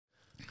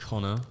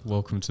Connor,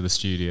 welcome to the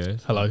studio.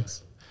 Hello.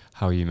 Thanks.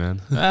 How are you,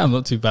 man? I'm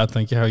not too bad,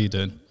 thank you. How are you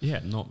doing?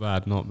 Yeah, not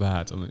bad, not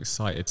bad. I'm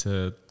excited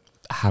to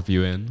have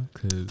you in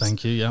because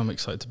Thank you. Yeah, I'm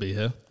excited to be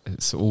here.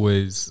 it's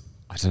always,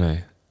 I don't know,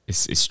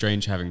 it's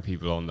strange having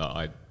people on that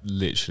I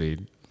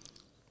literally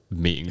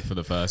meeting for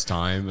the first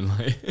time, and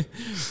like,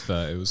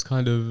 but it was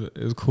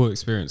a cool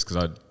experience because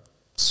I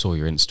saw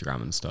your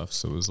Instagram and stuff,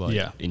 so it was like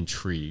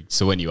intrigued.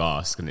 So when you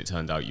asked and it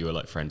turned out you were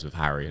like friends with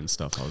Harry and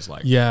stuff, I was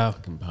like, yeah,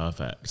 fucking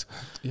perfect.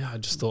 Yeah, I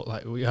just thought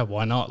like, yeah,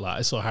 why not? Like,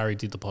 I saw Harry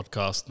did the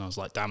podcast and I was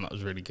like, damn, that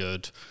was really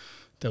good.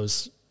 There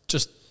was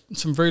just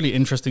some really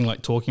interesting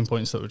like talking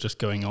points that were just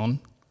going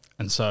on,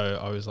 and so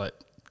I was like,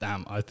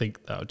 damn, I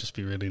think that would just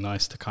be really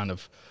nice to kind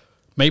of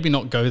maybe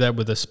not go there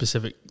with a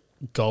specific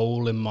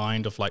goal in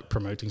mind of like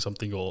promoting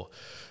something or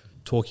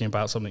talking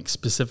about something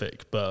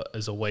specific, but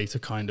as a way to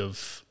kind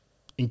of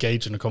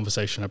engage in a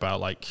conversation about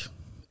like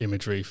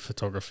imagery,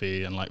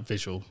 photography, and like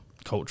visual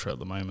culture at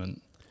the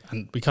moment.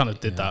 And we kind of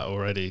did that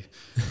already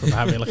from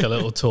having like a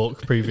little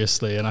talk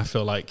previously, and I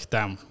feel like,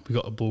 damn, we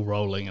got a ball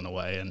rolling in a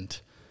way. And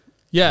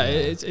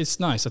it's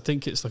nice. I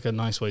think it's like a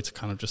nice way to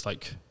kind of just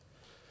like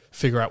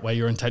figure out where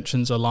your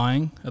intentions are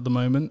lying at the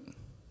moment.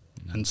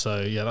 And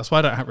so, yeah, that's why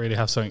I don't really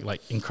have something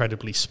like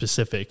incredibly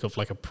specific of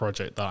like a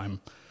project that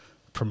I'm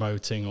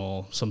promoting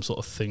or some sort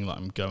of thing that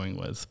I'm going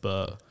with.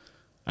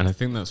 And I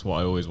think that's what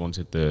I always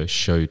wanted the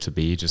show to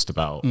be, just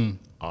about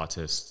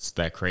artists,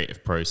 their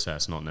creative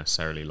process, not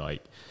necessarily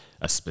like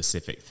a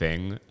specific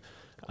thing,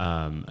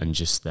 and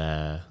just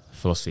their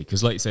philosophy.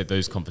 Because like you said,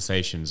 those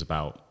conversations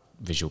about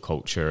visual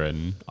culture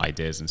and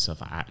ideas and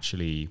stuff are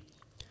actually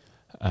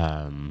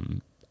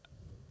hard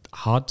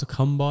to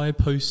come by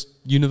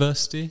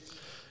post-university.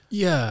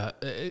 Yeah,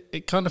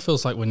 it kind of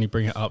feels like when you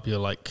bring it up, you're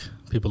like,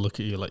 people look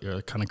at you like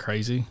you're kind of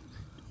crazy.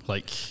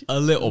 Like a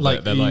little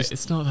bit. They're like,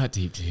 it's not that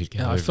deep, dude.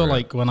 Yeah, I feel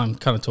like when I'm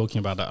kind of talking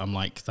about it, I'm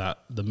like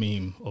the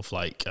meme of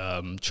like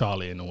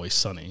Charlie in Always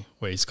Sunny,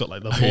 where he's got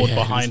like the board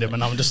behind him,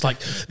 and I'm just like,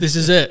 this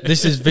is it.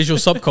 This is visual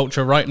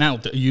subculture right now.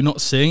 Are you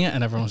not seeing it?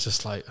 And everyone's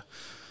just like,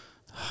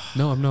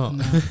 no, I'm not.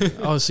 No.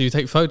 Oh, so you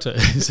take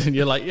photos? And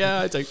you're like,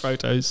 yeah, I take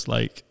photos.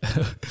 Like,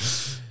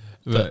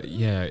 but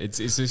yeah, it's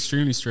an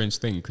extremely strange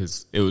thing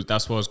because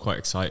that's why I was quite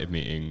excited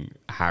meeting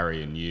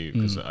Harry and you,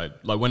 because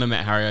like when I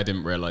met Harry, I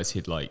didn't realize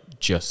he'd like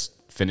just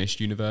finished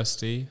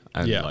university,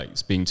 and like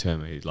speaking to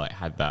him, he like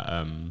had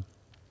that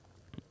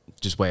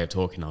just way of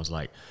talking. I was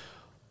like,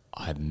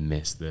 I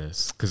miss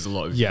this, because a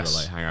lot of people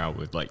like hang out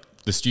with like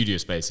the studio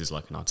space is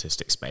like an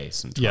artistic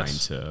space and trying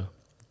to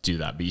do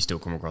that, but you still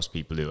come across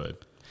people who are,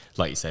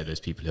 like you say,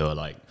 there's people who are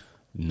like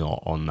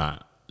not on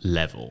that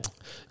level.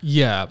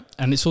 Yeah,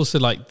 and it's also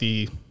like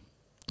the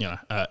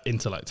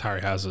intellect Harry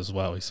has as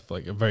well. He's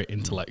like a very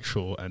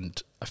intellectual, and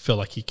I feel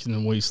like he can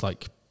always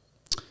like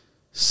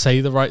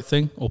say the right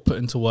thing or put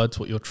into words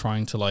what you're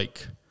trying to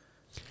like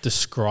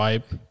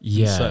describe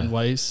in certain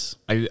ways.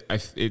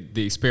 The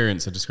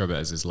experience I describe it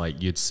as is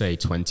like you'd say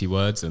 20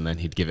 words and then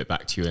he'd give it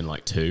back to you in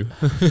like 2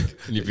 and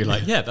you'd be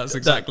like, yeah, that's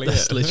exactly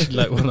that's literally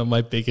like one of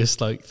my biggest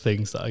like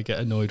things that I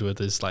get annoyed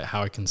with, is like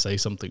how I can say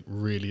something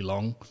really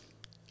long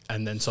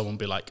and then someone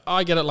be like, oh,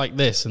 I get it like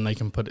this, and they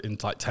can put it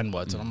into like 10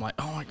 words and I'm like,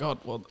 oh my god,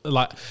 well,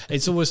 like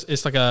it's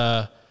like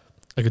a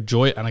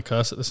joy and a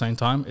curse at the same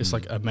time. It's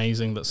like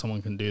amazing that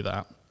someone can do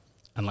that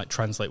and like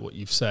translate what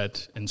you've said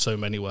in so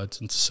many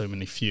words into so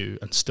many few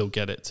and still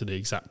get it to the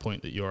exact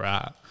point that you're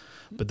at.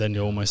 But then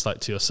you're almost like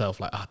to yourself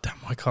like, oh damn,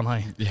 why can't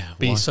I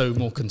be so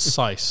more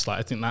concise? Like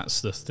I think that's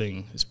the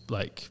thing. It's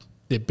like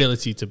the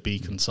ability to be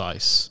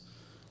concise.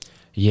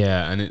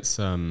 Yeah, and it's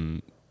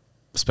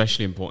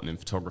especially important in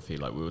photography.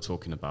 Like we were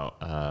talking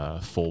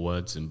about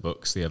forewords in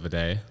books the other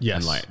day. Yes.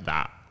 And like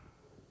that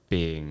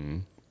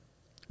being,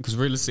 because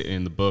realistically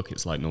in the book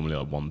it's like normally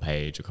like 1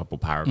 page, a couple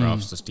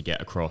paragraphs just to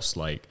get across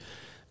like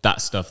that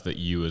stuff that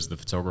you as the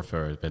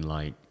photographer have been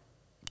like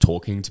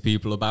talking to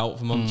people about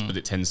for months, but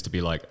it tends to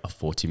be like a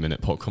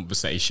 40-minute pod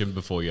conversation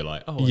before you're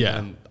like, oh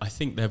yeah, I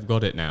think they've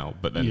got it now.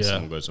 But then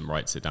someone goes and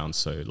writes it down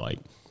so like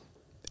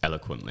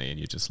eloquently, and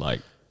you're just like,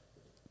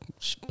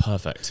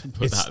 perfect.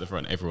 Put that at the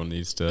front. Everyone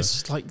needs to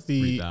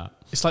read that.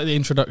 It's like the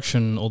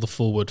introduction or the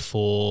foreword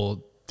for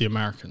The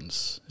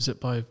Americans. Is it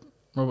by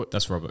Robert?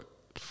 That's Robert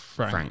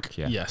Frank.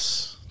 Yeah.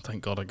 Yes.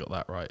 Thank God I got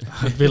that right.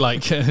 I'd be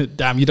like,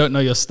 damn, you don't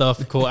know your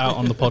stuff, caught out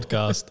on the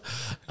podcast.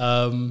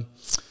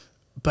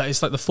 But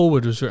it's like the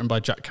foreword was written by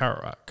Jack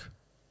Kerouac,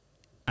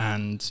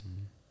 and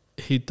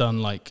he'd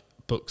done like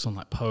books on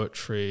like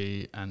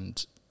poetry,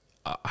 and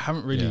I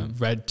haven't really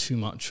read too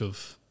much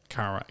of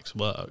Kerouac's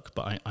work,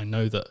 but I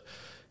know that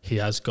he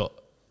has got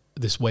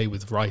this way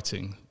with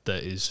writing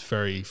that is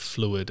very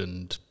fluid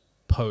and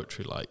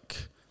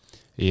poetry-like.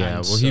 Yeah, and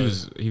well,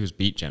 so he was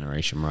Beat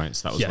Generation, right?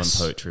 So that was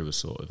when poetry was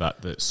sort of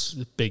that's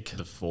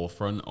the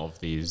forefront of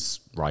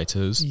these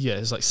writers. Yeah,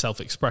 it's like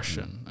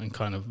self-expression and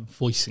kind of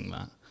voicing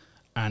that.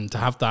 And to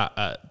have that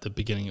at the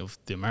beginning of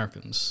The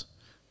Americans,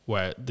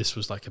 where this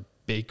was like a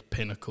big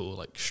pinnacle,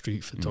 like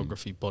street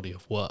photography body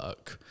of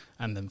work,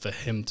 and then for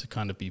him to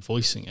kind of be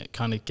voicing it,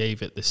 kind of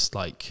gave it this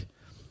like,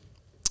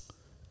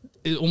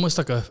 it's almost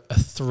like a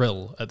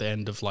thrill at the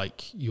end of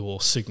like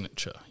your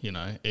signature, you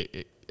know.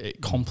 It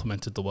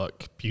complemented the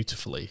work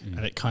beautifully,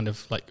 and it kind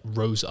of like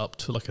rose up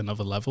to like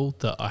another level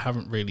that I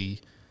haven't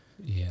really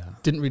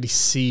didn't really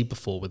see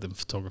before within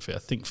photography. I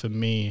think for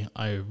me,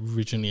 I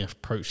originally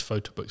approached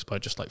photo books by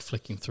just like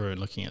flicking through and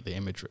looking at the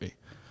imagery.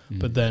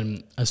 But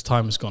then as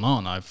time has gone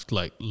on, I've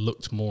like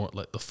looked more at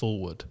like the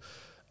forward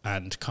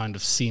and kind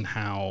of seen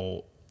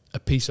how a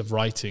piece of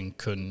writing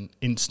can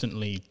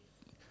instantly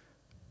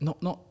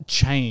not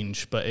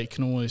change, but it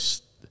can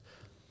almost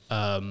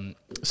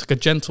it's like a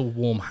gentle,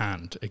 warm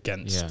hand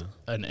against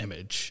an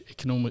image. It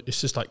can almost,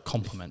 it's just like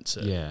complements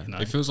it. Yeah, you know?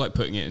 It feels like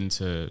putting it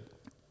into,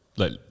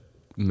 like,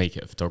 make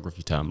it a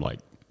photography term, like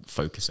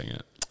focusing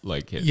it.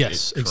 Like it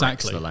corrects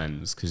exactly the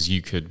lens, because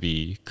you could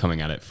be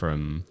coming at it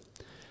from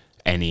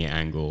any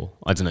angle.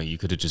 I don't know, you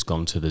could have just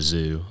gone to the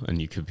zoo and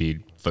you could be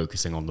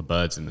focusing on the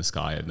birds in the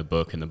sky in the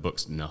book, and the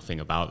book's nothing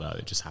about that.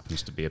 It just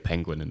happens to be a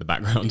penguin in the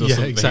background or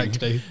something.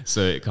 Exactly.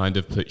 So it kind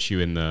of puts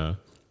you in the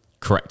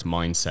correct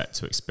mindset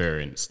to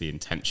experience the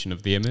intention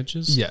of the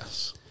images.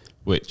 Yes.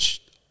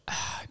 Which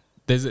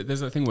there's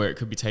a thing where it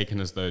could be taken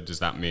as though, does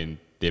that mean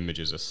the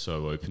images are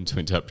so open to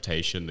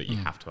interpretation that you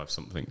have to have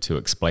something to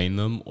explain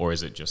them? Or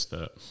is it just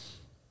that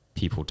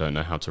people don't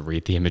know how to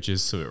read the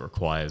images, so it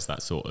requires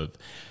that sort of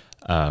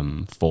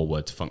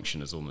forward to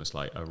function as almost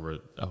like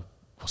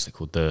what's it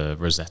called, the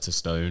Rosetta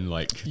Stone,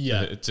 like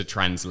to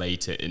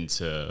translate it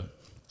into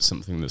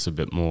something that's a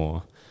bit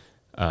more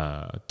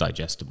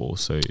digestible,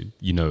 so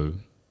you know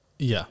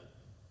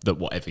that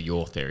whatever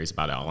your theories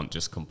about it aren't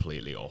just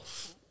completely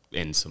off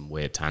in some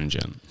weird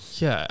tangent.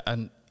 Yeah,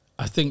 and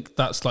I think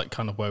that's like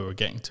kind of where we're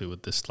getting to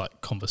with this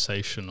like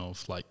conversation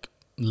of like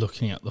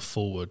looking at the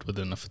forward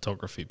within a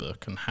photography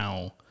book, and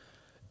how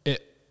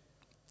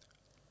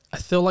I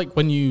feel like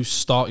when you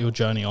start your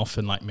journey off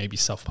in like maybe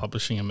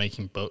self-publishing and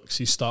making books,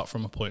 you start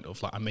from a point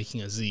of like, I'm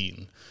making a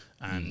zine.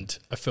 And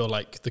I feel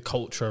like the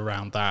culture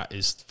around that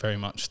is very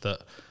much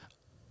that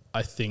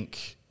I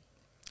think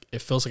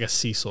it feels like a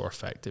seesaw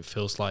effect. It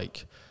feels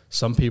like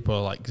some people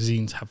are like,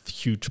 zines have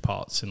huge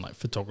parts in like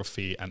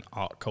photography and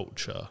art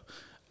culture.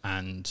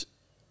 And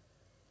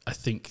I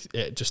think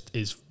it just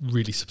is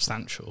really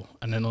substantial.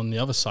 And then on the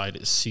other side,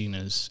 it's seen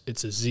as,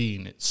 it's a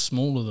zine, it's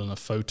smaller than a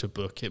photo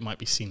book, it might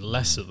be seen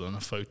lesser than a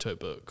photo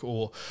book,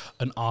 or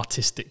an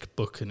artistic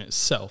book in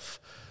itself.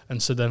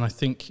 And so then I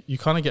think you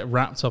kind of get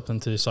wrapped up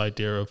into this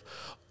idea of,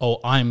 oh,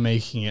 I'm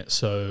making it,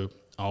 so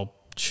I'll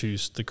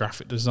choose the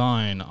graphic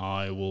design,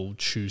 I will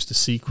choose the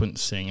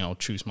sequencing, I'll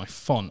choose my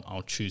font,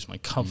 I'll choose my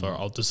cover,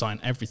 I'll design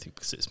everything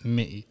because it's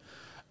me.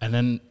 And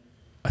then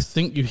I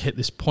think you hit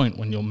this point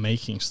when you're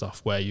making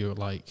stuff where you're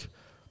like,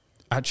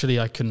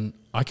 actually, I can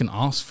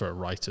ask for a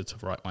writer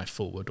to write my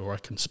forward, or I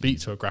can speak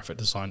to a graphic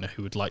designer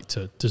who would like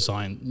to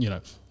design, you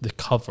know, the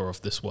cover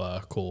of this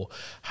work, or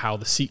how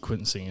the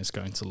sequencing is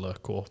going to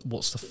look, or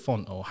what's the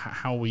font, or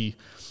how we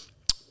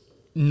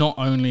not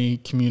only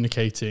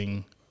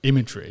communicating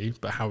imagery,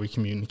 but how we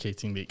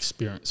communicating the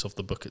experience of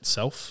the book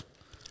itself.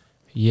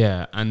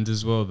 Yeah, and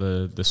as well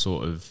the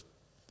sort of,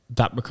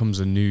 that becomes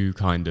a new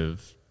kind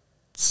of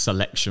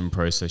selection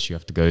process you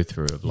have to go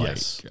through of like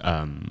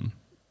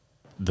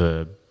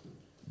the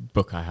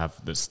book I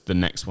have, that's the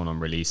next one I'm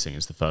releasing,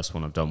 is the first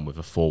one I've done with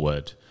a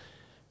forward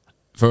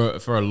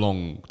for a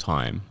long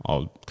time.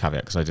 I'll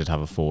caveat, because I did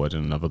have a forward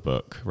in another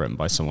book written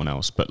by someone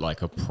else, but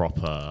like a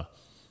proper,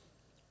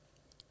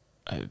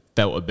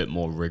 felt a bit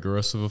more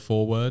rigorous of a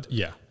forward.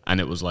 Yeah. And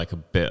it was like a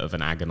bit of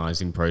an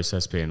agonizing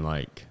process, being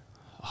like,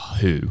 oh,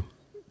 who?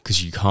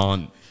 Because you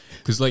can't,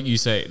 because like you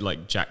say,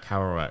 like Jack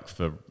Kerouac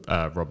for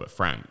Robert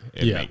Frank,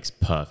 it makes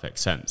perfect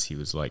sense. He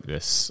was like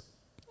this,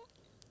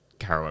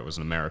 Kerouac was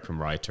an American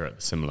writer at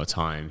a similar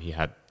time. He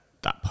had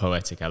that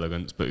poetic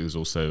elegance, but he was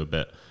also a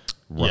bit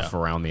rough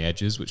around the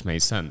edges, which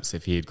made sense.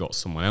 If he had got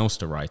someone else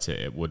to write it,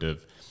 it would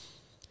have,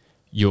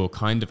 you're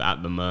kind of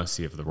at the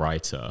mercy of the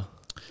writer.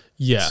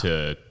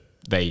 Yeah.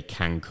 They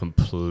can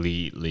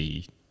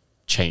completely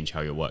change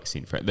how your work's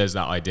seen. There's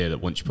that idea that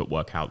once you put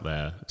work out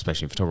there,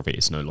 especially in photography,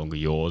 it's no longer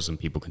yours and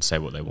people can say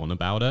what they want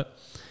about it.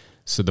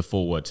 So the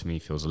forward to me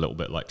feels a little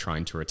bit like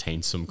trying to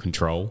retain some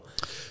control.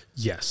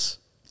 Yes.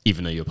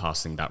 Even though you're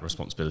passing that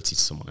responsibility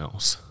to someone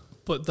else.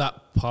 But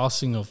that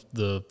passing of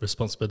the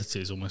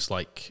responsibility is almost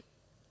like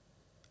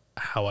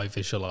how I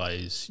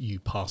visualize you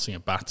passing a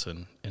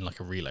baton in like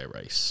a relay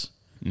race.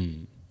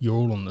 You're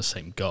all on the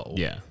same goal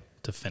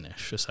to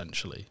finish,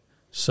 essentially.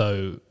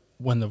 So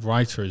when the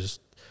writer is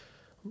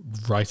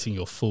writing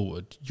your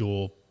forward,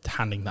 you're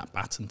handing that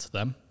baton to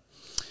them.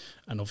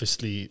 And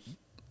obviously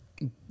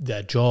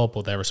their job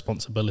or their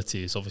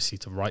responsibility is obviously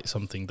to write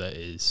something that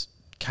is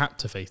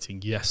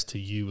captivating, yes, to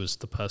you as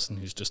the person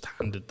who's just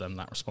handed them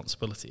that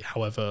responsibility.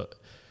 However,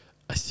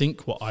 I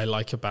think what I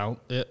like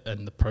about it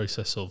and the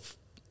process of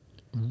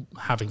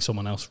having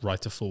someone else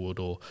write a forward,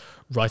 or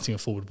writing a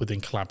forward within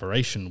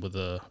collaboration with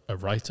a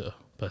writer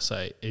per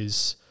se,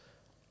 is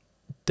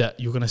that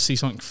you're going to see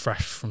something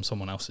fresh from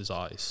someone else's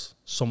eyes,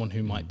 someone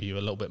who might be a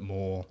little bit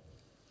more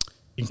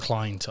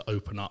inclined to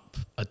open up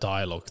a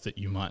dialogue that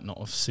you might not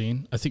have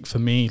seen. I think for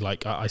me,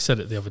 like I said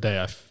it the other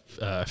day,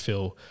 I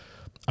feel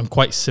I'm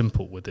quite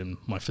simple within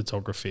my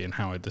photography and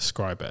how I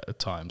describe it at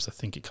times. I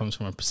think it comes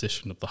from a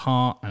position of the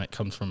heart and it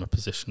comes from a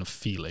position of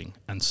feeling.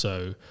 And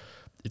so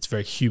it's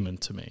very human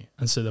to me.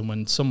 And so then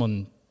when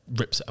someone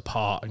rips it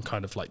apart and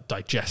kind of like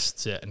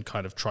digests it and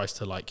kind of tries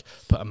to like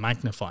put a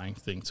magnifying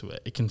thing to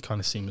it, it can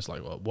kind of seem as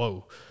like, well,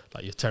 whoa,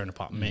 like you're tearing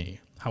apart me.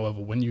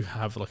 However, when you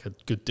have like a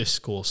good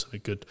discourse and a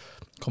good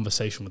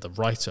conversation with a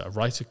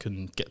writer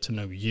can get to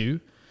know you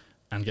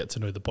and get to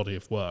know the body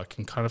of work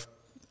and kind of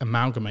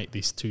amalgamate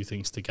these two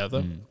things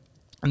together.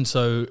 And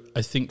so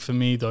I think for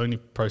me, the only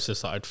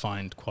process that I'd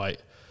find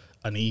quite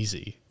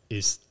uneasy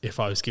is if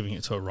I was giving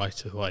it to a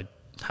writer who I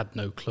had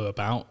no clue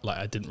about, like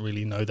I didn't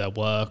really know their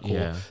work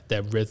or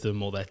their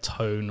rhythm or their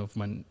tone of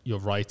when you're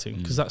writing.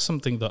 Because that's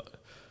something that,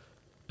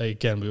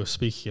 again, we were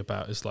speaking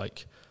about, is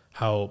like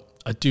how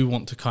I do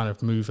want to kind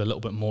of move a little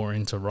bit more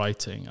into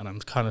writing, and I'm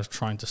kind of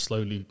trying to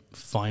slowly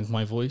find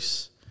my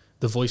voice,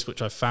 the voice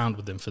which I found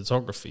within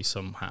photography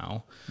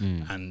somehow,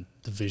 and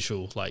the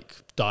visual like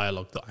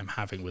dialogue that I'm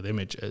having with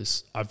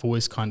images. I've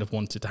always kind of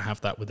wanted to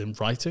have that within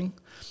writing,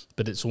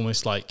 but it's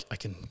almost like I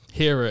can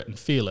hear it and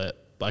feel it,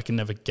 but I can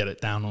never get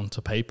it down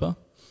onto paper.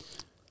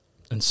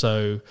 And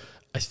so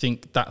I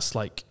think that's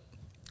like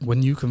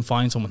when you can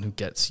find someone who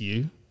gets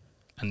you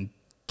and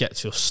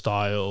gets your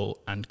style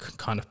and can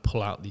kind of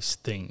pull out these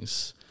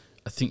things,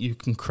 I think you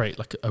can create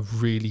like a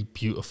really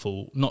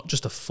beautiful, not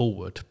just a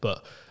forward,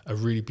 but a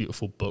really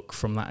beautiful book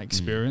from that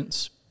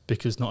experience.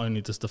 Because not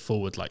only does the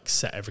forward like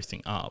set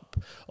everything up,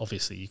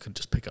 obviously you could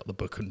just pick up the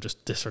book and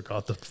just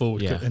disregard the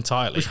forward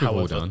entirely. Which we've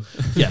all done.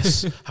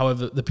 Yes.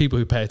 However, the people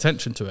who pay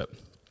attention to it,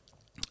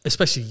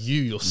 especially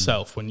you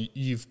yourself, when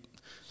you've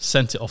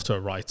sent it off to a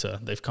writer,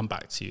 they've come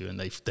back to you and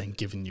they've then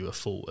given you a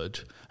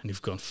forward and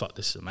you've gone, fuck,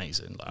 this is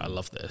amazing. Like, I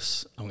love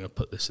this. I'm going to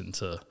put this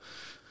into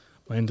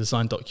my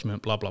InDesign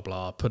document, blah, blah,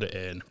 blah, put it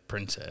in,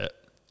 print it.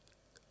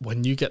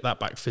 When you get that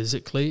back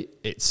physically,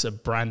 it's a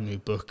brand new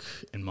book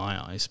in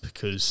my eyes,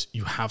 because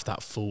you have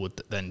that forward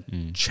that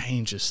then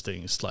changes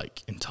things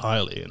like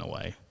entirely in a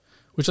way,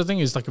 which I think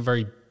is like a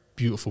very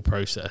beautiful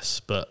process.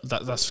 But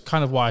that's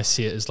kind of why I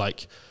see it as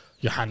like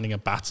you're handing a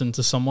baton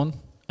to someone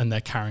and they're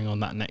carrying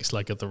on that next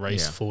leg of the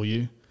race for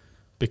you,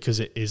 because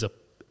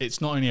it's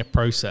not only a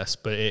process,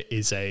 but it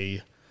is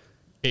a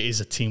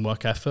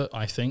teamwork effort,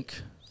 I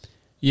think.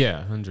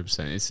 Yeah,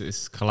 100%.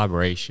 It's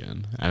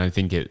collaboration, and I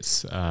think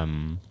it's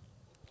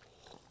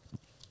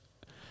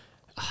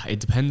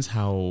it depends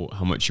how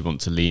much you want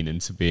to lean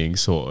into being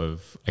sort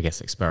of, I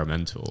guess,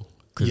 experimental.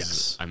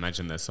 Because I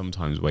imagine there's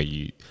sometimes where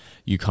you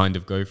kind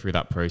of go through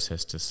that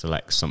process to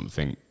select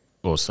something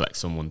or select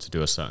someone to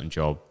do a certain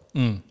job,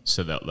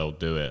 so that they'll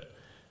do it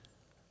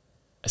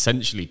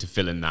essentially to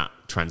fill in that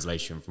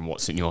translation from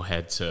what's in your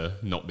head to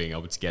not being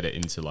able to get it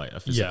into like a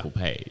physical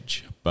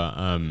page. But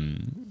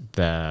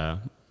I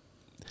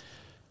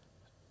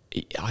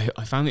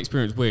found the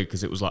experience weird,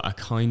 because it was like I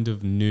kind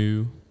of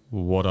knew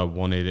what I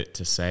wanted it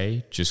to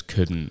say, just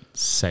couldn't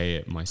say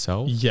it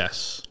myself.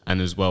 Yes. And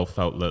as well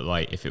felt that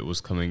like if it was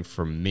coming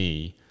from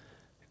me,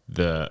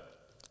 that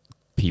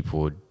people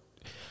would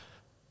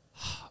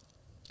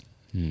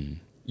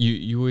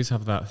you always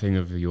have that thing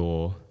of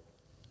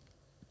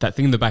that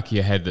thing in the back of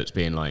your head that's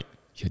being like,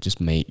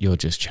 you're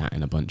just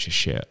chatting a bunch of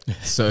shit.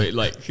 So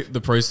like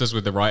the process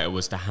with the writer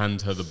was to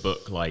hand her the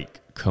book like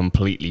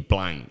completely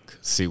blank,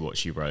 see what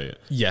she wrote.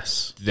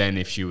 Yes. Then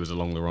if she was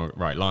along the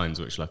right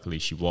lines, which luckily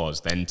she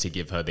was, then to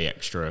give her the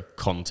extra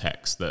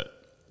context that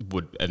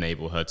would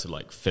enable her to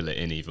like fill it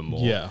in even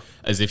more. Yeah.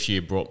 As if she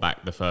had brought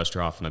back the first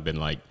draft and I'd been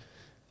like,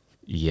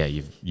 yeah,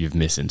 you've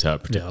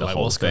misinterpreted the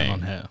whole thing.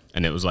 Going on here?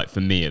 And it was like,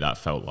 for me, that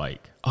felt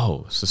like,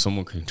 oh, so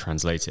someone can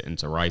translate it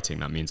into writing.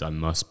 That means I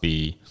must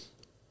be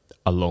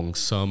along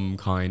some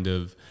kind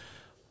of,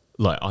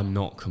 like, I'm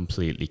not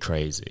completely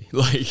crazy.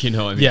 Like, you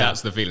know, I mean,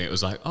 that's the feeling. It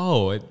was like,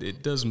 oh,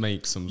 it does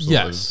make some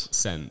sort of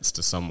sense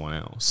to someone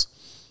else.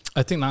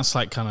 I think that's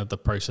like kind of the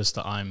process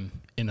that I'm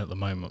in at the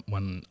moment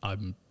when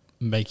I'm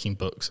making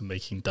books and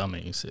making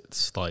dummies.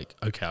 It's like,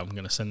 okay, I'm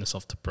going to send this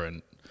off to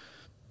print,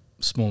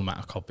 small amount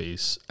of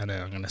copies, and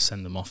then I'm going to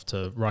send them off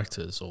to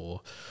writers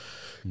or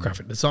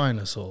graphic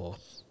designers or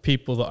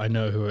people that I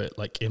know who are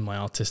like in my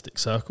artistic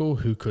circle,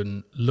 who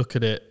can look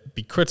at it,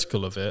 be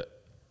critical of it,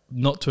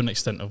 not to an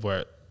extent of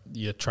where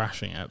you're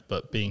trashing it,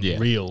 but being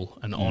real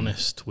and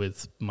honest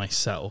with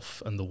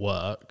myself and the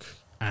work,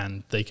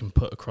 and they can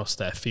put across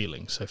their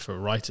feelings. So for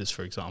writers,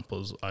 for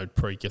example, I would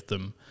probably give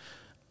them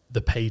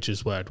the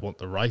pages where I'd want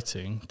the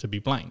writing to be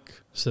blank.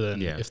 So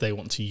then if they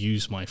want to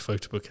use my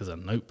photo book as a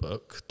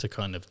notebook to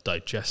kind of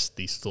digest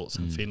these thoughts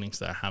and feelings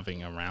they're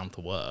having around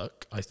the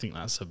work, I think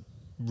that's a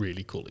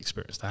really cool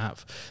experience to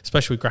have,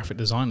 especially with graphic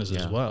designers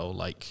as well.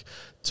 Like,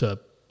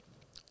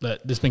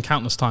 there's been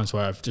countless times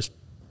where I've just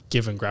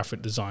given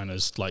graphic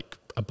designers like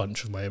a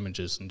bunch of my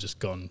images and just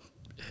gone,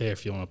 here,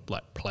 if you want to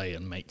like play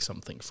and make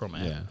something from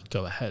it,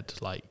 go ahead.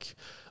 Like,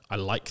 I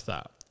like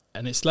that.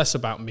 and it's less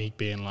about me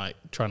being like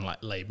trying to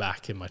like lay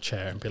back in my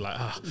chair and be like,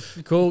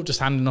 cool, just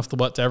handing off the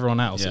work to everyone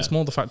else. It's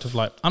more the fact of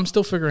like, I'm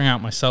still figuring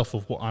out myself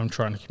of what I'm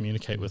trying to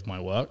communicate with my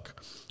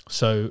work.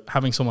 So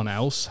having someone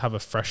else have a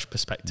fresh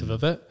perspective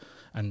of it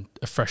and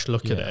a fresh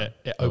look at it,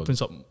 it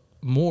opens up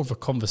more of a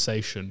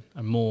conversation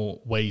and more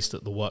ways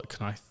that the work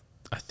can,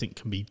 I think,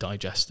 can be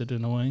digested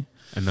in a way.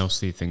 And they'll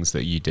see things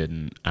that you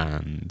didn't,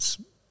 and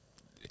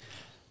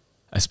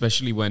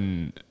especially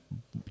when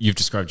you've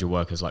described your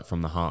work as like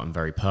from the heart and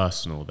very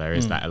personal, there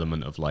is that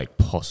element of like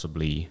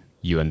possibly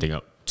you ending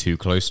up too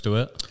close to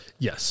it.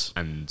 Yes.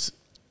 And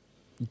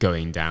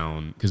going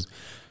down, because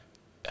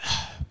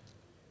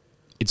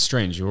it's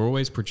strange. You're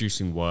always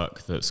producing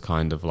work that's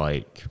kind of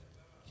like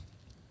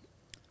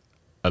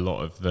a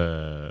lot of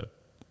the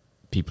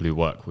people who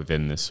work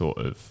within this sort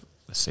of,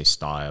 let's say,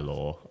 style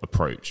or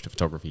approach to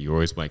photography. You're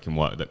always making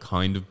work that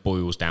kind of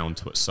boils down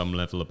to at some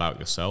level about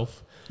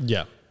yourself.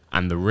 Yeah.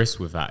 And the risk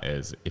with that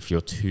is if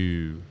you're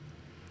too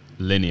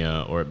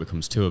linear or it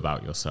becomes too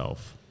about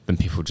yourself, then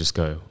people just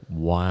go,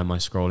 why am I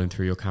scrolling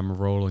through your camera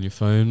roll on your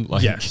phone?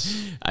 Like,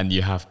 yes. And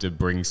you have to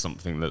bring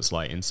something that's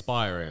like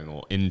inspiring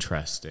or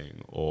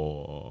interesting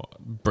or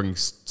bring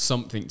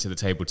something to the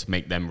table to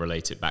make them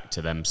relate it back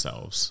to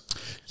themselves.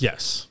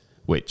 Yes.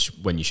 Which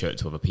when you show it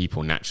to other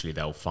people, naturally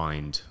they'll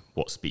find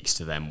what speaks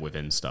to them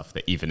within stuff,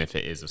 that even if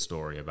it is a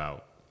story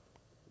about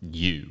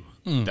you,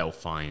 they'll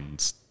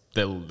find...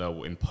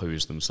 They'll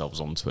impose themselves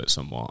onto it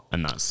somewhat,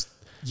 and that's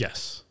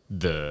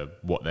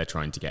what they're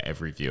trying to get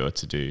every viewer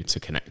to do, to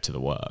connect to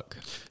the work.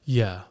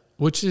 Yeah,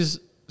 which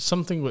is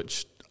something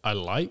which I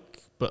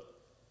like, but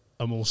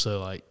I'm also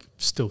like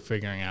still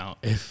figuring out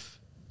if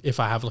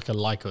I have like a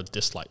like or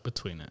dislike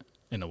between it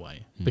in a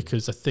way,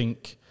 because I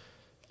think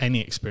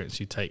any experience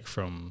you take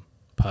from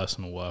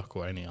personal work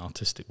or any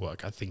artistic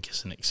work, I think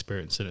is an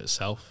experience in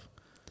itself.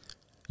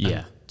 Yeah.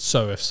 And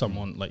so if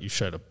someone like you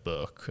showed a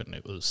book and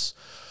it was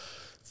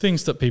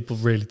things that people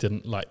really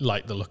didn't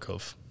like the look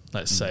of.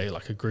 Let's say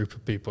like a group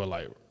of people are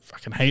like, I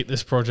fucking hate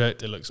this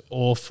project. It looks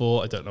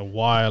awful. I don't know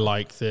why I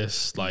like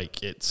this.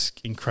 Like it's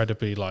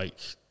incredibly like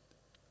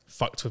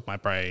fucked with my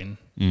brain.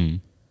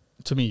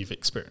 To me, you've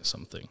experienced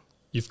something.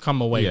 You've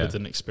come away with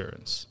an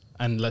experience.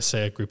 And let's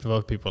say a group of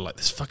other people are like,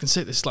 this is fucking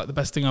sick. This is like the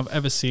best thing I've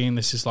ever seen.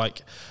 This is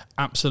like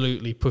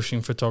absolutely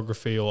pushing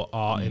photography or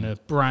art in a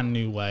brand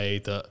new way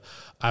that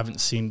I haven't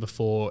seen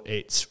before.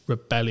 It's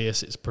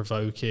rebellious. It's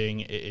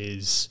provoking. It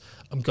is...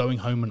 I'm going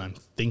home and I'm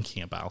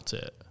thinking about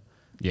it.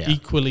 Yeah.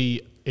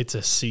 Equally, it's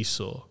a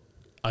seesaw.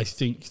 I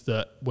think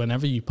that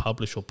whenever you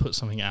publish or put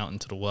something out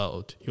into the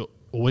world, you're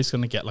always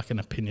going to get like an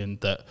opinion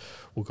that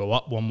will go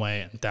up one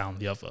way and down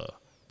the other,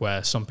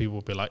 where some people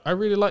will be like, I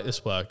really like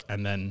this work.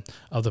 And then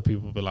other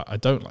people will be like, I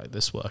don't like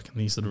this work. And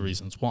these are the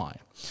reasons why.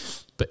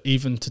 But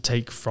even to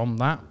take from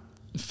that,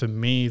 for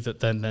me, that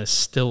then there's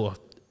still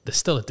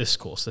a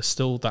discourse. There's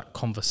still that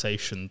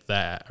conversation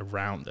there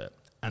around it.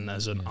 And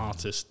as an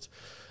artist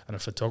and a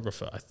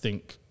photographer, I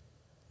think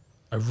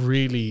I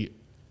really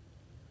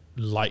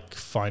like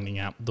finding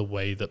out the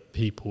way that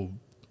people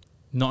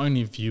not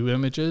only view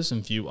images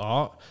and view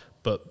art,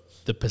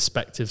 but the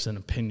perspectives and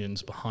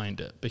opinions behind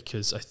it,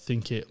 because I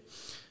think it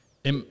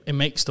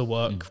makes the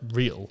work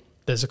real.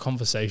 There's a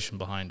conversation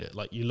behind it.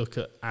 Like you look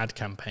at ad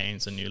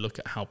campaigns and you look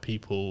at how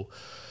people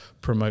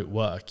promote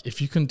work. If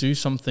you can do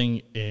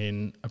something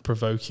in a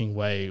provoking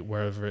way,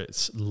 wherever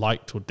it's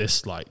liked or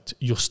disliked,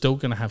 you're still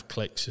going to have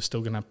clicks. You're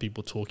still going to have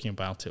people talking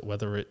about it,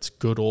 whether it's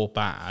good or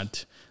bad.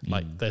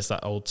 Like there's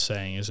that old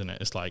saying, isn't it?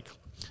 It's like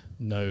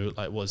no,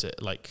 like was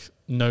it like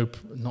no,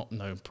 not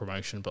no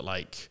promotion, but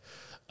like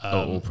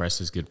all press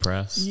is good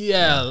press.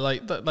 Yeah,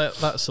 like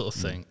that sort of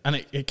thing.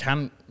 And it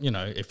can, you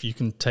know, if you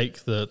can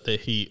take the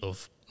heat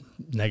of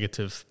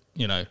negative,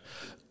 you know,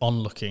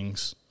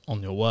 onlookings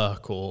on your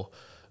work, or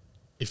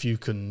if you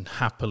can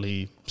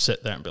happily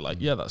sit there and be like,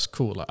 yeah, that's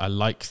cool, like I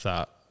like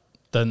that,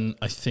 then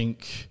I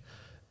think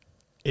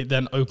it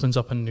then opens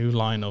up a new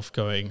line of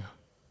going,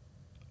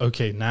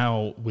 okay,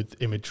 now with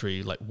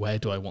imagery, like where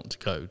do I want to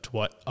go? To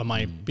what am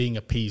I being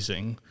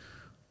appeasing?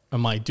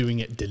 Am I doing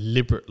it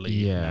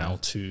deliberately now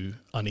to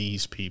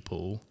unease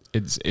people?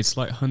 It's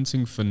like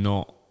hunting for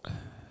not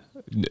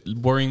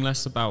worrying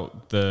less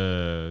about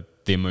the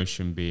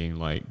emotion being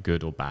like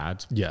good or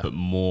bad, but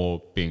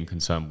more being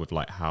concerned with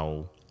like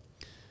how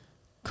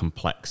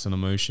complex an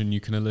emotion you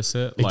can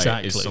elicit. Exactly.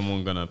 Like, is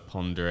someone going to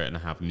ponder it and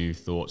have new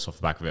thoughts off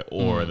the back of it,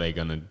 or are they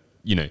going to,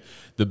 you know,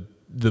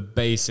 the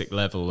basic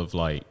level of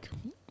like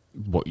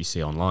what you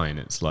see online?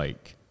 It's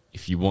like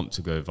if you want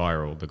to go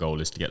viral, the goal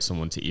is to get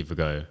someone to either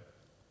go,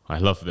 I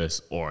love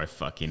this, or I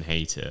fucking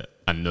hate it,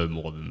 and no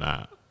more than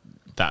that.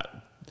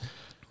 That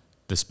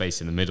the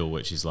space in the middle,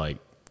 which is like,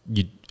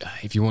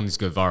 if you wanted to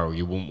go viral,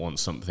 you wouldn't want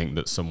something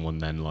that someone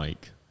then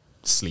like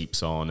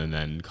sleeps on and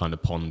then kind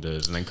of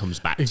ponders and then comes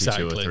back to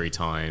 2 or 3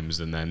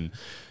 times and then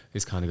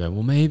is kind of going,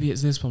 well, maybe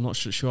it's this, but I'm not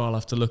sure. I'll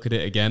have to look at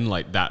it again.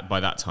 Like that. By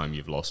that time,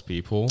 you've lost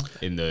people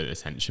in the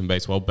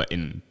attention-based world, but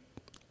in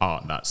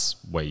art, that's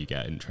where you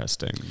get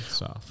interesting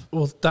stuff.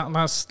 Well,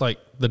 that's like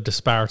the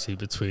disparity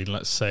between,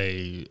 let's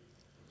say,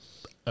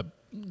 a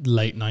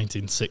late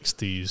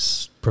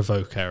 1960s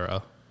Provoke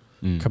era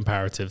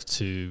comparative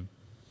to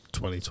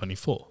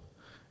 2024.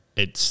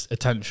 It's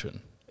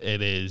attention.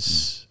 It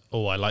is,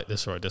 oh, I like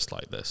this or I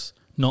dislike this.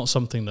 Not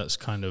something that's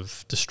kind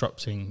of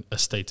disrupting a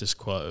status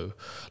quo.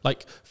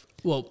 Like,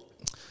 well,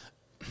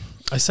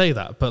 I say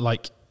that, but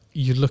like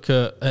you look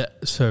at,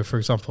 so for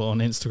example, on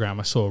Instagram,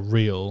 I saw a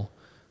reel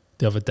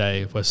the other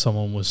day where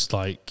someone was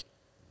like,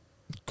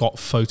 got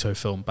photo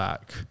film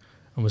back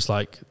and was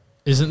like,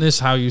 isn't this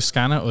how you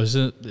scan it, or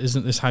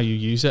isn't this how you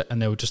use it?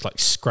 And they were just like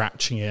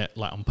scratching it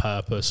like on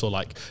purpose, or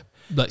like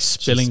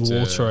spilling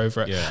water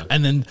over it. Yeah.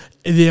 And then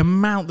the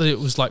amount that it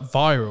was like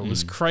viral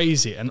was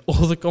crazy. And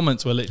all the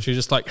comments were literally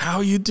just like, how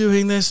are you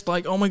doing this?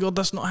 Like, oh my God,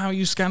 that's not how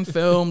you scan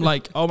film.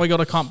 Like, oh my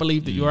God, I can't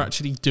believe that you're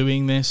actually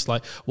doing this.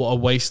 Like, what a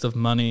waste of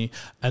money.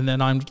 And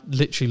then I'm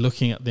literally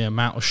looking at the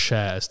amount of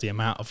shares, the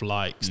amount of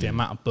likes, the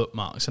amount of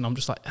bookmarks. And I'm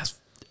just like,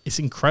 it's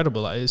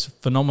incredible. Like, it's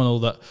phenomenal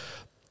that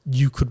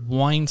you could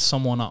wind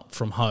someone up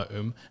from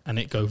home and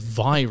it go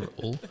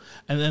viral.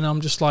 And then I'm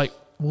just like,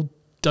 well,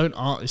 don't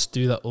artists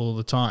do that all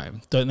the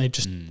time? Don't they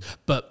just...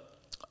 But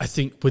I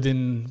think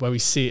within where we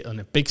see it on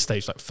a big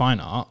stage like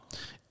fine art,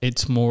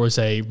 it's more as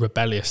a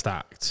rebellious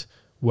act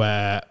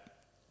where,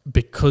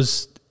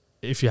 because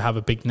if you have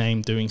a big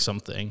name doing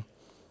something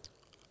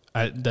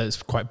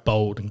that's quite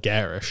bold and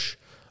garish,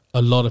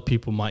 a lot of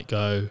people might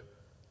go,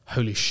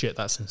 holy shit,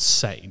 that's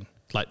insane.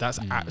 Like, that's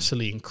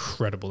absolutely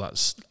incredible.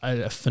 That's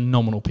a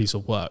phenomenal piece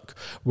of work.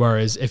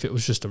 Whereas if it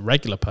was just a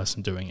regular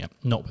person doing it,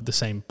 not with the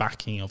same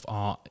backing of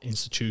art,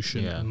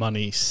 institution,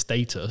 money,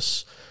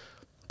 status,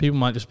 people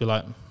might just be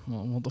like,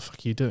 well, what the fuck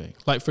are you doing?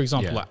 Like, for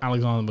example, like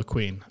Alexander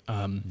McQueen,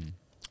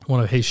 one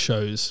of his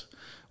shows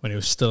when he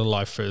was still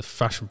alive for a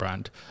fashion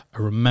brand, I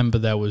remember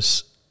there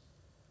was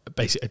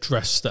basically a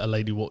dress that a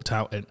lady walked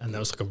out in, and there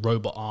was like a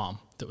robot arm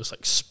that was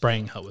like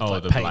spraying her with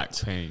like the paint. black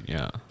paint,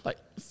 like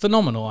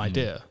phenomenal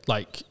idea,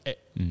 like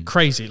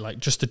crazy, like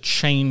just to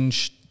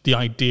change the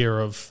idea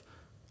of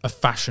a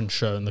fashion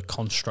show and the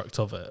construct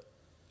of it.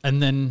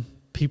 And then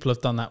people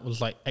have done that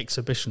with like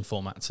exhibition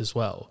formats as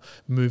well,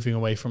 moving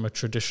away from a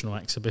traditional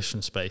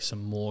exhibition space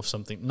and more of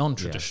something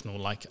non-traditional,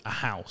 like a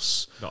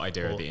house. The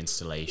idea of the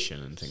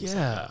installation and things like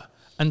that.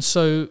 And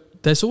so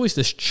there's always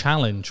this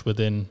challenge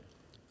within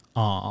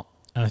art.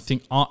 And I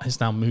think art has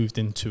now moved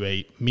into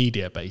a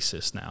media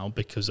basis now,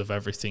 because of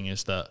everything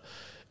is that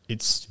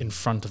it's in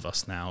front of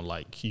us now.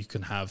 Like, you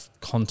can have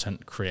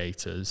content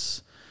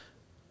creators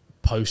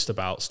post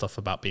about stuff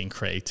about being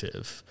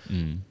creative.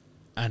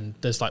 And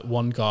there's like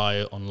one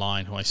guy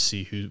online who I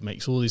see who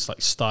makes all these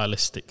like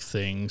stylistic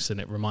things,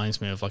 and it reminds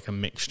me of like a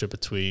mixture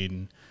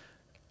between,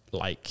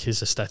 like,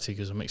 his aesthetic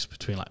is a mix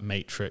between like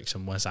Matrix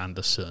and Wes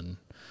Anderson.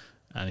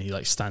 And he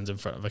like stands in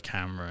front of a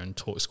camera and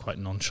talks quite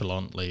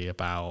nonchalantly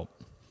about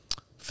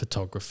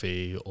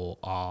photography or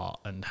art,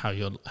 and how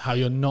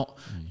you're not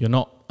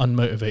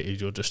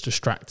unmotivated, you're just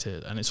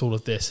distracted, and it's all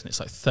of this, and it's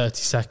like 30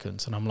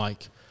 seconds, and I'm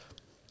like,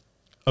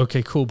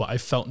 okay, cool, but I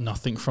felt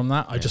nothing from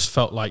that. I just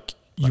felt like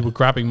you were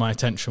grabbing my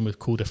attention with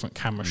cool different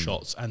camera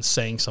shots and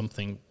saying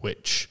something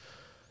which,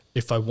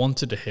 if I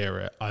wanted to hear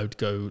it, I would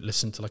go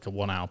listen to like a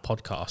 1 hour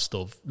podcast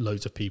of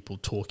loads of people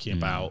talking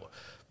about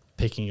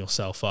picking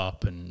yourself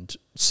up and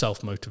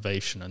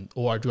self-motivation,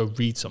 or I'd go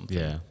read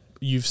something.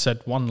 You've said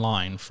one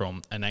line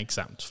from an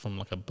excerpt from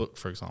like a book,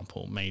 for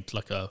example, made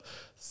like a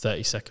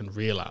 30-second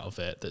reel out of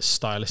it that's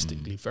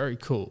stylistically very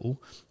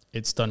cool.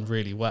 It's done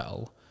really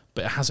well,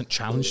 but it hasn't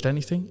challenged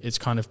anything. It's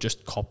kind of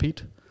just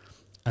copied.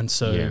 And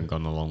so... and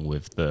gone along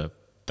with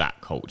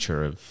that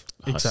culture of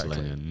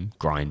hustling and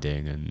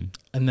grinding.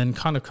 And then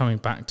kind of coming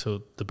back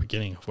to the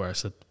beginning of where I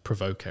said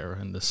Provoke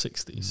era in the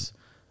 60s,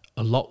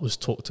 a lot was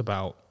talked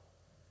about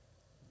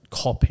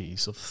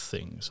copies of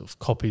things, of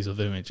copies of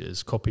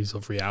images, copies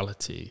of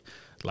reality.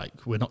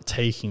 Like, we're not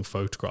taking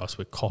photographs,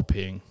 we're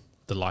copying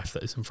the life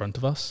that is in front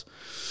of us.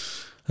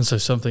 And so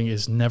something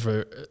is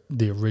never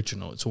the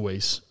original, it's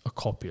always a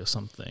copy of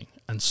something.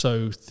 And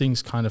so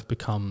things kind of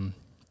become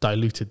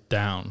diluted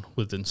down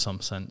within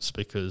some sense,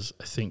 because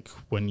I think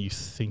when you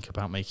think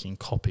about making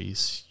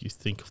copies, you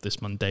think of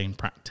this mundane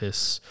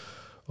practice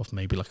of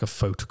maybe like a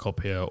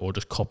photocopier or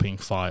just copying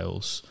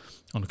files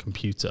on a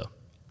computer.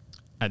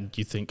 And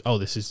you think, oh,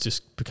 this is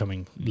just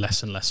becoming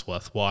less and less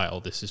worthwhile.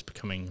 This is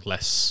becoming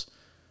less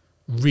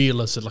real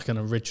as like an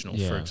original,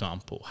 for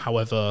example.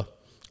 However,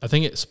 I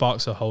think it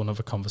sparks a whole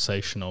other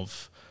conversation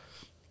of,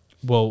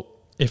 well,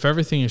 if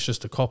everything is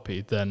just a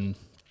copy, then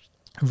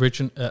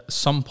at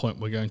some point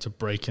we're going to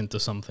break into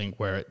something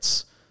where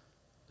it's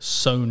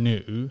so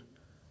new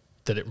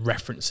that it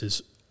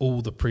references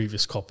all the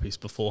previous copies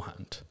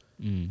beforehand.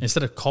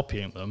 Instead of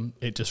copying them,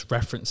 it just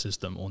references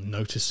them or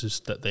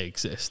notices that they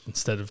exist.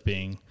 Instead of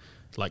being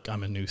like,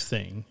 I'm a new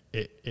thing,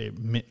 it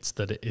admits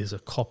that it is a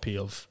copy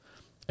of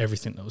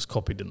everything that was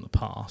copied in the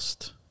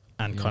past,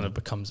 and kind of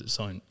becomes its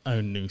own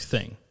new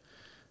thing.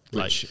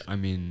 Which, like, I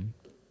mean,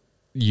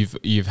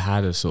 you've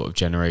had a sort of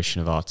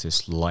generation of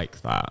artists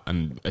like that,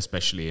 and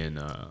especially in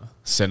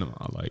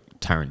cinema, like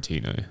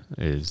Tarantino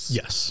is,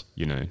 yes,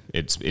 you know,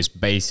 it's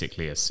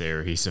basically a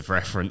series of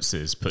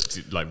references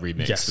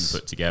remixed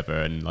and put together,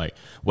 and like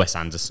Wes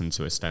Anderson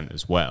to an extent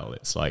as well.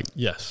 It's like,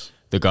 yes,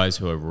 the guys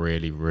who are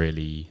really,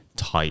 really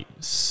tight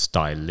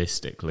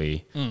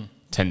stylistically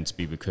tend to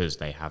be, because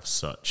they have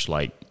such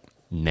like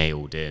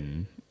nailed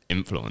in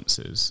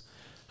influences.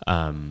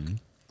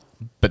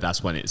 But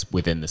that's when it's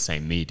within the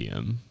same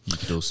medium. You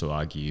could also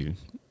argue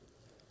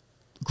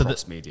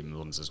cross-medium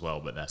ones as well,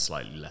 but they're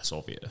slightly less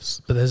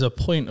obvious. But there's a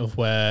point of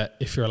where,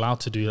 if you're allowed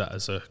to do that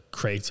as a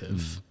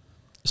creative,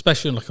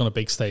 especially like on a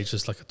big stage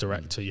as like a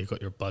director, you've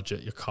got your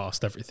budget, your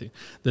cast, everything.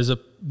 There's a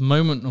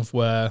moment of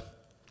where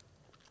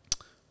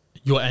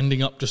you're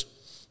ending up just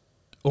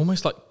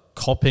almost like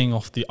copying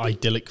off the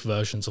idyllic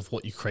versions of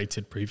what you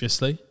created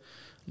previously.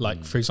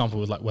 Like, for example,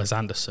 with like Wes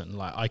Anderson,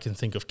 like I can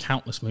think of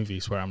countless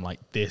movies where I'm like,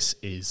 this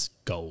is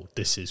gold,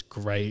 this is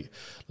great.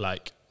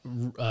 Like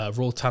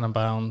Royal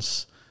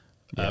Tenenbaums,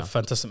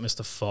 Fantastic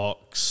Mr.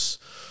 Fox.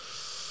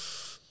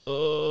 I'm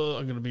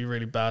going to be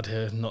really bad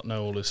here, not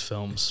know all his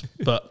films.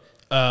 But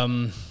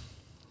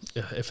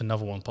if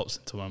another one pops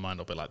into my mind,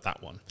 I'll be like,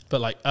 that one.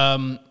 But like,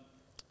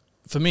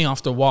 for me,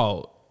 after a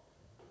while,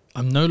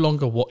 I'm no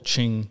longer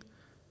watching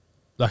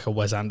like a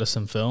Wes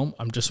Anderson film.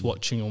 I'm just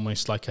watching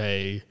almost like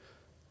the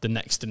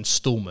next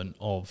installment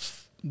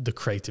of the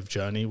creative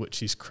journey which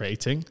he's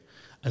creating.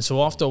 And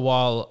so after a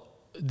while,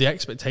 the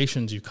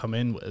expectations you come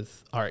in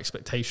with are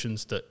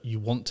expectations that you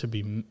want to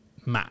be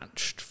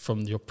matched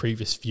from your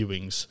previous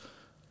viewings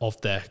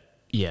of their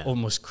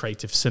almost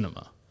creative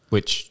cinema.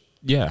 Which,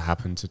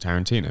 happened to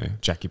Tarantino.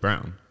 Jackie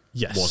Brown.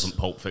 Yes. Wasn't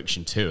Pulp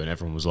Fiction 2, and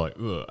everyone was like,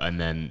 ugh. And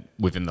then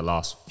within the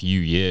last few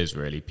years,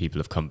 really, people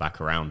have come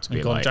back around to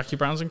be like, Jackie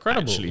Brown's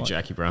incredible. Actually,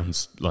 Jackie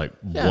Brown's like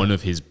one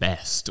of his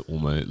best,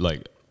 almost.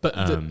 Like, but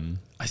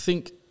I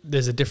think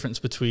there's a difference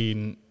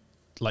between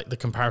like the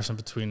comparison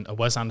between a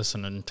Wes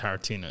Anderson and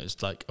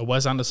Tarantino's. Like a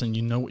Wes Anderson,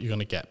 you know what you're going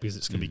to get because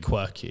it's going to be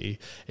quirky.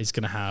 It's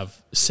going to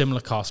have similar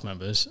cast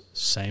members,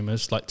 same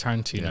as like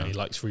Tarantino. Yeah. He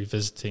likes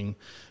revisiting,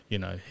 you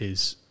know,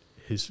 his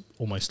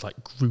almost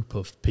like group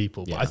of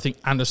people. But I think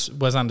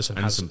Wes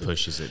Anderson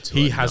pushes it to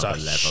a level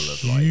of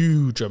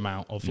huge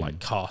amount of like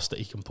cast that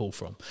he can pull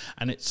from.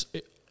 And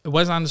a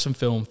Wes Anderson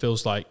film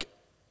feels like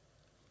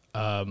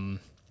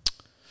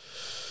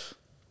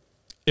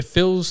it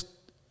feels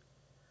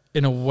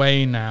in a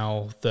way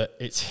now that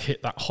it's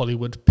hit that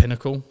Hollywood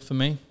pinnacle for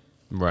me.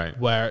 Right.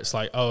 Where it's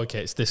like, oh,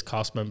 okay, it's this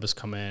cast members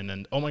come in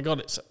and, oh my God,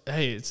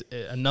 it's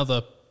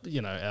another,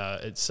 you know,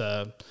 it's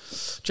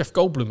Jeff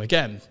Goldblum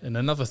again in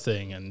another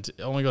thing. And,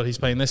 oh my God, he's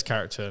playing this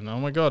character. And, oh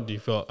my God,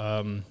 you've got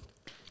Timothée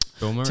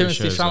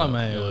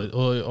Chalamet.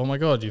 Or, oh my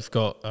God, you've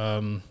got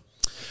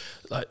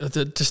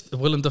just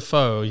Willem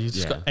Dafoe. You've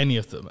just got any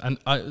of them.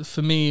 And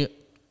for me,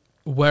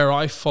 where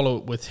I follow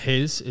it with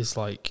his is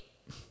like,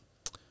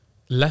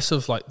 less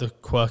of like the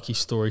quirky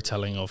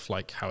storytelling of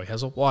like how he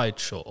has a wide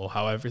shot or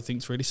how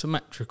everything's really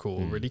symmetrical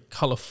or really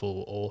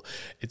colourful or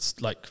it's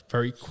like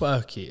very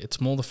quirky. It's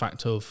more the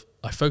fact of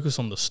I focus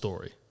on the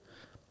story.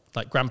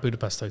 Like Grand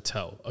Budapest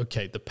Hotel.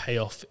 Okay, the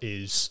payoff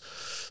is,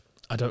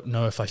 I don't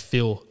know if I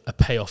feel a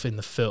payoff in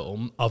the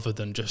film other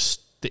than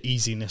just the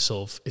easiness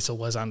of it's a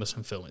Wes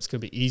Anderson film. It's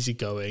going to be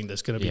easygoing.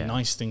 There's going to be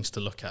nice things to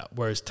look at.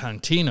 Whereas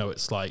Tarantino,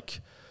 it's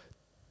like,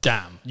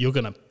 damn,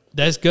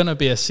 there's going to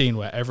be a scene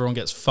where everyone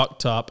gets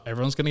fucked up,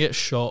 everyone's going to get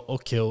shot or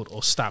killed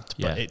or stabbed,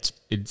 but it's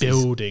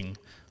building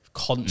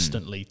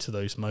constantly to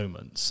those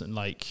moments. And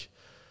like,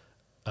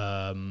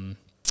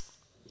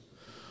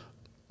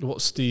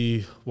 what's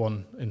the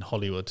one in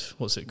Hollywood?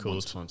 What's it called?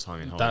 Once Upon a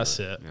Time in Hollywood. That's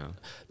it. Yeah.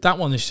 That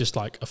one is just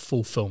like a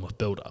full film of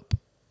build-up.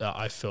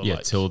 I feel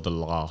like. Till the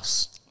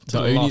last.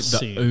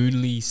 The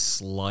only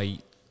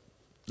slight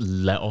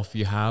let-off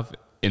you have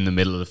in the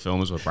middle of the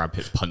film is where Brad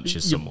Pitt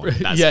punches someone.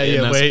 That's where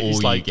he's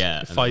all like you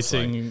get.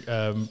 Fighting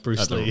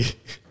Bruce Lee.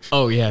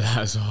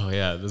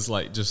 There's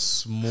like just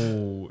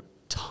small,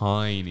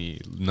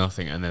 tiny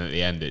nothing, and then at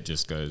the end it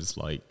just goes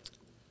like.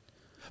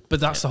 But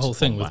that's the whole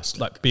thing with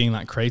like being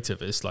that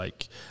creative. Is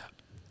like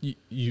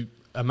you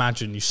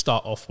imagine you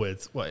start off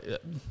with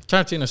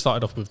Tarantino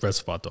started off with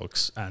Reservoir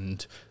Dogs,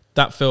 and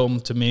that film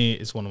to me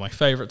is one of my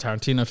favorite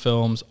Tarantino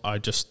films.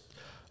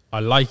 I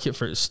like it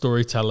for its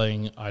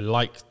storytelling. I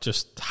like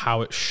just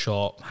how it's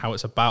shot, how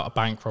it's about a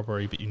bank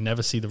robbery, but you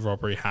never see the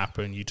robbery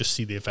happen. You just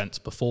see the events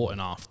before and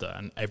after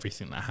and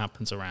everything that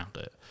happens around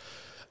it.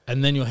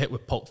 And then you're hit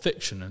with Pulp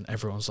Fiction and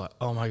everyone's like,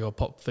 oh my God,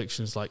 Pulp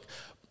Fiction is like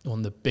one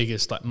of the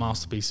biggest like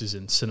masterpieces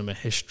in cinema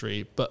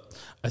history. But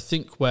I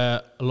think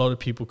where a lot of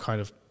people kind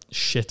of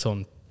shit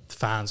on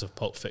fans of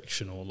Pulp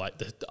Fiction or like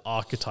the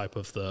archetype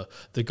of the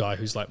guy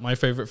who's like, my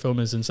favorite film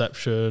is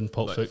Inception,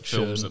 Pulp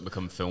Fiction, films that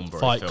become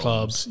Fight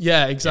Clubs.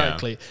 Yeah,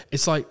 exactly. Yeah.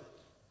 It's like,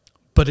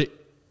 but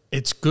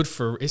it's good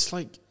for, it's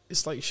like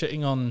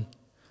shitting on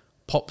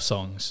pop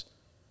songs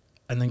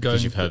and then going,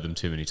 because you've heard them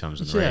too many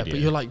times on the radio. But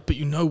you're like, but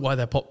you know why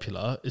they're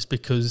popular is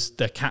because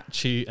they're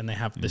catchy and they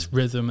have this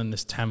rhythm and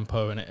this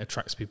tempo and it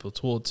attracts people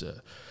towards it.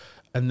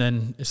 And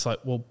then it's like,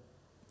 well,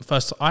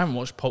 first, I haven't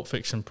watched Pulp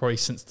Fiction probably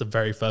since the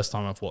very first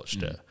time I've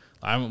watched it.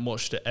 I haven't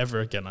watched it ever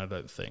again, I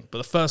don't think. But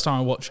the first time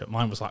I watched it,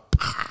 mine was like,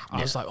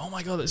 I was like, oh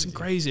my God, it's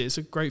crazy. It's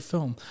a great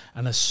film.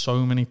 And there's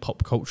so many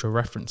pop culture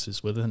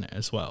references within it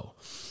as well.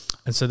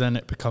 And so then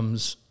it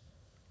becomes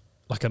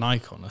like an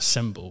icon, a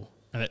symbol.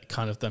 And it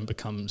kind of then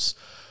becomes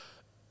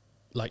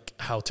like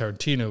how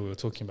Tarantino, we were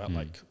talking about,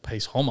 like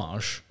pays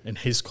homage in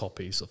his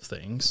copies of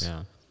things.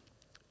 Yeah.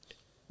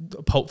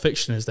 Pulp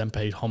Fiction is then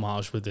paid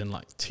homage within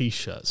like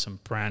T-shirts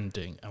and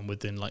branding and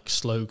within like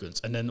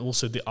slogans, and then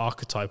also the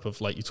archetype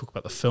of like, you talk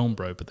about the film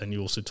bro, but then you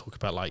also talk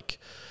about like,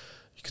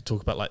 you could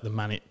talk about like the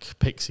manic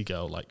pixie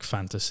girl like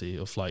fantasy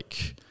of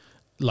like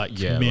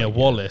Mia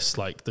Wallace,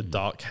 like the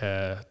dark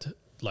haired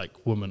like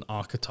woman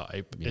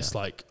archetype. It's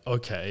like,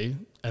 okay,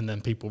 and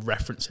then people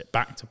reference it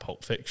back to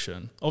Pulp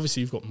Fiction.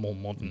 Obviously you've got more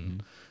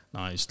modern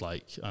nice,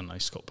 like, I don't know,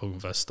 Scott Pilgrim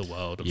vs. the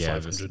World and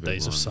 500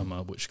 Days of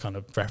Summer, which kind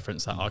of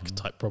reference that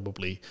archetype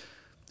probably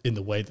in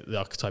the way that the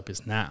archetype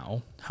is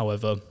now.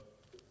 However,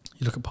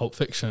 you look at Pulp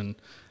Fiction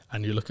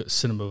and you look at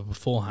cinema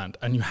beforehand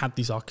and you had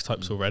these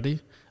archetypes already.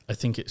 I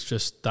think it's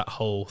just that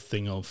whole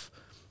thing of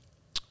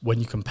when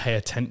you can pay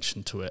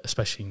attention to it,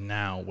 especially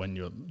now when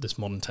you're this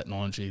modern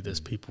technology, there's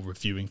people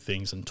reviewing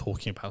things and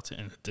talking about it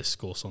in a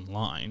discourse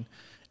online,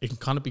 it can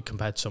kind of be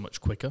compared so much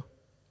quicker.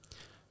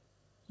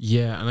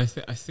 Yeah, and I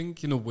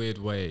think in a weird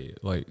way,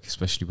 like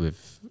especially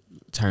with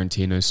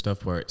Tarantino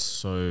stuff where it's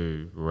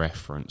so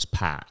reference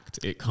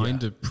packed, it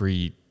kind of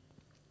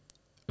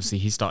obviously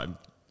he started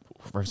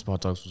Reservoir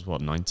Dogs was what,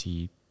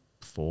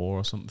 94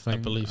 or something? I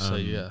believe so,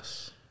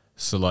 yes.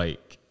 So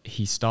like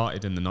he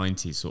started in the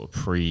 90s, sort of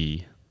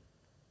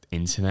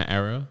pre-internet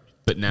era.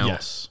 But now,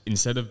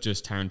 instead of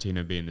just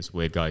Tarantino being this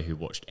weird guy who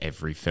watched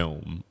every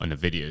film on a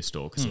video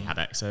store because he had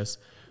access,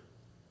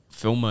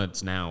 film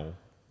nerds now,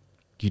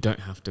 you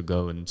don't have to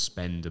go and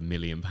spend £1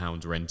 million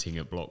renting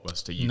at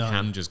Blockbuster. You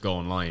can just go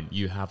online.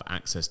 You have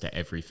access to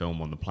every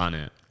film on the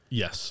planet.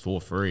 Yes. For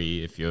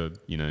free if you're,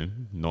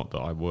 not that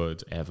I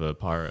would ever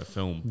pirate a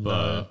film,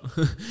 but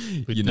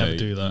we'd never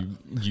do that.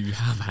 You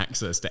have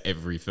access to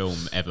every film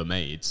ever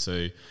made.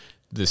 So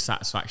the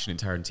satisfaction in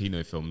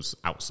Tarantino films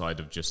outside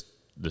of just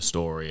the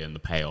story and the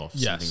payoffs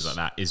and things like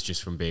that is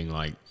just from being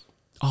like,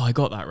 oh, I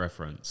got that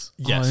reference.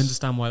 Yes. Oh, I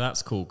understand why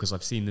that's cool because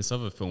I've seen this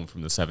other film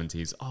from the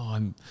 70s. Oh,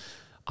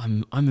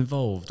 I'm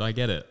involved. I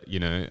get it,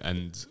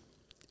 and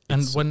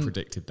when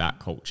predicted that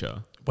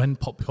culture. When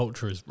pop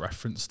culture is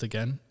referenced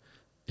again,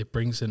 it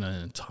brings in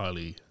an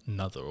entirely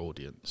another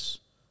audience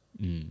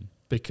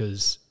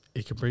because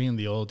it can bring in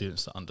the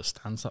audience that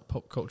understands that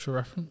pop culture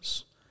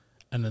reference,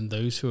 and then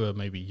those who are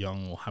maybe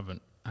young or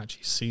haven't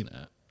actually seen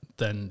it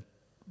then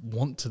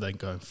want to then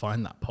go and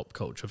find that pop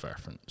culture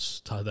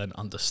reference to then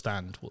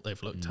understand what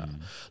they've looked at.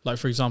 Like,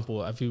 for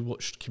example, have you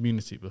watched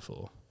Community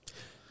before?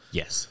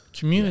 Yes.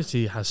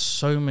 Community has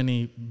so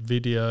many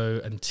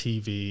video and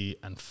TV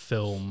and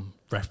film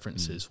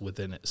references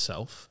within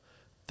itself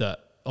that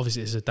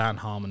obviously it's a Dan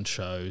Harmon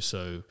show,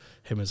 so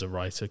him as a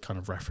writer kind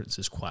of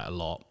references quite a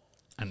lot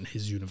and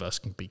his universe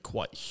can be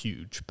quite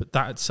huge. But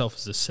that itself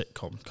as a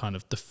sitcom kind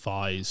of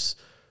defies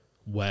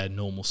where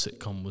normal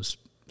sitcom was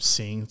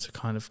seen to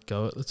kind of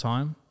go at the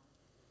time.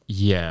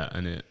 Yeah,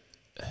 and it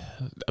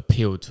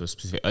appealed to a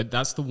specific...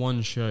 that's the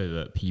one show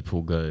that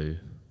people go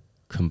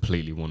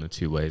completely one or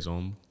two ways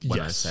on. When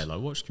I say, like,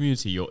 watch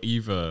Community, you're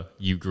either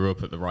you grew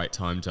up at the right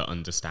time to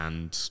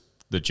understand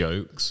the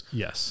jokes,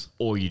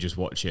 or you just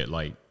watch it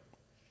like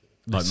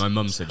my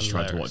mum said she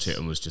tried to watch it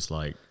and was just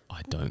like,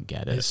 I don't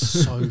get it. It's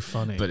so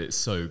funny. But it's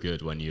so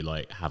good when you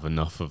like have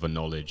enough of a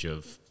knowledge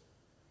of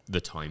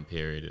the time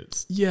period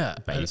it's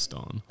based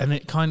on. And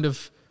it kind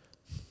of,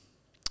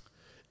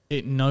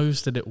 it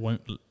knows that it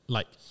won't,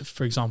 like,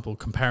 for example,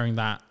 comparing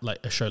that, like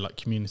a show like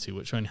Community,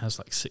 which only has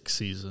like 6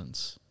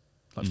 seasons,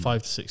 like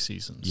 5 to 6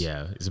 seasons.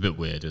 Yeah, it's a bit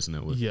weird, isn't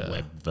it, with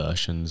web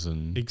versions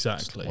and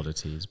just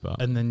oddities. But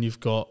and then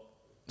you've got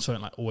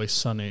something like Always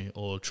Sunny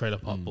or Trailer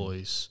Park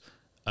Boys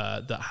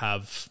that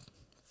have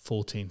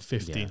 14,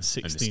 15,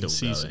 16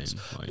 seasons.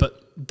 Like,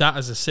 but that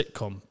as a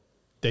sitcom,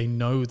 they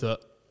know that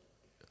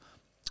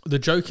the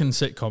joke in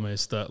sitcom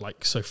is that,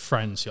 like, so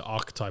Friends, your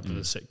archetype of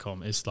the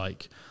sitcom is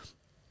like,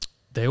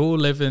 they all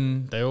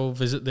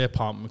visit the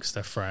apartment because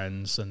they're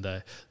friends and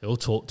they all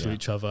talk to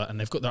each other and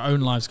they've got their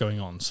own lives going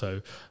on.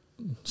 So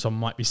someone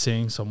might be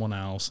seeing someone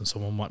else and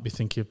someone might be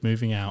thinking of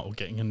moving out or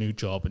getting a new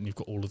job, and you've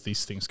got all of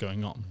these things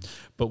going on.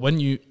 But when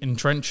you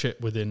entrench it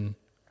within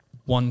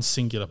one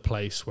singular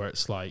place where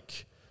it's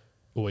like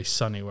Always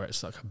Sunny, where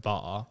it's like a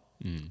bar,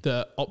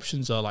 the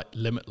options are like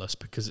limitless,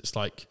 because it's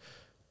like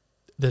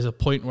there's a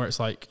point where it's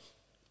like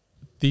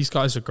these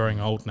guys are growing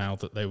old now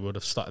that they would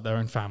have started their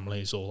own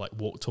families or like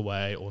walked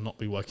away or not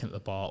be working at the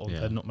bar or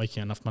they're not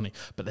making enough money,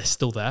 but they're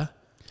still there.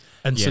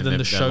 And so then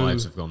the show... their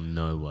lives have gone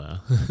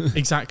nowhere.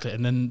 Exactly.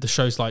 And then the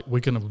show's like,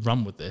 we're going to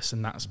run with this,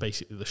 and that's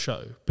basically the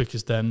show.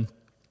 Because then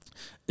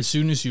as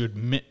soon as you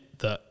admit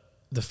that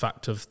the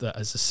fact of that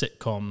as a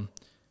sitcom,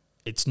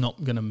 it's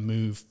not going to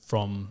move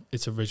from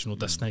its original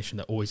destination,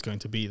 they're always going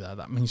to be there,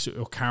 that means that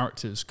your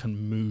characters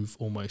can move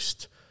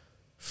almost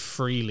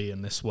freely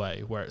in this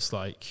way, where it's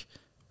like,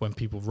 when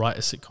people write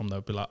a sitcom,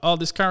 they'll be like, oh,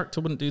 this character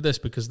wouldn't do this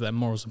because of their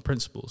morals and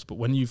principles. But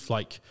when you've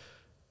like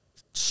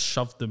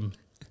shoved them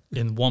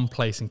in one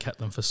place and kept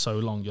them for so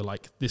long, you're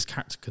like, this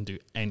character can do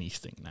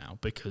anything now,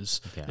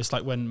 because it's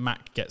like when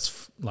Mac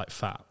gets like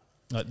fat.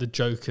 Like the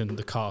joke in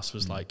the cast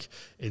was like,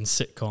 in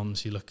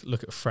sitcoms, you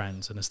look at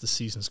Friends, and as the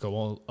seasons go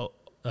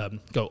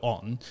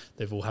on,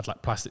 they've all had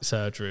like plastic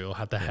surgery or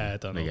had their hair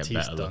done or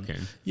teeth done.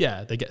 Looking.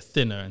 Yeah, they get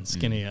thinner and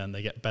skinnier and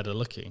they get better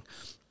looking.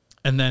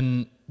 And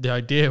then the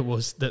idea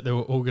was that they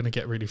were all going to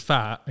get really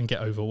fat and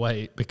get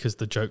overweight, because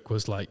the joke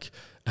was like,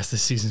 as the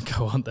seasons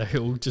go on, they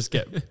all just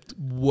get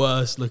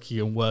worse looking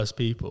and worse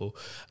people.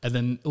 And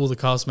then all the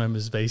cast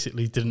members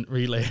basically didn't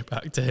relay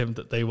back to him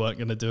that they weren't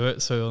going to do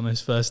it. So on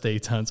his first day, he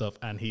turns up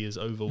and he is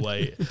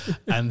overweight.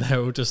 And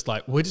they're all just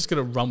like, we're just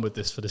going to run with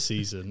this for the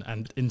season.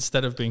 And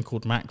instead of being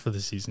called Mac for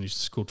the season, he's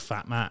just called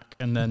Fat Mac.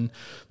 And then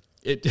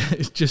it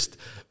just...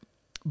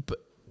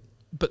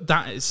 But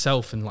that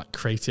itself, and like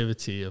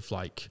creativity of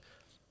like,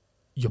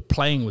 you're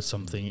playing with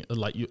something,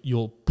 like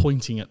you're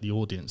pointing at the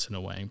audience in a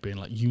way and being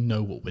like, you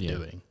know what we're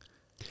doing.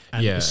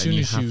 And as soon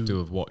as you have to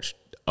have watched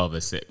other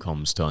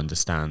sitcoms to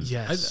understand.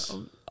 Yes.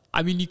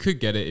 I mean, you could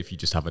get it if you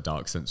just have a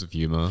dark sense of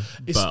humor,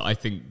 but I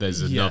think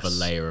there's another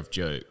layer of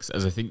jokes.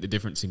 As I think the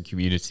difference in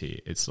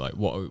Community, it's like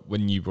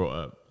when you brought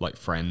up like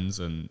Friends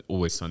and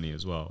Always Sunny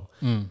as well,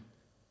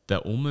 they're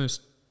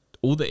almost...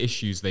 all the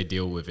issues they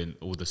deal with in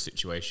all the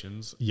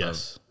situations are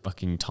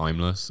fucking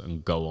timeless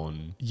and go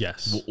on.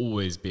 Yes. Will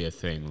always be a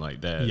thing.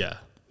 Like they're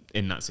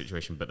in that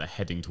situation, but they're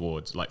heading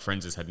towards, like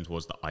Friends is heading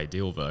towards the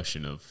ideal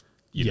version of,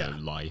 you know,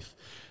 life.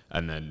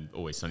 And then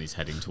Always Sunny's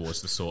heading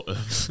towards the sort of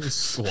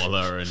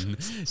squalor and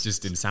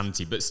just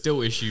insanity, but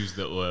still issues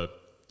that were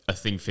a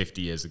thing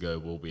 50 years ago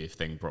will be a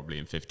thing probably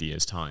in 50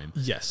 years time.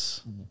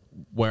 Yes.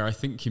 Where I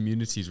think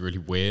Community is really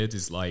weird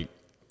is like,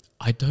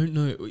 I don't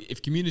know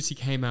if Community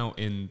came out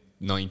in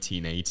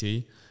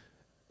 1980,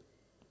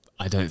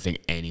 I don't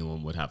think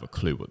anyone would have a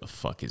clue what the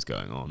fuck is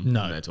going on when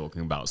they're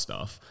talking about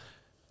stuff.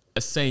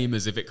 Same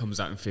as if it comes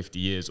out in 50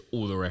 years,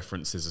 all the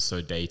references are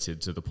so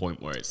dated to the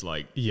point where it's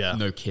like,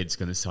 no kid's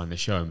going to sign the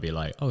show and be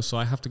like, oh, so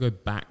I have to go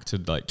back to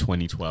like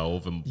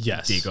 2012 and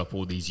dig up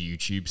all these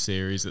YouTube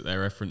series that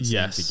they're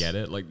referencing to get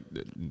it. Like,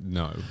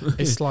 no.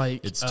 It's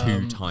like... it's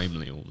too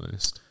timely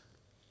almost.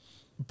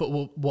 But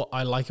what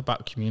I like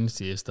about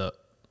Community is that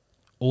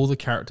all the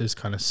characters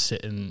kind of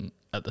sit in,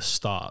 at the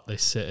start, they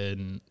sit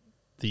in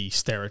the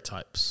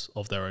stereotypes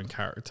of their own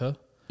character.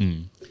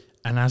 And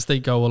as they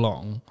go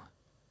along,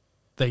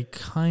 they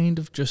kind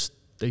of just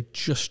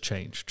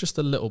change just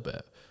a little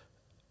bit.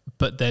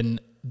 But then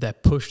they're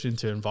pushed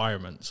into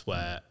environments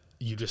where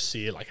you just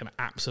see like an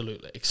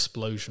absolute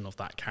explosion of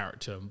that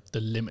character,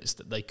 the limits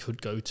that they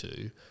could go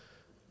to,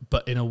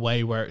 but in a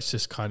way where it's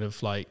just kind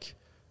of like,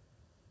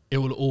 it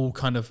will all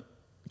kind of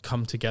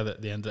come together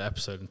at the end of the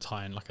episode and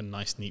tie in like a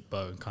nice neat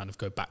bow and kind of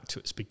go back to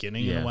its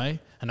beginning in a way,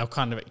 and they'll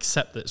kind of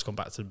accept that it's gone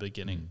back to the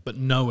beginning, but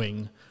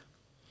knowing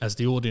as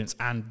the audience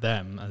and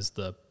them as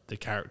the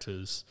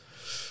characters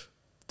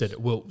that it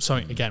will,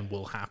 something again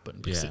will happen,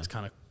 because it's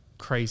kind of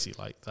crazy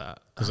like that.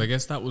 Because I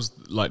guess that was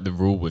like the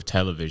rule with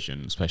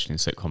television, especially in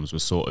sitcoms,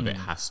 was sort of it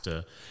has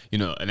to, you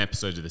know, an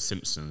episode of The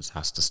Simpsons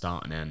has to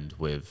start and end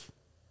with,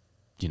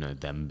 you know,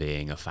 them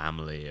being a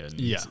family, and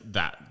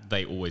that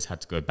they always had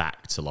to go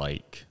back to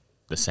like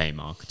the same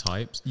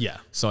archetypes.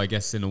 So I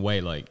guess in a way,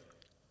 like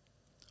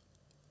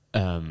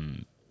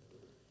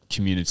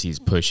Community's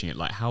pushing it,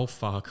 like how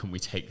far can we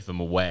take them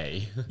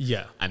away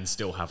and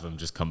still have them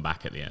just come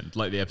back at the end,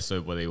 like the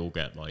episode where they all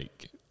get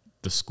like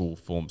the school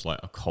forms like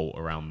a cult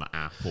around the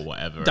app or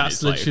whatever.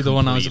 That's literally like the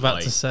one I was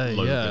about to say.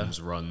 Logan's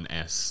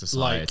Run-esque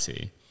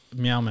society, like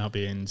Meow Meow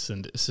Beans,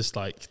 and it's just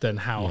like then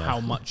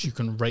how much you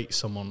can rate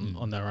someone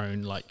on their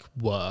own like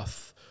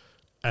worth,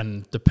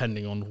 and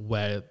depending on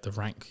where the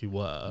rank you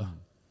were,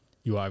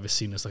 you were either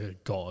seen as like a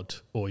god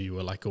or you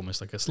were like almost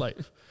like a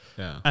slave.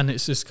 And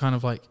it's just kind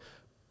of like,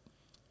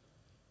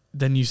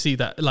 then you see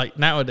that like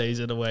nowadays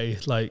in a way,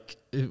 like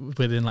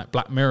within like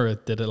Black Mirror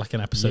did it like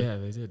an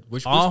episode. They did.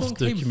 Which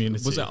after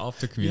Community. Was it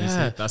after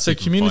Community? That's so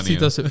Community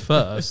does it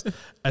first.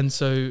 And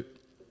so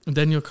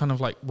then you're kind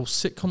of like, well,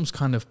 sitcoms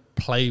kind of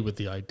play with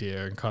the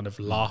idea and kind of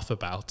laugh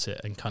about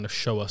it and kind of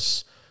show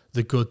us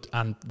the good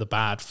and the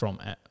bad from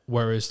it.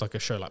 Whereas like a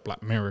show like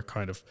Black Mirror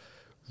kind of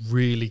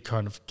really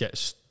kind of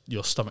gets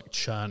your stomach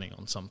churning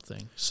on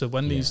something. So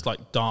when these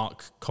like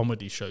dark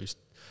comedy shows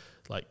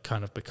like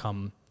kind of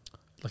become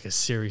like a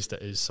series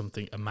that is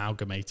something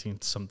amalgamating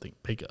to something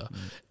bigger,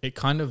 it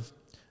kind of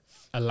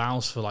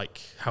allows for like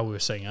how we were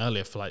saying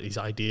earlier, for like these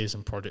ideas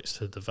and projects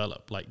to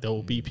develop. Like there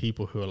will be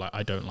people who are like,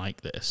 I don't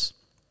like this,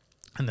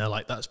 and they're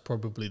like, that's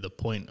probably the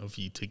point of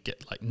you to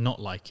get like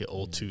not like it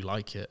or to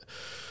like it.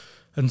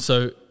 And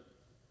so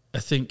I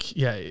think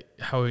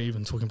how we're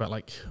even talking about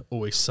like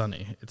Always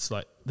Sunny, it's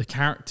like the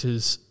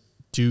characters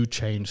do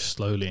change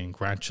slowly and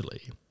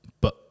gradually,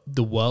 but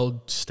the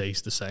world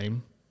stays the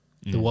same.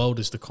 The world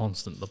is the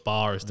constant, the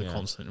bar is the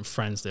constant, and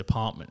Friends, the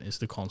apartment is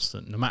the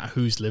constant. No matter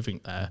who's living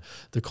there,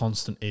 the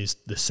constant is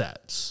the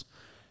sets.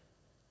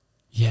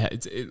 Yeah,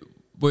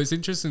 Well, it's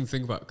interesting to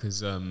think about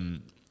because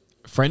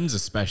Friends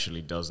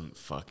especially doesn't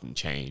fucking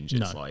change.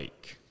 It's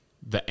like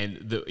the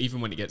end.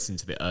 Even when it gets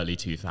into the early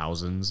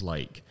 2000s,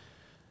 like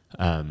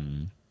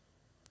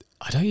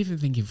I don't even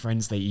think in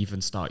Friends they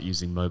even start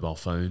using mobile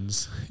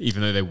phones,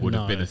 even though they would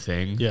have been a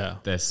thing. Yeah,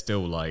 they're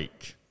still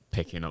like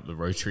picking up the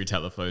rotary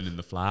telephone in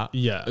the flat.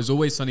 Yeah, As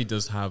Always Sunny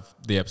does have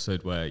the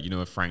episode where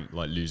where Frank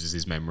like loses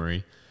his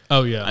memory.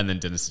 Oh yeah, and then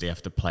Dynasty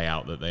have to play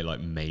out that they like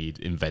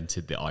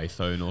invented the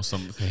iPhone or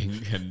something,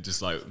 and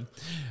just like,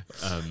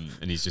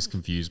 and he's just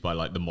confused by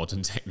like the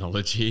modern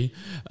technology,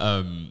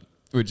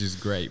 which is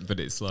great.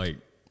 But it's like,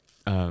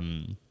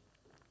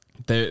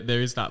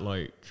 there is that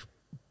like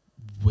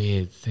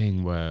weird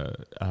thing where,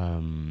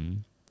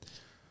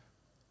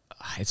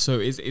 it's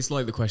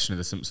like the question of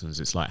The Simpsons.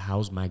 It's like,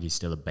 how's Maggie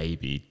still a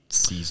baby?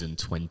 Season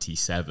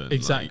 27.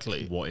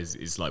 Exactly. Like, what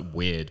is like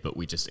weird, but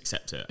we just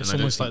accept it. It's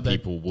and almost like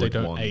people they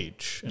don't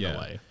age in a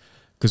way.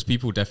 Because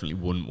people definitely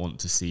wouldn't want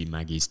to see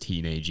Maggie's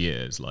teenage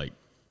years. Like,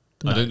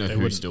 I don't know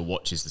who still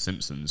watches The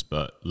Simpsons,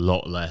 but a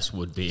lot less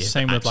would be.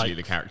 Same with like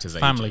the characters'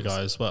 Family ages.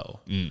 Guy as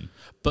well.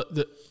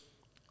 But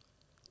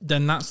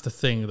then that's the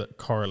thing that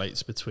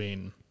correlates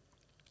between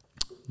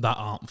that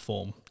art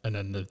form and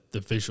then the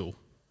visual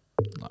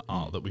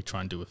art that we try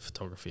and do with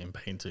photography and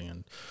painting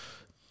and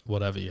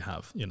whatever you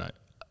have.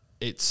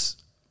 It's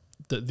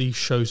that these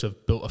shows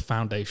have built a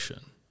foundation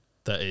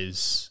that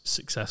is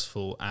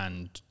successful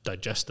and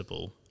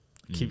digestible.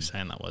 I keep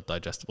saying that word,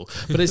 digestible,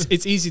 but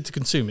it's easy to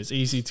consume. It's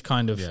easy to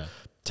kind of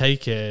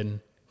take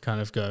in,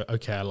 kind of go,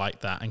 okay, I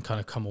like that, and kind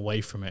of come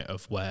away from it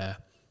of where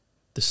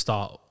the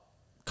start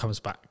comes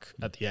back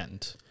at the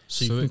end.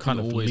 So you can kind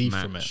of leave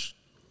from it.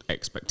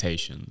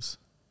 Expectations.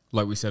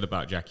 Like we said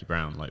about Jackie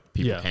Brown, like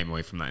people came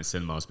away from that in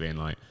cinemas being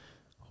like,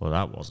 well,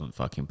 that wasn't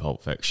fucking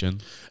Pulp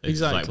Fiction.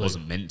 Exactly. Like, it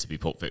wasn't meant to be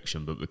Pulp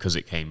Fiction, but because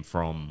it came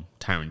from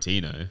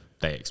Tarantino,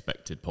 they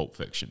expected Pulp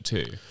Fiction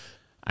too.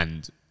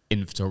 And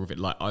in photography,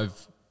 like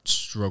I've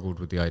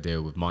struggled with the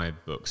idea with my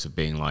books of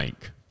being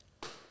like,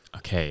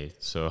 okay,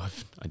 so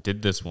I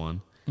did this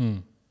one,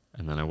 and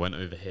then I went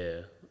over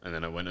here, and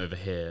then I went over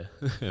here,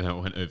 and I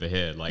went over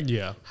here. Like,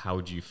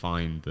 how do you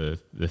find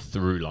the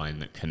through line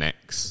that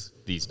connects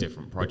these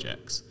different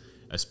projects?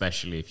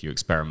 Especially if you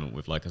experiment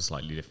with like a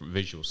slightly different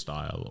visual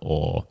style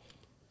or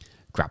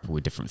grapple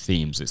with different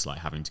themes. It's like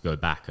having to go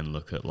back and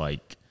look at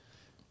like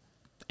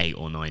 8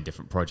 or 9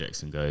 different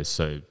projects and go,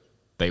 so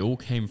they all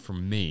came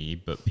from me,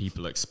 but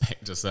people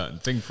expect a certain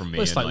thing from me.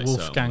 Well, it's and like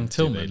Wolfgang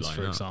Tillmans,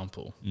 for up.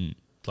 example.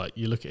 Like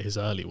you look at his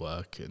early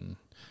work in,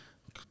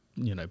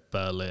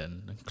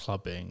 Berlin and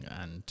clubbing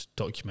and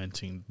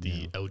documenting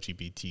the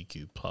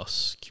LGBTQ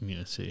plus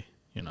community.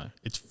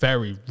 It's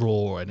very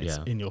raw and it's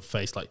in your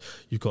face. Like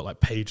you've got like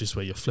pages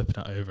where you're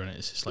flipping it over and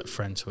it's just like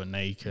friends who are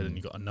naked, and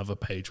you've got another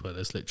page where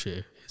there's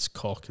literally his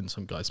cock in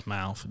some guy's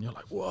mouth, and you're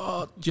like,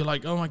 what? You're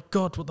like, oh my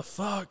God, what the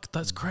fuck?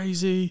 That's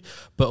crazy.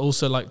 But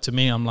also like to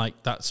me, I'm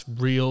like, that's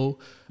real.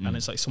 And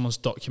it's like someone's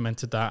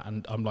documented that,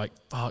 and I'm like,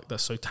 fuck,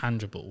 that's so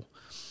tangible.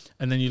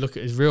 And then you look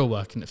at his real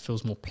work and it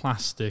feels more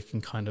plastic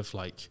and kind of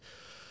like,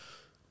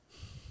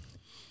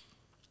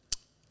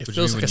 it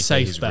feels like a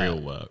safe bet.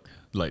 Real work.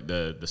 Like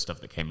the stuff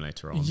that came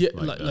later on.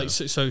 Yeah,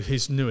 so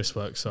his newest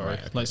work, sorry. Right,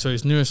 okay. Like, so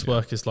his newest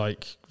work is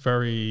like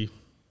very,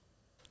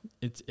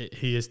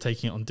 he is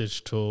taking it on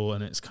digital,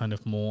 and it's kind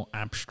of more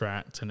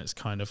abstract, and it's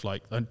kind of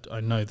like, I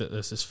know that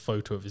there's this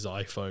photo of his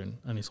iPhone,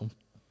 and he's on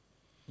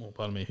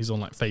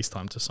like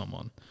FaceTime to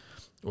someone,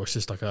 or it's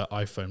just like an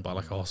iPhone by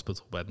like a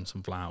hospital bed and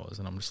some flowers,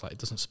 and I'm just like, it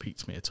doesn't speak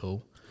to me at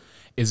all.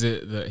 Is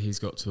it that he's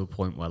got to a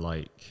point where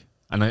like,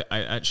 and I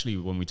actually,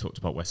 when we talked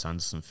about Wes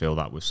Anderson, feel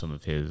that with some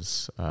of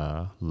his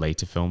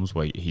later films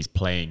where he's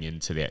playing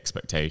into the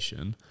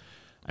expectation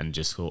and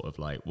just sort of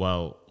like,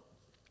 well,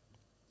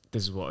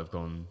 this is what I've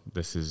gone,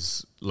 this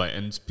is like,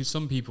 and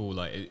some people,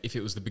 like, if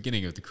it was the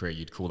beginning of the career,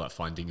 you'd call that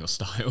finding your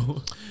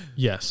style.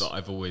 Yes. But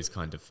I've always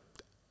kind of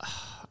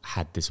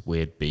had this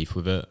weird beef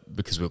with it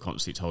because we were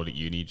constantly told at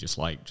uni,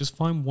 just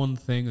find one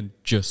thing and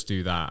just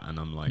do that. And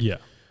I'm like,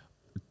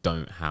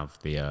 don't have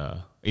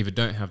the either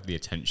don't have the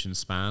attention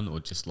span or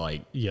just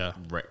like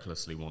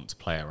recklessly want to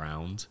play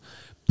around.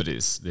 But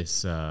it's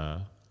this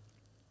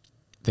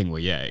thing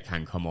where it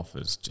can come off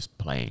as just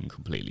playing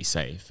completely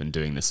safe and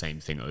doing the same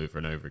thing over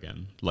and over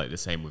again. Like the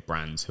same with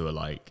brands who are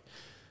like,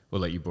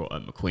 well, like you brought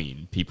up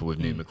McQueen. People with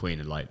new McQueen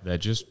are like, they're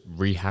just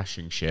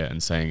rehashing shit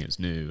and saying it's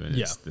new, and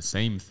it's the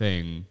same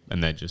thing.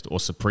 And they're just, or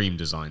Supreme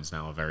designs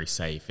now are very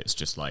safe. It's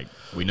just like,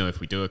 we know if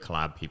we do a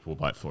collab, people will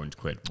buy it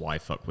 £400. Why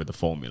fuck with the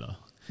formula?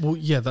 Well,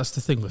 yeah, that's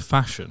the thing with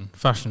fashion.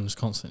 Fashion is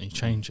constantly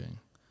changing.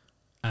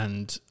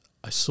 And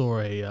I saw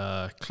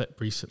a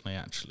clip recently,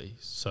 actually.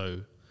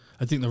 So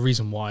I think the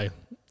reason why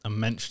I'm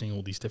mentioning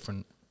all these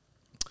different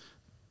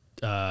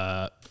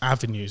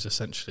avenues,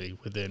 essentially,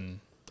 within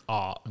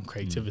art and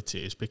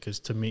creativity is because,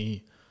 to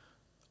me,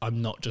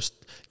 I'm not just...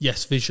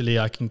 Yes, visually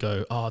I can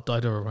go,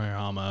 Daido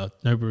Ariyama,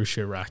 Noboru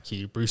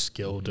Shioraki, Bruce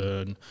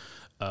Gilden,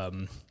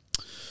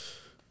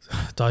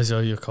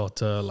 Daiso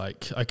Yokota,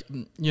 like, I,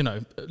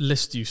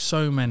 list you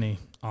so many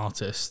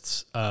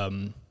artists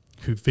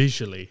who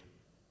visually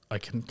I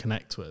can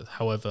connect with.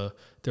 However,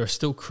 there are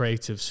still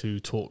creatives who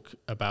talk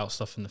about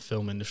stuff in the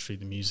film industry,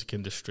 the music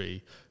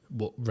industry,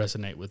 what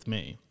resonate with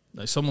me.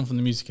 Like someone from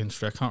the music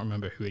industry, I can't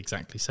remember who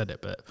exactly said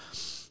it, but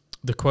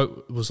the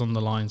quote was on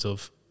the lines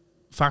of,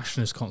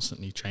 fashion is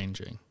constantly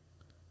changing.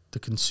 The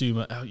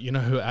consumer, you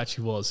know who it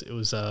actually was? It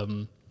was,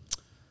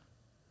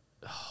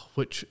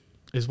 which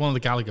is one of the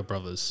Gallagher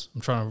brothers.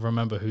 I'm trying to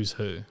remember who's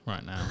who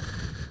right now.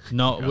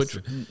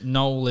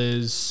 Noel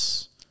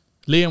is,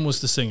 Liam was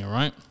the singer,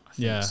 right?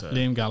 Yeah, so.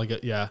 Liam Gallagher,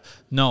 yeah.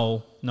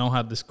 Noel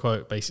had this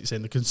quote basically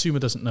saying the consumer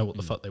doesn't know what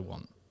the fuck they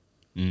want.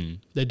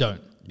 They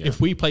don't. Yeah.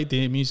 If we played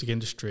the music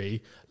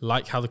industry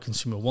like how the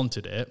consumer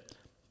wanted it,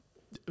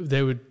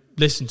 they would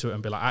listen to it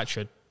and be like,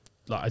 actually,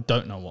 like I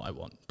don't know what I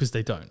want, because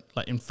they don't.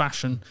 Like in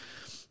fashion,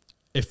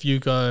 if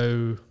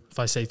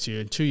I say to you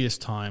in 2 years'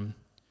 time,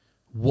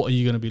 what are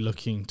you going to be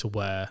looking to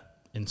wear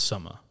in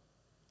summer?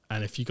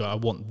 And if you go, I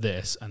want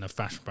this, and a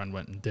fashion brand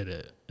went and did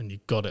it, and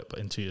you got it, but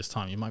in 2 years'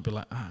 time, you might be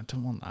like, I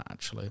don't want that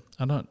actually.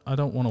 I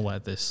don't want to wear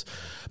this,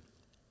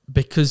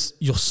 because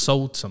you're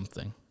sold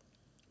something.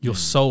 You're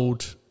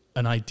sold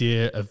an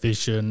idea, a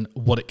vision,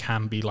 what it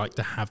can be like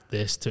to have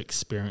this, to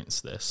experience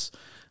this.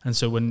 And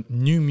so when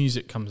new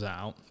music comes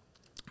out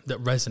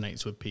that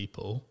resonates with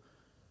people,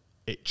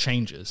 it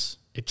changes.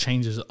 It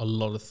changes a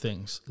lot of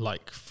things.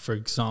 Like, for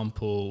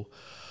example,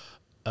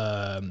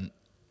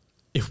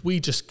 if we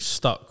just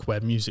stuck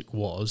where music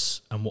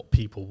was and what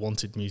people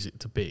wanted music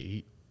to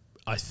be,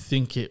 I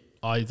think it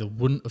either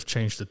wouldn't have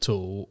changed at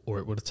all, or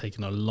it would have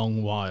taken a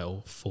long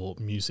while for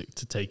music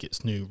to take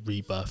its new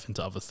rebirth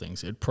into other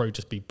things. It'd probably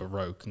just be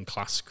Baroque and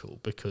classical,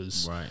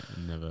 because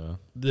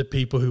the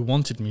people who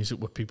wanted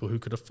music were people who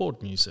could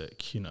afford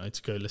music, you know,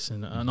 to go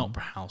listen at an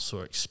opera house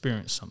or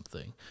experience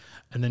something.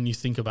 And then you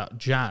think about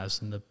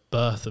jazz and the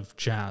birth of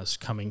jazz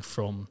coming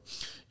from,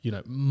 you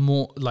know,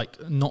 more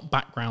like not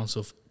backgrounds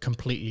of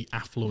completely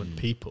affluent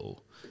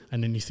people.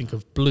 And then you think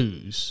of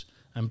blues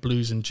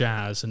and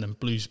jazz, and then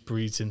blues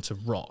breeds into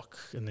rock,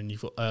 and then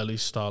you've got early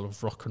style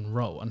of rock and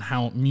roll, and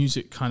how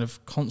music kind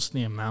of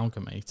constantly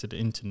amalgamated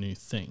into new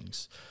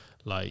things.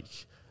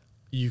 Like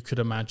you could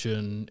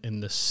imagine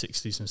in the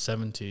 60s and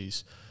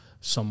 70s,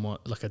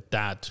 somewhat like a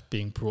dad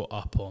being brought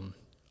up on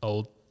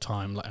old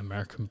time like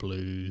American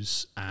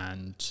blues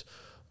and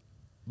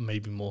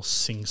maybe more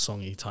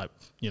sing-songy type,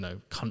 you know,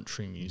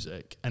 country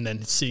music, and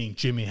then seeing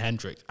Jimi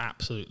Hendrix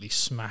absolutely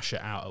smash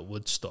it out at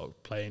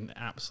Woodstock, playing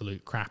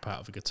absolute crap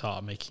out of a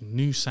guitar, making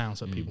new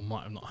sounds that people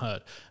might have not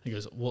heard. And he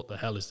goes, what the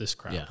hell is this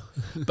crap? Yeah.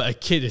 But a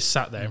kid is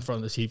sat there in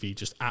front of the TV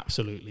just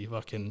absolutely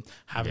fucking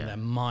having their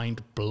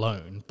mind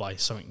blown by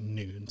something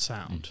new and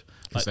sound.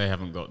 Because they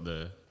haven't got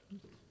the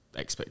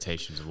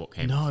expectations of what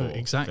came before.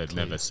 Exactly. They've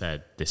never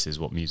said, this is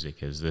what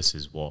music is, this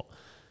is what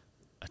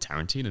a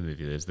Tarantino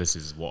movie is, this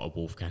is what a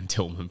Wolfgang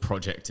Tillman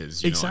project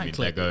is. You know what I mean?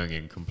 They're going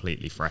in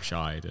completely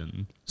fresh-eyed.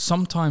 And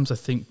sometimes I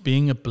think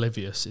being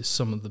oblivious is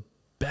some of the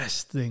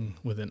best thing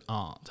within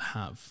art to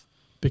have,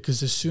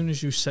 because as soon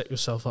as you set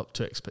yourself up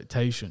to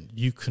expectation,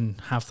 you can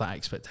have that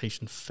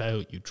expectation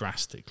fail you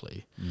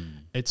drastically.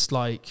 It's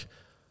like,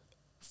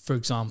 for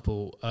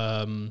example,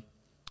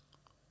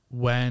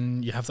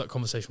 when you have that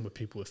conversation with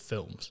people with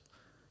films,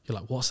 you're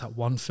like, what's that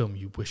one film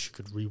you wish you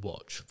could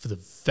rewatch for the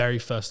very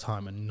first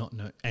time and not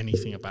know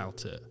anything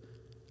about it?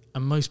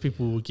 And most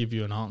people will give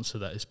you an answer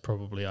that is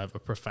probably either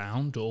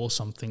profound or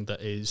something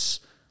that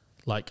is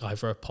like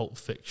either a Pulp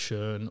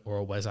Fiction or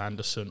a Wes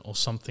Anderson or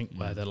something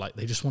where they're like,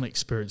 they just want to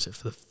experience it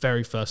for the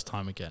very first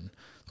time again,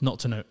 not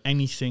to know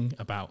anything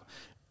about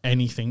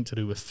anything to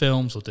do with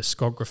films or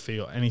discography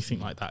or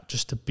anything like that,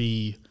 just to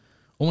be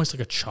almost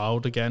like a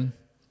child again,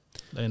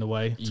 in a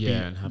way.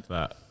 And have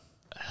that.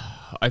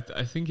 I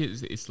think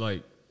it's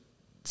like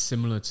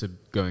similar to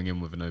going in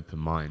with an open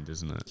mind,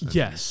 isn't it? And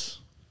yes.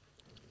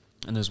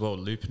 And as well,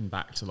 looping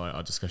back to like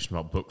our discussion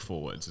about book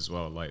forwards as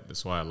well. Like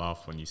that's why I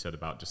laughed when you said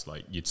about just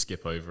like you'd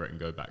skip over it and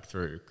go back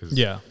through, because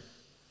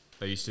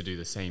they used to do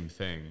the same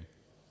thing.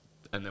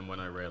 And then when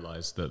I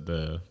realised that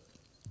the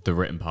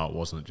written part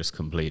wasn't just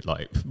complete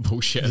like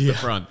bullshit at the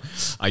front,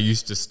 I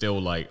used to still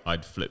like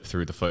I'd flip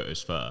through the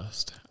photos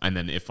first, and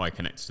then if I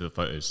connected to the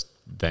photos,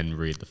 then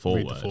read the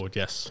forward. Read the forward,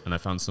 yes. And I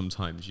found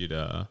sometimes you'd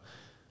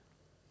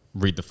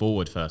read the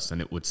forward first,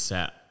 and it would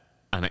set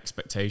an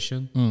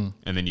expectation,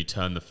 and then you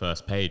turn the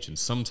first page, and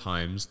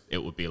sometimes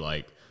it would be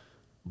like,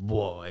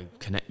 whoa, I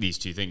connect these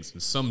two things,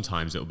 and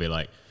sometimes it would be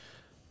like,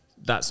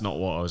 that's not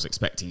what I was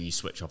expecting. You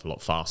switch off a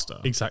lot faster.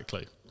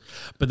 Exactly.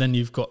 But then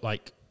you've got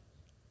like,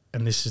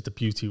 and this is the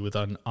beauty with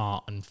an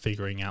art and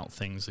figuring out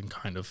things and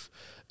kind of,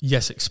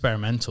 yes,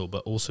 experimental,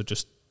 but also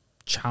just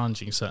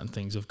challenging certain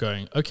things of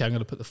going, okay, I'm going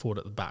to put the forward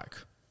at the back.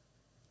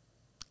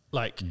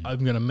 Like,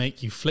 I'm going to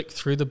make you flick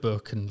through the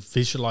book and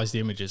visualize the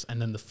images,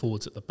 and then the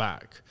forwards at the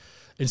back.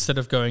 Instead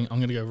of going, I'm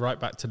going to go right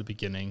back to the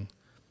beginning,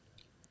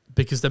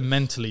 because then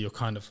mentally you're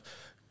kind of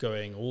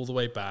going all the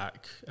way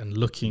back and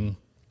looking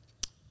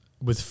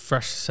with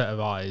fresh set of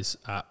eyes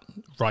at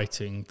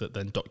writing that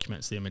then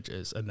documents the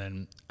images. And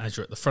then as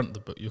you're at the front of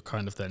the book, you're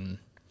kind of then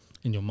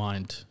in your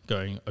mind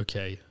going,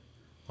 okay,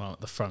 well, I'm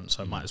at the front,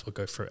 so I might as well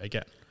go through it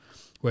again.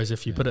 Whereas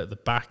if you put it at the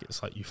back,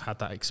 it's like you've had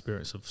that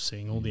experience of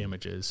seeing all the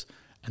images,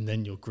 and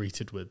then you're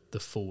greeted with the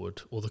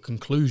forward or the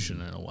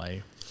conclusion in a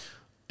way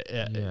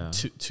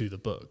to the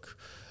book.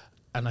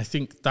 And I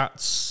think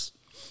that's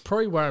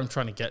probably where I'm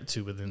trying to get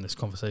to within this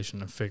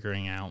conversation, and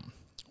figuring out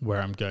where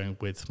I'm going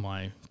with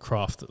my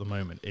craft at the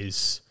moment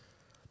is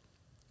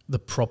the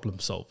problem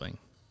solving.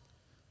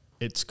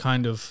 It's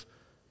kind of,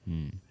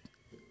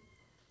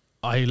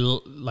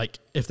 like,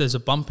 if there's a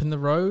bump in the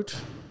road,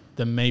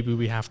 then maybe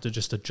we have to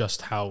just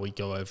adjust how we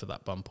go over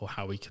that bump, or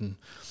how we can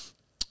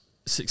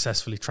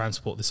successfully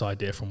transport this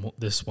idea from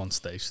this one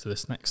stage to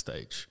this next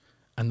stage.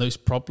 And those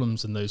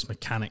problems and those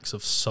mechanics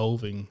of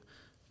solving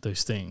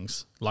those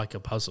things, like a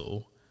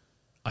puzzle,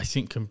 I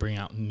think can bring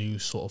out new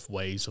sort of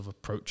ways of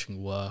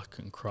approaching work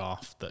and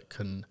craft that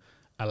can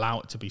allow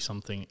it to be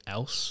something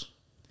else.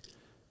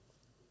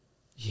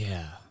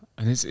 Yeah.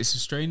 And it's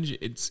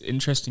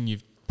interesting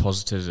you've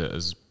posited it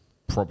as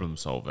problem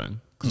solving,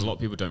 because a lot of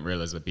people don't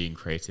realize that being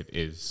creative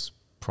is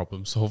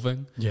problem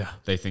solving. Yeah.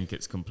 They think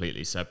it's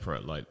completely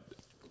separate. Like,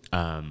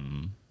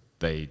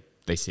 they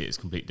see it as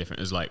completely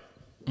different. As like,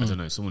 I don't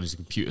know, someone who's a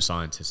computer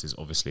scientist is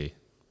obviously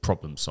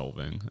problem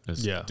solving,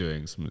 as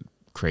doing some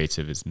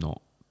creative is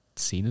not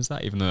seen as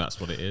that, even though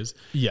that's what it is.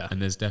 Yeah.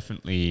 And there's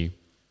definitely,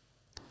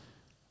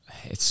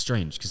 it's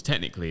strange because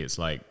technically it's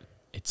like,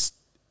 it's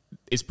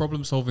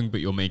problem solving,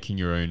 but you're making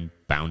your own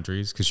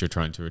boundaries because you're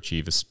trying to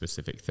achieve a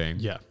specific thing.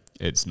 Yeah.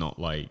 It's not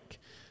like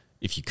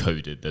if you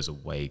coded, there's a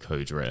way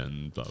code's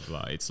written, blah, blah,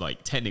 blah. It's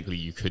like technically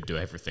you could do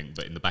everything,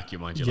 but in the back of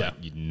your mind, you're like,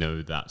 you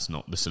know, that's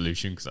not the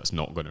solution because that's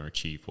not going to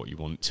achieve what you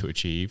want to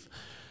achieve.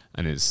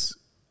 And it's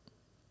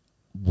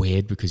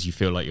weird because you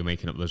feel like you're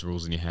making up those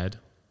rules in your head,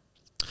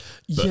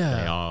 but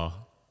they are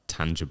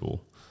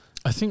tangible.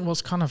 I think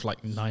what's kind of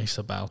like nice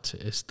about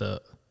it is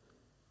that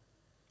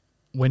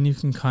when you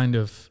can kind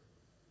of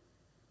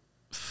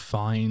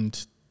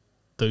find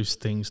those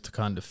things to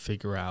kind of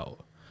figure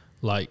out,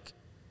 like,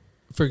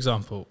 for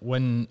example,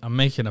 when I'm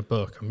making a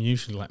book, I'm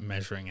usually like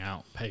measuring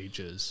out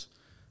pages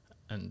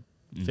and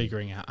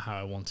figuring out how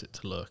I want it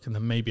to look. And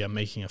then maybe I'm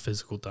making a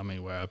physical dummy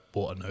where I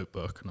bought a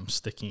notebook and I'm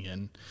sticking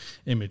in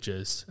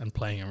images and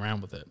playing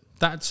around with it.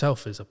 That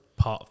itself is a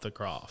part of the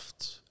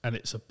craft. And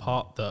it's a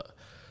part that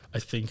I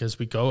think as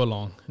we go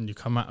along and you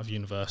come out of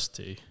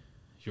university,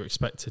 you're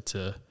expected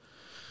to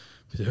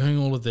be doing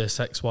all of this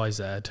X, Y,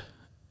 Z,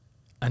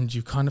 and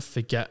you kind of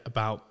forget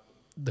about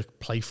the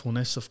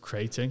playfulness of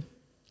creating.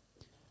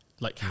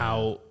 Like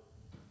how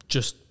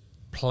just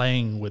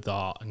playing with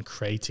art and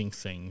creating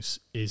things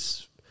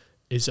is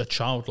a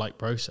childlike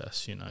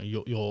process. You know,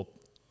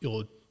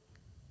 you're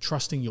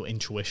trusting your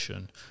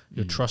intuition.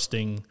 You're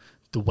trusting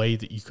the way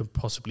that you could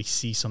possibly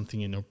see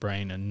something in your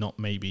brain and not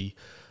maybe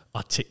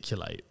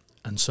articulate.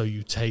 And so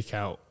you take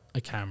out a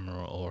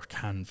camera or a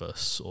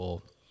canvas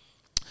or,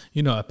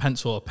 you know, a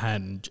pencil or a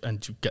pen,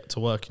 and you get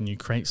to work and you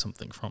create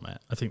something from it.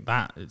 I think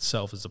that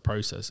itself as a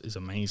process is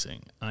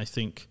amazing. And I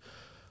think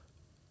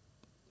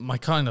my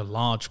kind of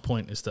large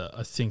point is that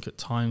I think at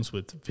times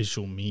with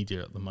visual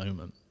media at the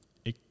moment,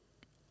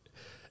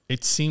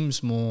 it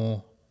seems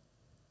more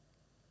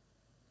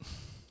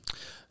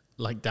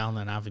like down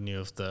an avenue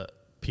of that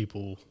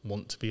people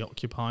want to be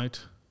occupied.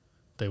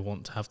 They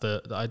want to have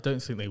I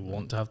don't think they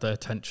want to have their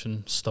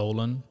attention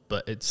stolen,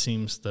 but it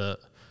seems that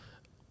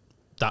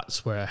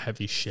that's where a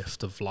heavy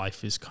shift of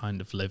life is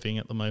kind of living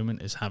at the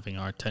moment, is having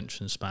our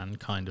attention span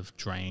kind of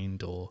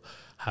drained, or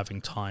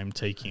having time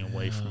taken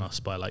away from us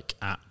by like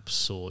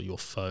apps or your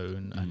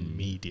phone and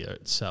media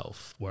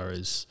itself.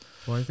 Whereas,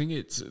 well, I think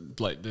it's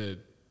like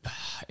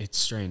it's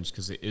strange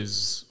because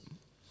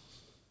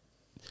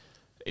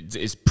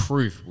it's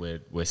proof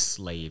we're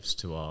slaves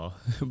to our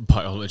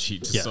biology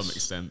to some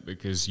extent,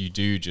 because you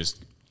do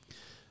just,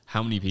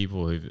 how many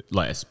people who,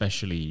 like,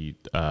 especially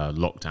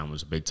lockdown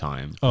was a big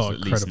time. Oh, at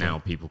least now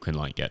people can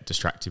like get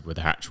distracted with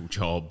their actual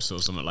jobs or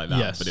something like that.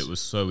 Yes. But it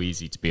was so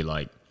easy to be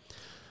like,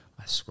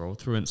 I scrolled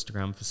through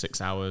Instagram for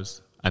 6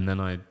 hours and then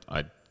I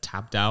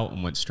tabbed out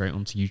and went straight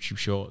onto YouTube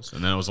Shorts,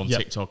 and then I was on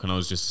TikTok, and I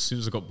was just, as soon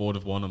as I got bored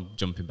of one, I'm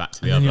jumping back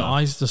to the other. And your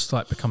eyes just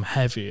like become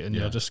heavy, and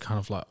you're just kind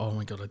of like, oh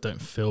my God, I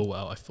don't feel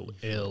well, I feel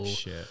ill.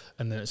 Shit.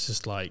 And then it's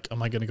just like,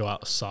 am I going to go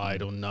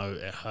outside or no?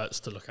 It hurts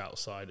to look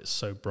outside. It's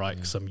so bright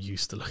because I'm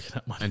used to looking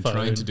at my phone. And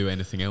trying to do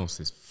anything else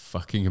is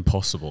fucking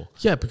impossible.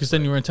 Yeah, because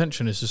then your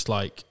intention is just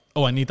like,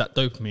 oh, I need that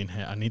dopamine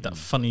hit. I need that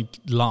funny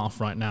laugh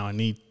right now. I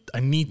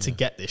need to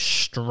get this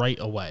straight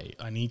away.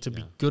 I need to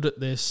be good at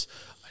this.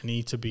 I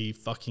need to be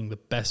fucking the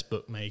best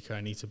bookmaker.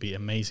 I need to be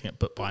amazing at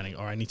bookbinding,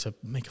 or I need to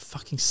make a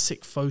fucking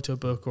sick photo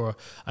book, or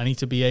I need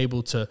to be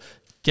able to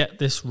get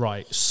this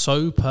right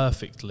so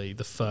perfectly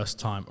the first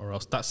time, or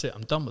else that's it,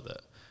 I'm done with it.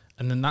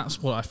 And then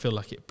that's what I feel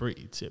like it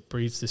breeds. It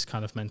breeds this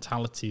kind of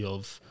mentality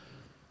of,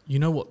 you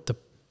know what,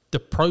 the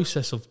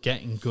process of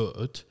getting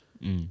good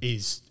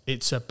is,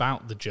 it's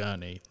about the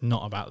journey,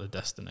 not about the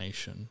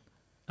destination.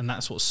 And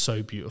that's what's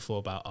so beautiful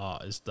about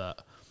art, is that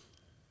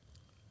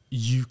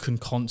you can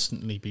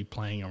constantly be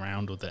playing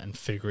around with it and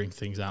figuring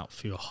things out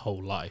for your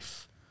whole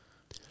life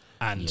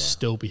and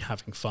still be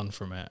having fun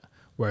from it.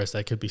 Whereas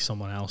there could be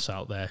someone else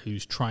out there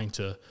who's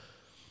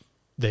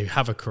they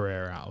have a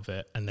career out of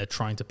it and they're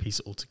trying to piece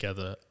it all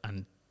together,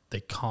 and they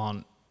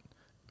can't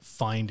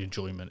find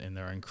enjoyment in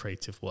their own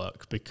creative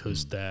work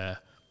because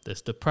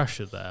there's the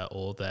pressure there,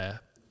 or they're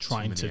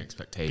trying to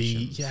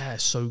be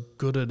so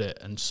good at it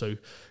and so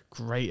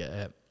great at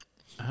it.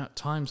 And at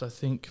times I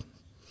think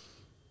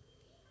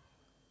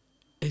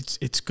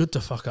it's good to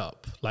fuck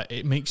up. Like,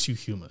 it makes you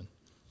human.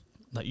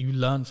 Like, you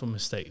learn from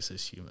mistakes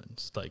as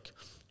humans. Like,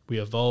 we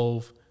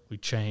evolve, we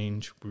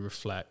change, we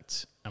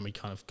reflect, and we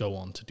kind of go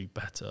on to do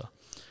better.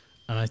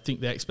 And I think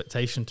the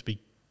expectation to be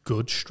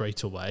good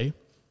straight away,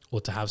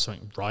 or to have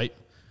something right,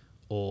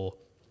 or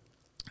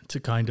to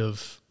kind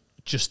of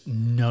just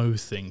know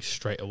things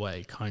straight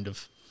away, kind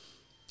of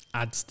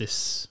adds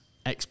this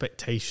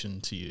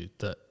expectation to you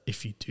that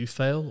if you do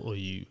fail, or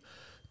you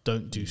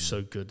don't do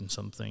so good in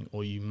something,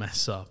 or you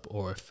mess up,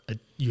 or if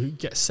you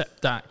get set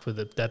back with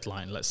a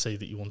deadline, let's say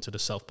that you wanted to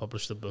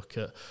self-publish the book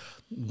at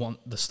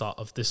the start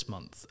of this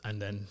month,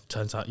 and then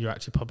turns out you're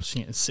actually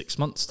publishing it in 6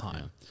 months'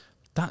 time.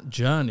 That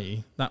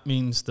journey, that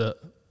means that,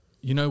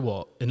 you know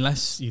what,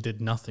 unless you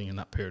did nothing in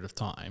that period of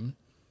time,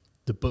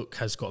 the book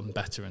has gotten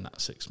better in that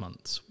 6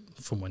 months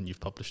from when you've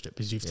published it,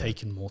 because you've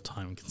taken more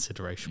time and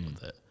consideration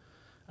with it.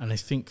 And I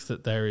think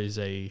that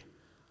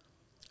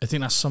I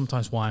think that's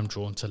sometimes why I'm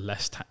drawn to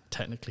less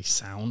technically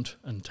sound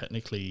and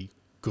technically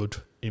good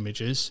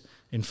images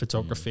in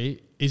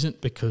photography.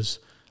 Isn't because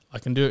I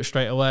can do it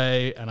straight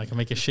away and I can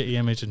make a shitty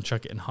image and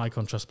chuck it in high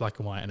contrast black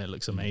and white and it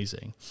looks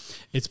amazing.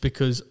 It's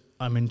because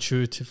I'm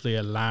intuitively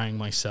allowing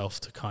myself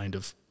to kind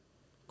of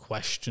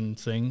question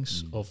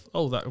things of,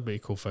 oh, that would be a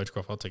cool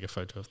photograph, I'll take a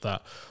photo of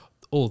that.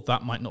 Or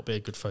that might not be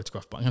a good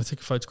photograph, but I'm going to take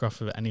a photograph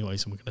of it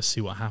anyways and we're going to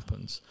see what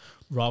happens.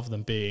 Rather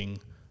than being,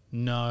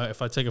 no,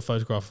 if I take a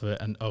photograph of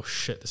it and, oh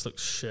shit, this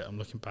looks shit, I'm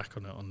looking back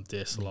on it on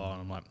DSLR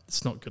and I'm like,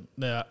 it's not good.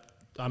 Yeah,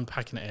 I'm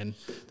packing it in.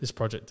 This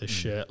project is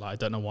shit. Like, I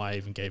don't know why I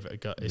even gave it a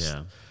go.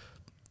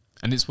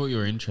 And it's what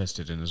you're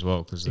interested in as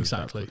well, because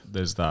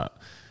there's that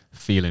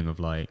feeling of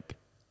like,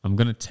 I'm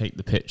going to take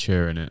the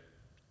picture and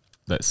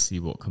let's see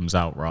what comes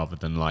out, rather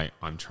than like,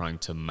 I'm trying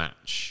to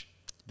match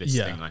this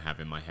thing I have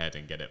in my head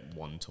and get it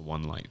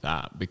one-to-one like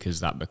that, because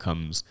that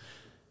becomes,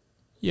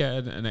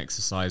 an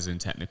exercise in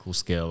technical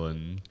skill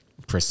and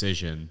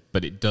precision,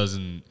 but it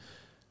doesn't,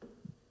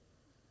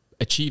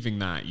 achieving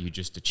that, you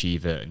just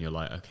achieve it and you're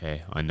like,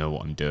 okay, I know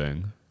what I'm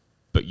doing.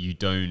 But you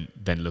don't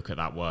then look at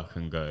that work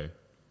and go,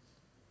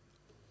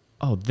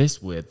 oh,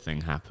 this weird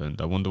thing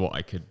happened, I wonder what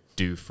I could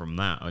do from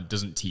that. It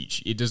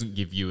doesn't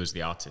give you as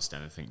the artist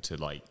anything to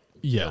like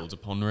build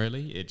upon,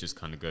 really. It just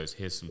kind of goes,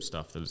 here's some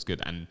stuff that was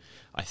good. And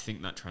I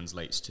think that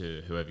translates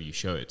to whoever you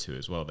show it to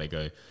as well. They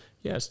go,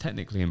 yeah, it's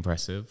technically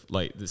impressive.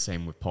 Like the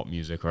same with pop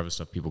music or other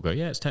stuff. People go,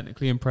 yeah, it's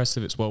technically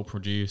impressive, it's well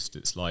produced,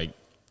 it's like,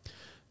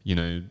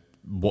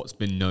 what's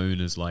been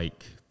known as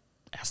like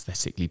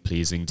aesthetically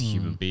pleasing to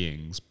human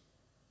beings,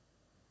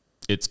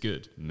 it's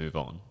good, move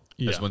on.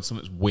 Because when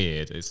something's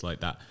weird, it's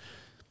like that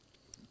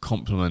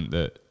compliment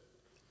that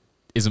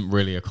isn't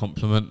really a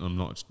compliment.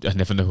 I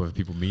never know whether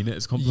people mean it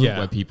as a compliment,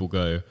 where people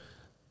go,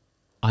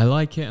 I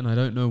like it and I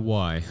don't know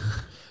why.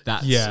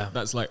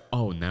 That's like,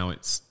 oh, now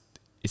it's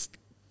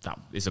that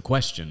is a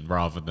question,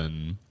 rather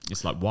than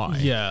it's like,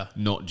 why?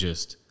 Not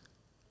just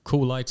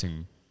cool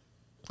lighting,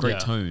 great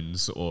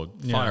tones, or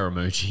fire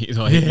emoji.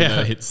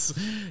 Like,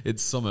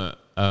 it's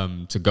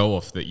something to go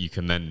off that you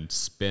can then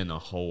spin a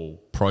whole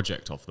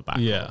project off the back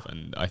of.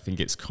 And I think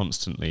it's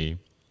constantly,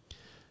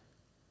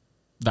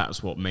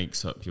 that's what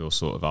makes up your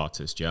sort of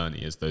artist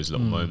journey, is those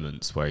little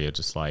moments where you're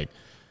just like,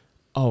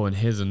 oh, and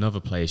here's another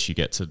place you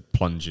get to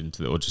plunge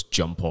into, or just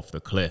jump off the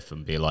cliff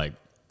and be like,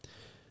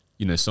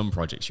 some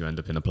projects you end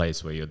up in a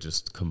place where you're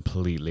just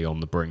completely on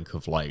the brink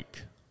of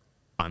like,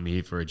 I'm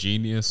either a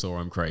genius or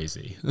I'm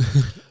crazy.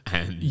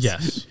 And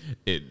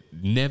it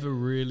never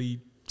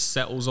really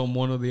settles on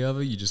one or the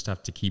other. You just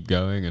have to keep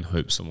going and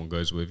hope someone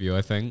goes with you,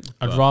 I think.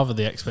 I'd rather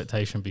the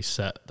expectation be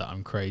set that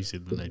I'm crazy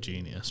than a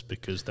genius,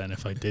 because then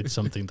if I did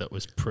something that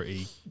was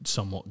pretty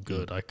somewhat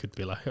good, I could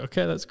be like,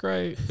 okay, that's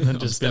great. And then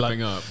just be like,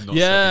 up, not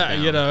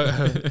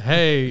down.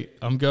 Hey,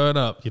 I'm going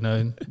up,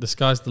 the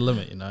sky's the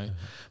limit,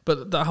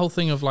 But that whole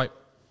thing of like,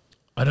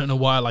 I don't know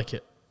why I like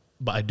it,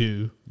 but I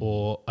do,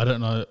 or I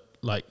don't know,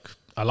 like,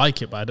 I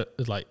like it, but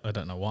I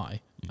don't know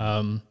why.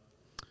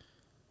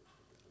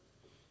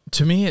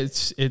 To me,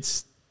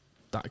 it's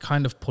that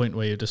kind of point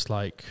where you're just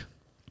like,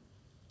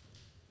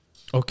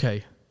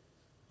 okay,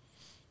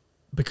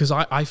 because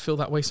I feel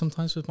that way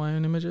sometimes with my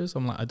own images.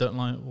 I'm like, I don't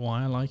like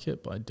why I like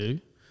it, but I do.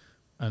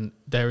 And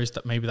there is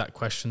that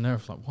question there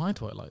of like, why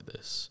do I like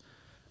this?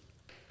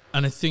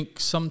 And I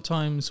think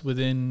sometimes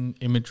within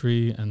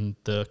imagery and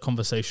the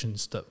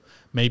conversations that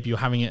maybe you're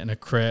having it in a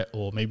crit,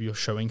 or maybe you're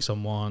showing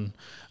someone,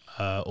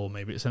 or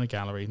maybe it's in a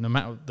gallery, no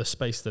matter the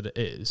space that it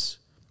is,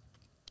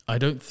 I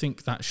don't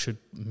think that should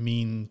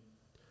mean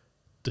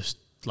this,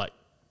 like,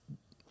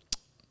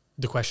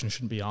 the question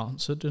shouldn't be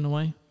answered in a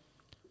way.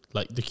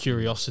 Like, the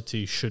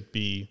curiosity should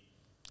be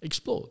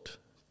explored,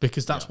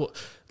 because that's what,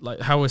 like,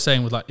 how we're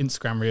saying with like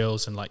Instagram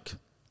Reels and like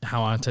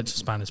how our attention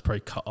span is probably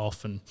cut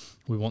off, and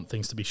we want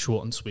things to be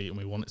short and sweet, and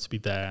we want it to be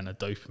there and a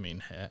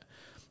dopamine hit.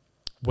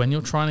 When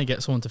you're trying to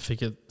get someone to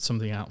figure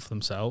something out for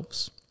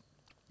themselves,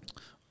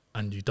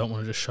 and you don't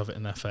want to just shove it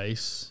in their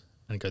face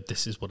and go,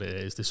 this is what it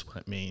is, this is what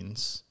it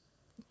means,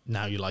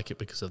 now you like it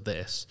because of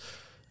this.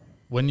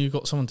 When you've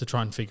got someone to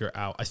try and figure it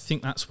out, I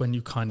think that's when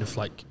you kind of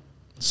like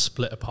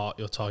split apart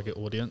your target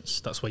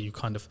audience. That's where you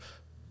kind of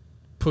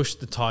push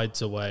the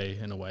tides away,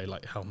 in a way,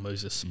 like how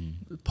Moses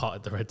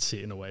parted the Red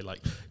Sea, in a way. Like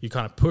you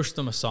kind of push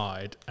them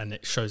aside, and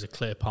it shows a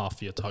clear path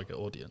for your target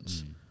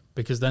audience.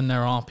 Because then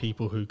there are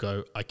people who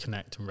go, I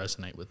connect and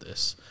resonate with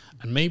this.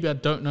 And maybe I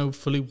don't know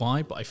fully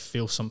why, but I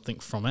feel something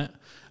from it.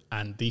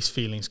 And these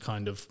feelings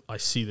kind of, I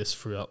see this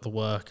throughout the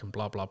work and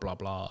blah, blah, blah,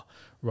 blah,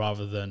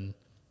 rather than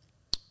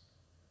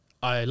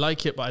I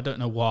like it, but I don't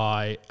know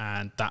why.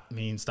 And that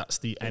means that's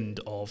the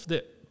end of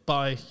it.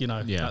 Bye. You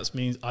know, that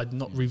means I'm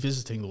not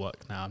revisiting the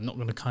work now. I'm not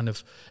going to kind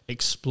of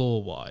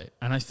explore why.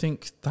 And I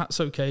think that's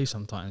okay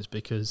sometimes,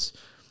 because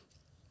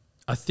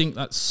I think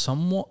that's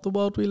somewhat the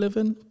world we live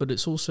in, but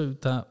it's also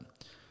that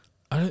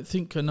I don't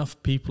think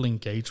enough people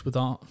engage with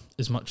art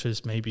as much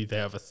as maybe they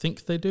ever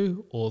think they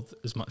do, or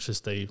as much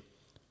as they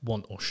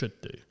want or should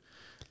do.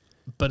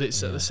 But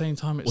it's at the same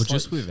time, it's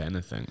just with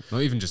anything,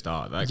 not even just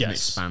art. That can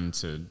expand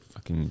to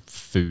fucking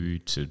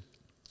food, to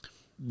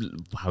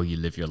how you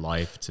live your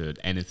life, to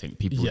anything.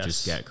 People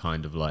just get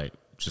kind of like,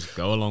 just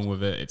go along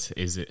with it.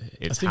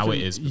 It's how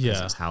it is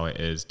because it's how it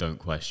is. Don't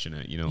question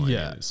it. You know what I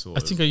mean? It's I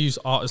think I use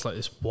art as like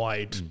this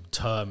wide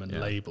term and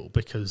label,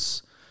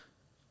 because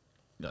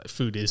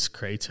food is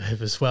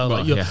creative as well.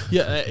 Like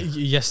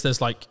yes, there's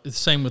like the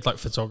same with like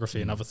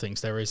photography and other things.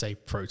 There is a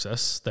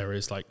process. There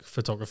is like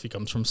photography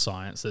comes from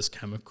science. There's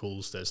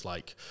chemicals. There's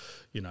like,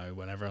 you know,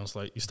 when everyone's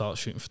like, you start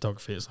shooting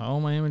photography, it's like, oh,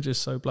 my image is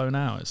so blown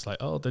out. It's like,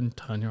 oh, then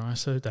turn your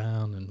ISO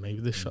down, and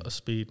maybe the shutter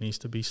speed needs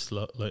to be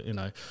like, you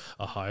know,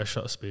 a higher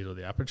shutter speed, or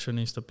the aperture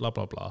needs to blah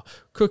blah blah.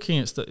 Cooking,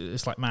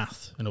 it's like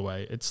math in a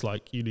way. It's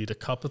like you need a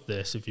cup of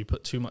this. If you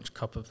put too much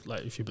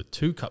if you put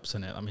 2 cups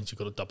in it, that means you've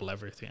got to double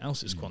everything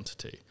else's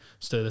quantity.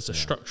 So there's a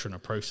structure and a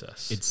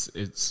process.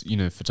 It's you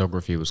know,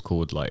 photography was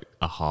called like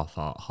a half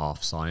art,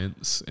 half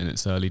science in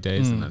its early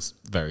days, and that's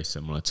very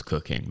similar to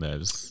cooking.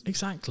 There's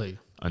exactly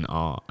an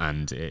art,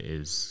 and it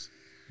is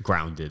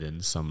grounded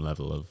in some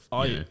level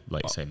of, you know,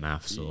 like say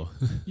maths or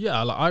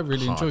like I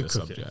really enjoy cooking.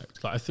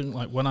 Subject. Like I think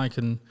like when I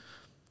can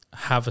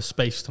have a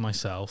space to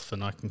myself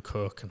and I can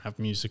cook and have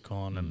music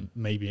on and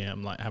maybe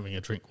I'm like having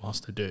a drink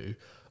whilst I do,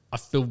 I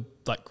feel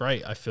like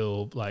great. I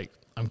feel like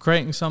I'm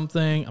creating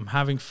something, I'm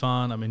having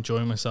fun, I'm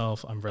enjoying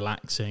myself, I'm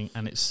relaxing.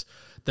 And it's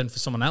then for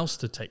someone else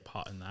to take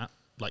part in that,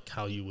 like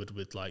how you would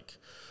with like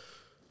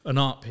an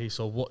art piece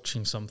or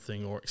watching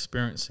something or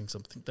experiencing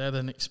something. They're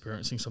then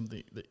experiencing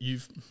something that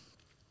you've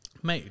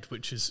made,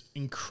 which is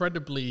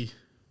incredibly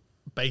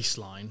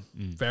baseline,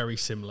 very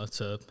similar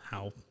to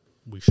how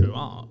we show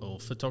art or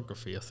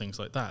photography or things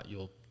like that.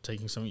 You're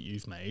taking something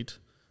you've made,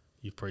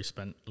 you've probably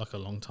spent like a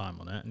long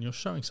time on it, and you're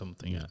showing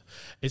something.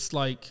 It's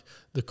like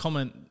the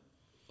comment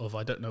of,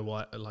 I don't know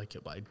why I like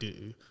it, but I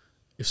do.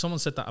 If someone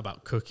said that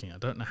about cooking, I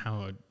don't know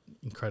how I'd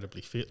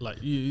incredibly feel.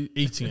 Like you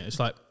eating it, it's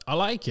like, I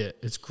like it,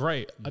 it's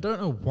great. I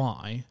don't know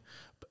why,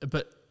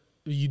 but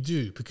you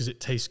do, because it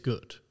tastes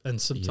good.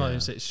 And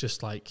sometimes it's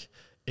just like,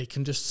 it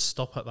can just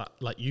stop at that.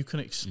 Like you can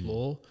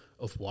explore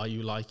of why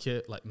you like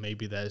it. Like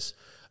maybe there's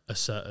a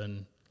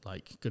certain,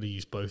 like, going to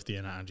use both the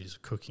analogies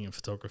of cooking and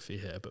photography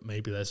here, but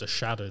maybe there's a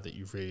shadow that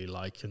you really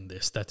like and the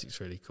aesthetic's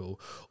really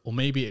cool. Or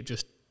maybe it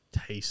just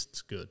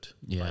tastes good.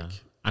 Yeah. Like,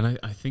 and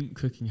I think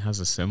cooking has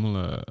a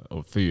similar,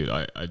 or food,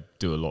 I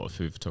do a lot of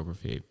food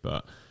photography,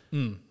 but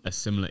a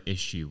similar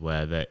issue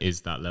where there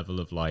is that level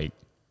of like,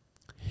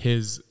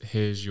 here's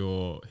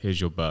your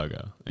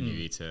burger, and you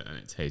eat it and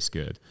it tastes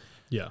good.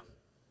 Yeah.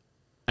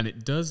 And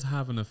it does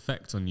have an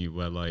effect on you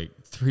where like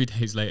 3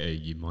 days later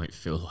you might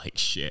feel like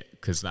shit,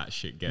 because that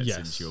shit gets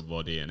into your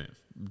body, and it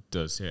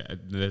does. Yeah.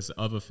 There's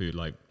other food,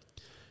 like,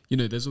 you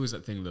know, there's always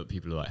that thing that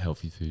people are like,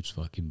 healthy food's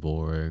fucking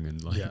boring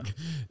and like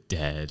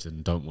dead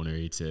and don't want to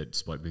eat it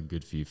despite being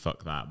good for you.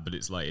 Fuck that. But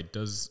it's like,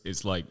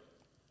 it's like,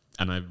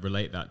 and I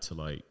relate that to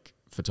like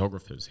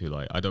photographers who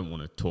like, I don't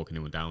want to talk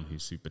anyone down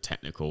who's super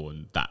technical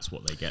and that's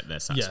what they get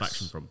their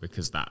satisfaction from,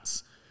 because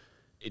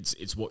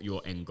it's what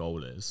your end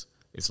goal is.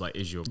 It's like,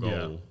 is your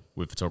goal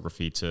with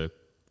photography to,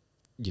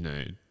 you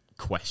know,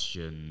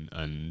 question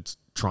and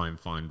try and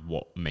find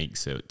what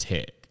makes it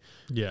tick?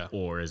 Yeah.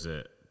 Or is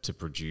it to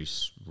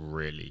produce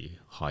really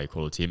high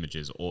quality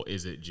images? Or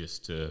is it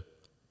just to,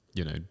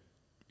 you know,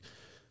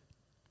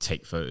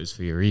 take photos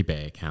for your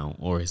eBay account?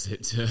 Or is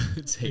it to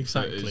take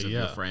photos of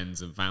your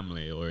friends and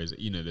family? Or is it,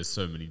 you know, there's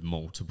so many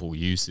multiple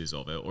uses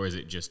of it. Or is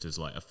it just as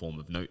like a form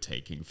of note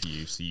taking for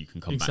you so you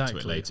can come back to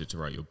it later to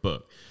write your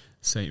book?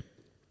 Same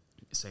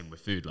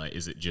with food. Like,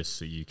 is it just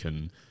so you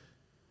can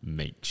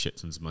make shit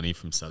tons of money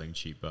from selling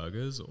cheap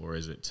burgers? Or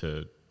is it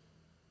to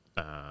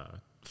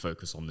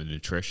focus on the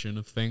nutrition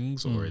of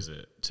things? Or is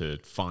it to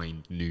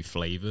find new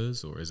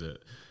flavors? Or is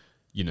it,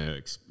 you know,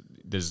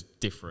 there's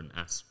different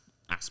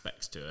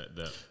aspects to it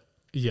that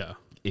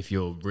if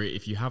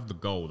you have the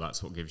goal,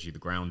 that's what gives you the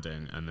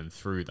grounding, and then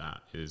through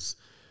that is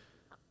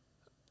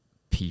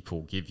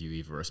people give you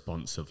either a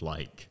response of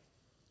like,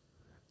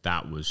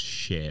 that was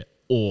shit,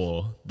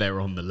 or they're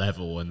on the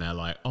level and they're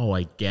like, oh,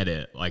 I get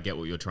it, I get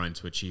what you're trying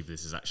to achieve,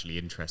 this is actually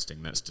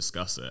interesting, let's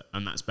discuss it.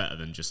 And that's better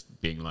than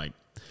just being like,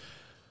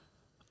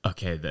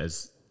 okay,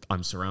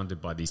 I'm surrounded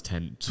by these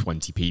 10,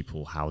 20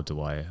 people, how do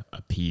I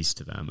appease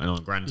to them? And on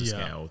a grander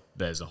scale,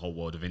 there's a whole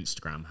world of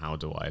Instagram, how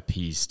do I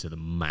appease to the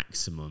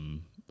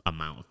maximum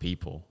amount of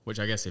people? Which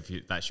I guess if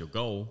that's your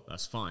goal,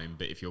 that's fine.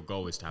 But if your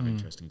goal is to have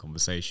interesting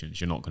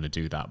conversations, you're not going to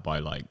do that by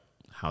like,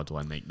 how do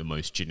I make the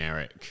most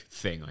generic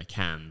thing I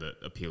can that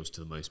appeals to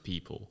the most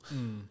people?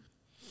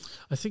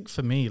 I think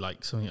for me,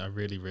 like something I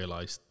really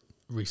realized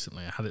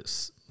recently, I had it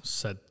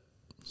said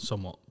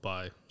somewhat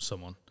by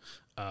someone,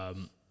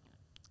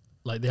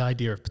 like the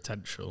idea of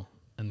potential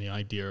and the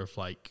idea of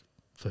like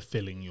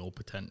fulfilling your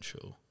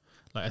potential.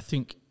 Like I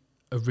think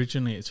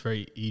originally it's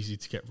very easy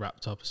to get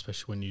wrapped up,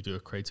 especially when you do a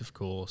creative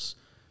course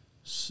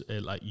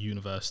at like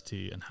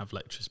university and have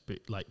lectures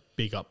like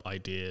big up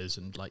ideas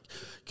and like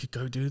you could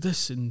go do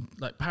this in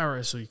like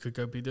Paris, or you could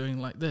go be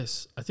doing like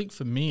this. I think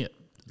for me,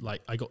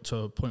 like I got to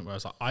a point where I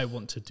was like, I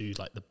want to do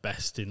like the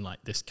best in like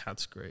this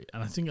category.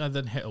 And I think I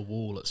then hit a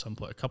wall at some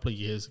point a couple of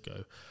years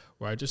ago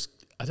where I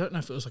don't know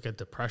if it was like a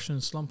depression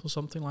slump or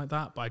something like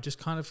that, but I just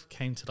kind of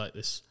came to like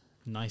this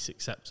nice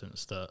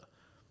acceptance that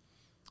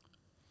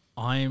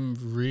I'm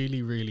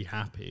really, really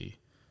happy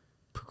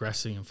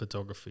progressing in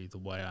photography the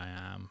way I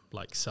am,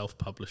 like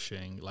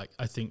self-publishing. Like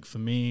I think for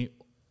me,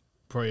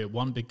 probably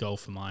one big goal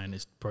for mine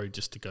is probably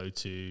just to go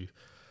to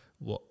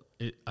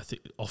I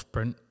think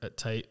off-print at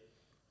Tate.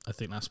 I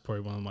think that's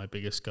probably one of my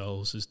biggest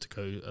goals, is to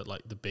go at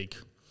like the big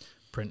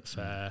print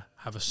fair,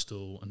 have a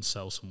stall and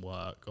sell some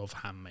work of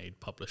handmade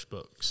published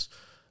books.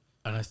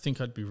 And I think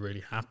I'd be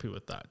really happy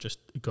with that, just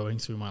going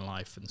through my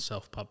life and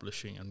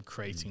self-publishing and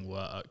creating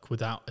work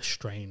without a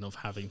strain of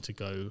having to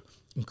go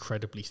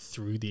incredibly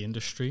through the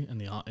industry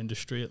and the art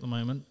industry at the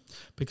moment.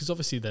 Because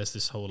obviously there's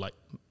this whole like,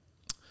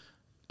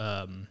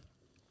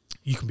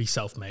 you can be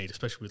self-made,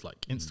 especially with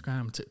like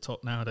Instagram,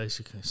 TikTok nowadays.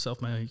 You can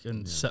self-made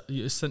and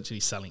you're essentially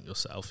selling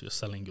yourself. You're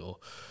selling your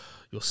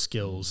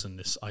skills and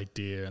this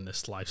idea and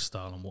this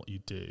lifestyle and what you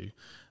do.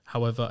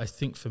 However, I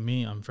think for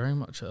me, I'm very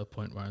much at a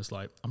point where I was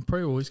like, I'm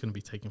probably always going to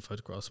be taking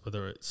photographs,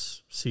 whether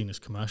it's seen as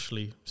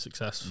commercially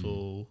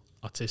successful,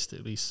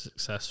 artistically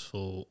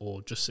successful,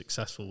 or just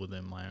successful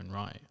within my own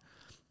right.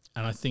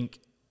 And I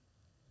think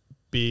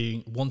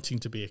wanting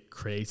to be a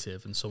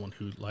creative and someone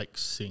who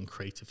likes seeing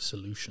creative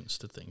solutions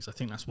to things, I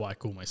think that's why I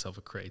call myself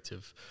a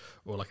creative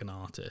or like an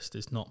artist.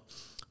 It's not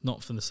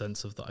from the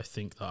sense of that I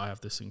think that I have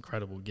this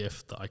incredible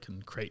gift that I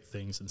can create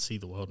things and see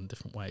the world in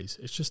different ways.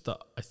 It's just that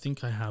I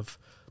think I have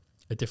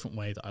a different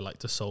way that I like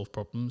to solve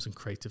problems and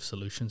creative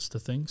solutions to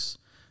things.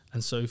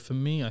 And so for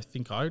me, I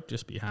think I'd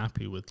just be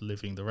happy with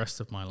living the rest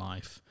of my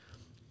life,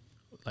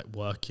 like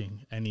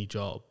working any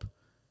job,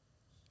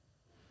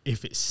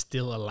 if it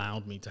still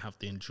allowed me to have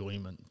the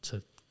enjoyment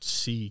to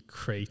see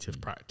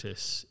creative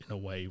practice in a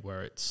way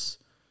where it's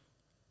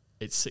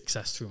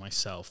success through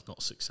myself,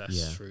 not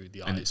success through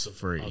the eyes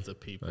of other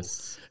people.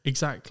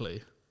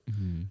 Exactly.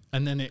 Mm-hmm.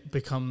 And then it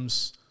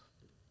becomes,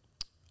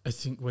 I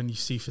think when you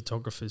see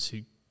photographers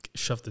who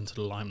shoved into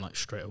the limelight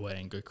straight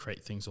away and go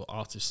create things, or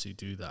artists who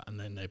do that and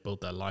then they build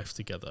their life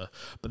together,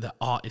 but their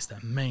art is their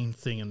main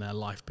thing in their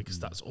life because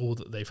that's all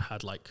that they've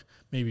had like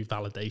maybe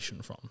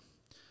validation from.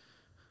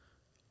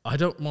 I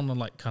don't want to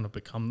like kind of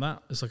become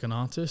that as like an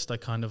artist. I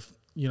kind of,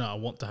 I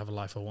want to have a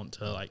life. I want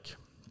to like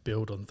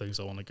build on things.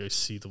 I want to go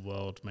see the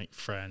world, make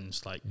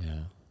friends, like,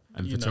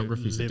 and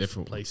photography is a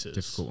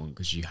difficult one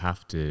because you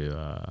have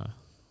to,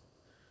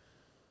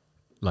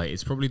 like,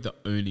 it's probably the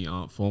only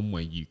art form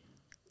where you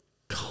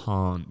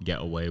can't get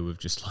away with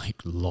just like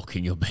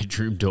locking your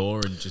bedroom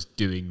door and just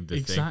doing the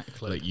thing.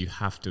 Like you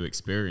have to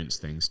experience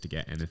things to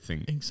get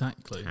anything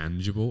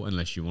tangible,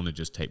 unless you want to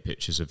just take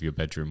pictures of your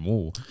bedroom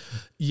wall.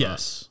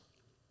 Yes. But,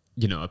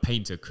 a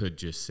painter could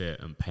just sit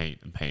and paint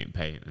and paint and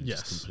paint and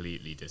just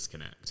completely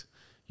disconnect.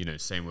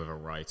 Same with a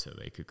writer.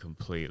 They could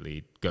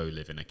completely go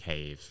live in a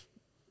cave,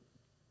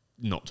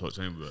 not talk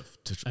to anyone,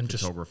 and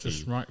photography.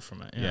 Just write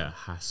from it.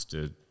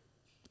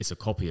 It's a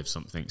copy of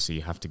something, so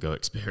you have to go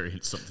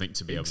experience something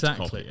to be able to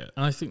copy it.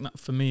 And I think that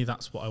for me,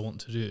 that's what I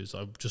want to do, is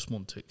I just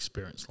want to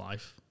experience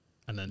life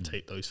and then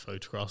take those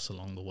photographs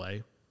along the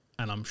way.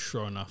 And I'm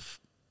sure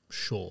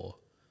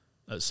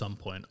at some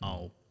point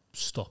I'll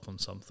stop on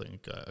something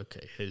and go,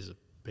 okay, here's a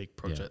big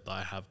project that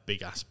I have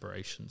big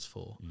aspirations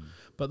for.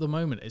 But at the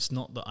moment, it's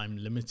not that I'm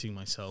limiting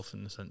myself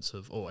in the sense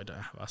of, I don't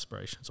have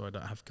aspirations or I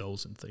don't have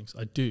goals and things.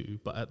 I do,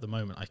 but at the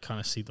moment I kind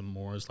of see them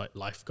more as like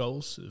life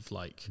goals, of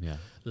like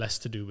less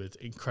to do with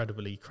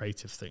incredibly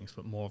creative things,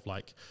 but more of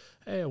like,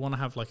 hey, I want to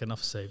have like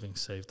enough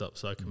savings saved up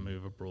so I can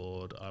move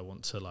abroad. I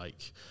want to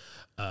like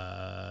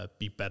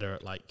be better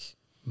at like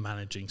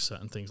managing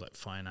certain things like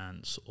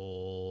finance,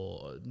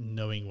 or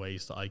knowing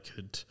ways that I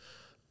could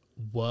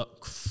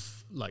work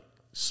like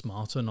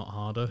smarter, not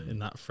harder, in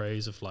that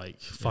phrase of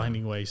like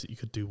finding ways that you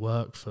could do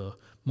work for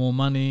more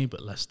money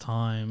but less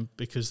time.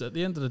 Because at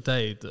the end of the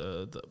day,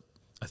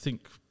 I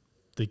think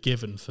the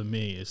given for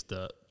me is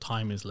that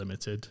time is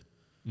limited,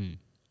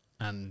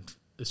 and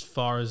as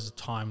far as the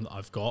time that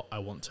I've got, I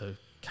want to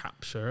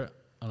capture it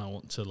and I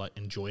want to like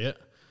enjoy it.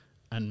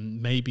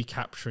 And maybe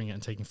capturing it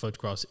and taking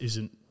photographs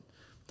isn't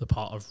the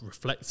part of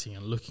reflecting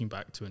and looking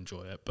back to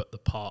enjoy it, but the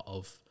part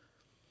of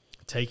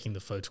taking the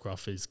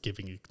photograph is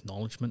giving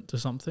acknowledgement to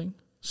something,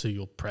 so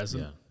you're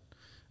present.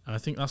 And I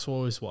think that's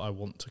always what I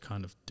want to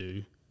kind of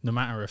do, no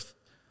matter if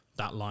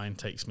that line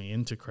takes me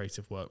into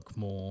creative work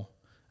more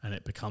and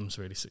it becomes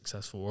really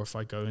successful, or if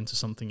I go into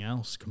something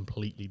else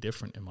completely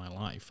different in my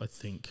life. I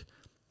think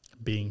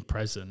being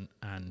present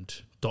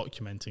and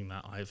documenting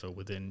that either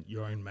within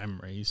your own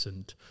memories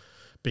and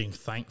being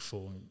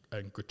thankful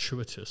and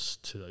gratuitous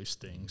to those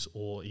things,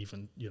 or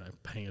even, you know,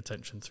 paying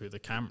attention through the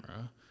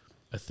camera,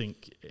 I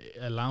think it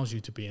allows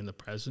you to be in the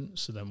present.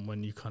 So then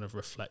when you kind of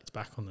reflect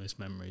back on those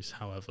memories,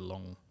 however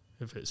long,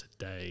 if it's a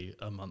day,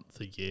 a month,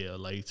 a year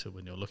later,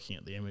 when you're looking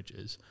at the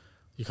images,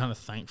 you're kind of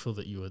thankful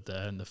that you were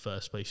there in the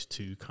first place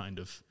to kind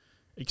of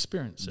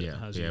experience it,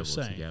 as you were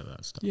saying.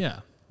 That stuff.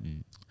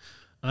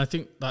 And I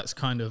think that's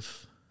kind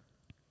of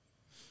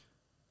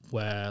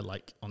where,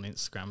 like on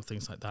Instagram,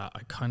 things like that, I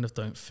kind of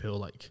don't feel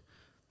like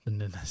the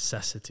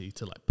necessity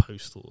to like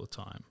post all the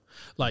time.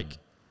 Like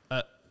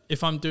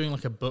if I'm doing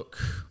like a book,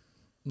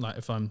 like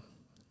if I'm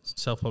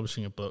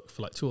self-publishing a book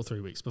for like 2 or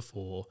 3 weeks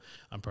before,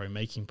 I'm probably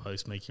making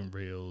posts, making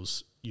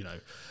reels, you know,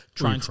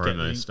 trying to get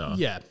the, stuff.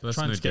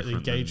 Trying to get the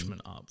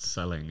engagement up,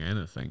 selling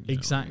anything.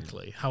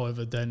 Exactly.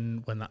 However,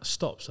 then when that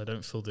stops, I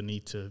don't feel the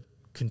need to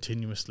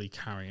continuously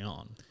carry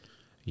on.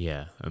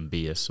 Yeah, and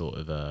be a sort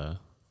of a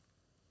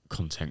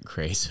content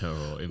creator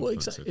or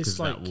influencer, because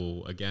that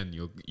will, again,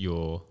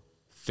 you're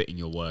fitting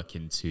your work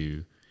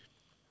into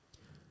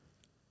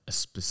a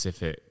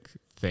specific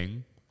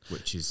thing,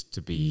 which is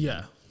to be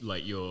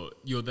like your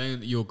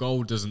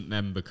goal doesn't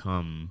then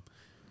become,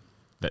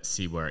 let's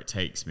see where it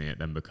takes me. It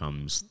then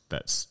becomes,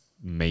 let's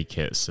make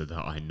it so that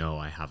I know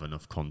I have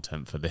enough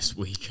content for this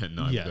week and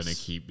I'm going to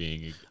keep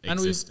being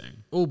existing. And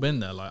we've all been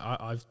there. Like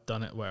I've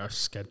done it where I've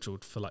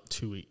scheduled for like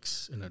 2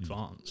 weeks in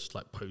advance,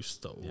 like posts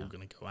that are all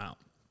going to go out.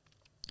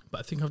 But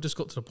I think I've just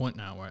got to the point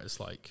now where it's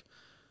like,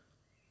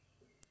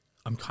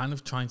 I'm kind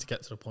of trying to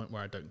get to the point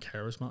where I don't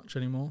care as much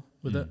anymore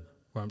with it,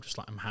 where I'm just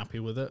like, I'm happy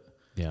with it.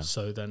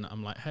 So then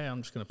I'm like, hey,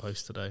 I'm just going to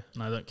post today,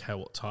 and I don't care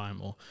what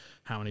time or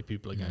how many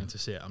people are going to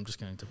see it. I'm just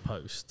going to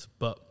post.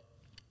 But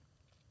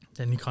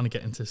then you kind of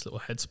get into this little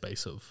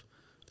headspace of,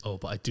 oh,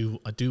 but I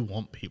do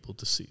want people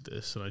to see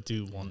this, and I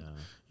do want,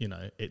 you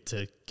know, it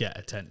to get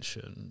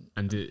attention.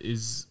 And it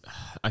is,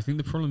 I think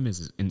the problem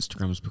is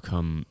Instagram's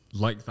become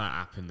like that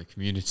app in the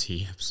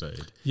community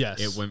episode. Yes.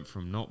 It went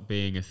from not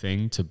being a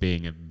thing to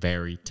being a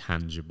very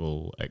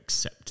tangible,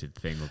 accepted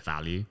thing of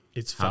value.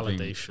 It's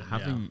validation.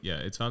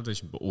 It's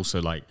validation, but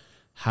also like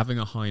having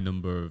a high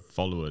number of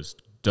followers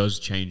does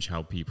change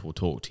how people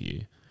talk to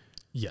you.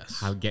 Yes.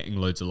 How getting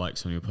loads of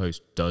likes on your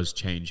post does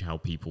change how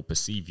people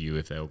perceive you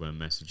if they're going to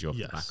message you off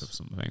the back of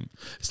something.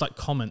 It's like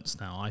comments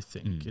now, I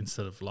think,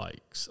 instead of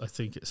likes. I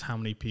think it's how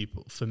many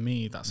people, for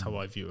me, that's how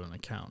I view an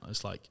account.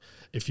 It's like,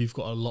 if you've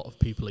got a lot of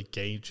people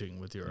engaging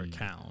with your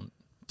account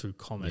through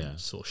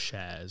comments or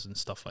shares and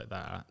stuff like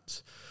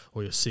that,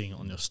 or you're seeing it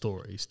on your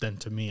stories, then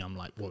to me, I'm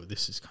like, whoa,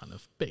 this is kind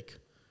of big.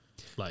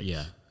 Like,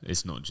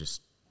 it's not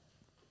just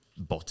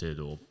botted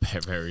or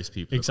various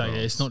people. Exactly.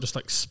 It's not just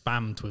like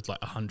spammed with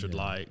like 100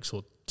 likes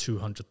or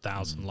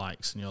 200,000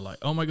 likes and you're like,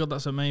 oh my God,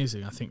 that's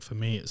amazing. I think for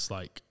me, it's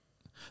like,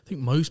 I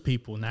think most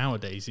people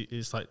nowadays,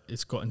 it's like,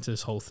 it's got into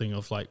this whole thing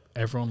of like,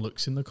 everyone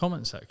looks in the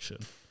comment section.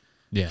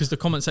 Because the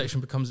comment section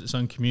becomes its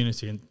own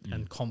community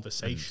and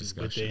conversation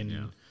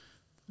within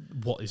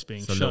what is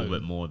being shown. It's a little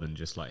bit more than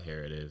just like,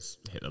 here it is,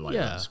 hit the like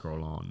button,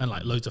 scroll on. And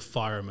like loads of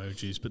fire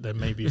emojis, but then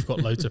maybe you've got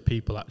loads of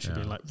people actually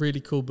being like, really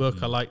cool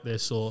book, I like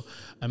this, or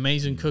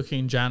amazing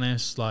cooking,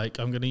 Janice, like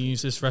I'm going to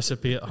use this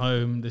recipe at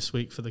home this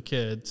week for the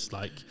kids.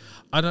 Like,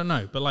 I don't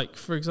know. But like,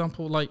 for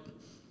example, like,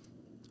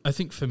 I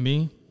think for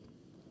me,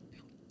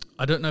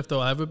 I don't know if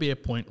there'll ever be a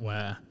point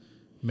where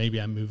maybe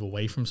I move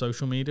away from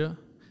social media,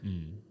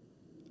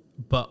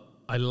 but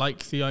I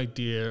like the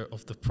idea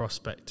of the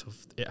prospect of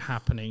it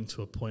happening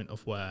to a point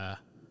of where,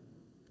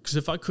 because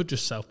if I could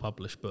just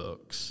self-publish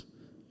books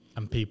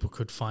and people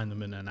could find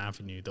them in an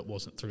avenue that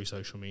wasn't through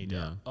social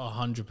media,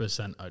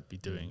 100% I'd be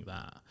doing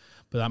that.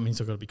 But that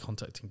means I've got to be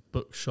contacting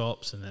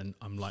bookshops, and then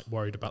I'm like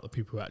worried about the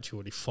people who actually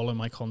already follow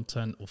my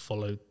content or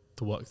follow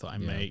the work that I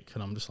make,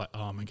 and I'm just like,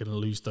 oh, am I going to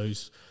lose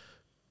those?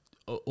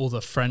 All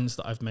the friends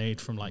that I've made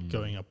from like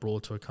going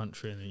abroad to a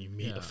country, and then you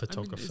meet a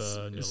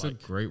photographer. It's a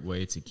great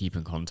way to keep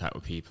in contact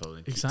with people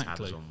and keep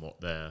tabs on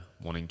what they're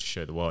wanting to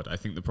show the world. I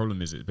think the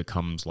problem is it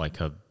becomes like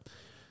a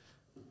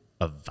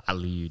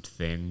valued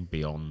thing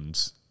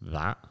beyond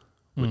that,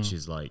 which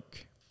is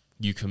like,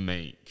 you can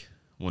make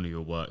one of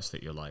your works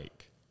that you're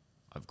like,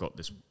 I've got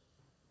this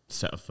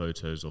set of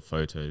photos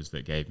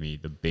that gave me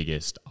the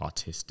biggest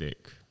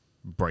artistic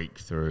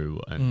breakthrough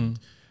and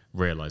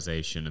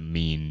realization and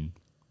mean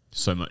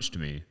so much to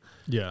me.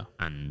 Yeah.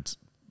 And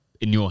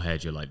in your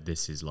head, you're like,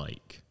 this is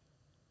like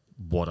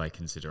what I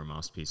consider a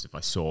masterpiece. If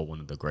I saw one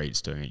of the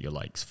greats doing it, you're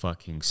like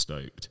fucking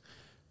stoked.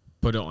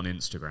 Put it on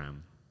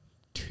Instagram,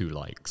 2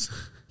 likes.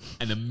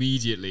 And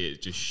immediately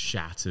it just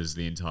shatters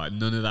the entire...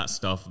 None of that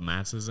stuff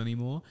matters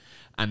anymore.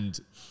 And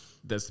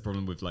that's the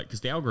problem with, like...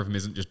 Because the algorithm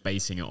isn't just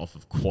basing it off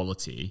of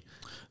quality.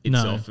 It's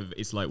off of...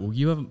 It's like, well,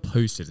 you haven't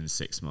posted in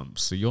 6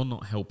 months, so you're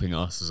not helping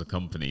us as a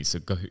company, so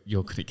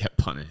you're going to get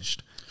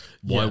punished.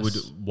 Why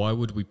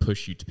would we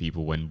push you to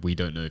people when we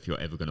don't know if you're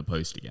ever going to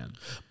post again?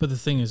 But the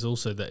thing is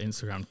also that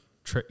Instagram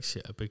tricks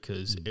you,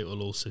 because it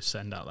will also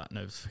send out that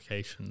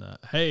notification that,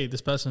 hey,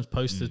 this person's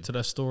posted to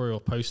their story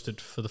or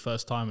posted for the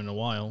first time in a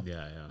while.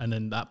 Yeah. And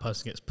then that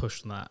person gets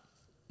pushed on that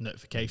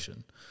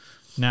notification.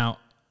 Now,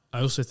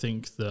 I also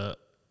think that,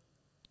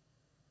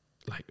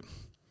 like,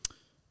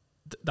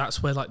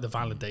 that's where, like, the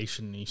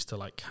validation needs to,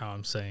 like, how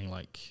I'm saying,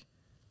 like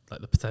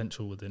the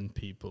potential within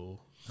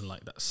people and,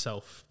 like, that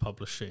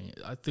self-publishing.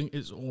 I think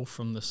it's all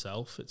from the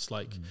self. It's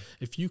like,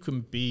 if you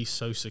can be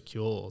so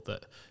secure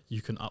that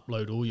you can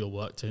upload all your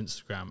work to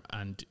Instagram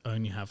and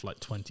only have, like,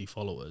 20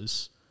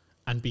 followers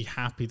and be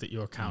happy that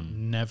your account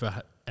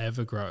never,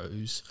 ever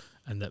grows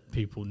and that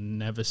people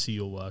never see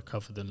your work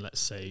other than,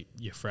 let's say,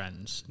 your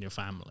friends and your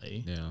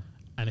family. Yeah.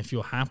 And if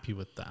you're happy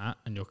with that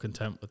and you're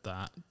content with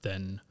that,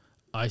 then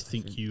I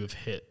think you have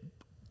hit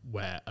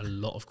where a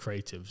lot of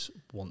creatives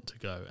want to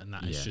go, and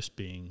that is just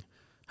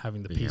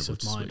having the peace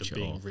of mind of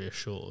being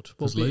reassured.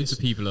 Because loads of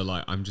people are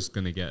like, I'm just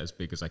going to get as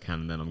big as I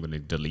can, and then I'm going to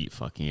delete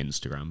fucking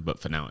Instagram.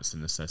 But for now, it's a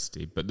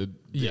necessity. But the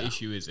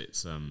issue is,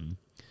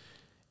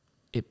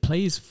 it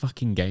plays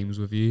fucking games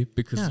with you,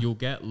 because you'll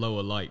get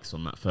lower likes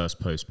on that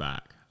first post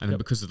back, and then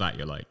because of that,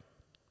 you're like,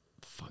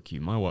 fuck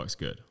you, my work's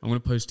good. I'm going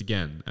to post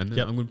again, and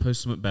then I'm going to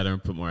post something better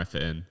and put more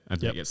effort in,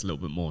 and then it gets a little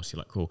bit more, so you're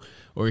like, cool.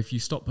 Or if you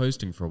stop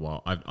posting for a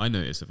while, I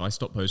notice if I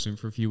stop posting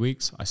for a few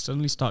weeks, I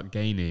suddenly start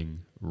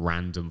gaining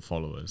random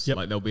followers.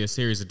 Like, there'll be a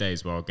series of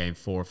days where I'll gain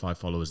 4 or 5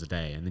 followers a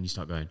day, and then you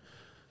start going,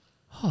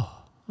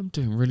 oh, I'm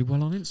doing really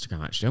well on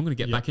Instagram, actually. I'm going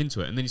to get back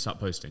into it. And then you start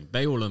posting.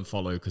 They all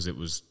unfollow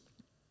because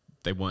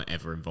they weren't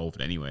ever involved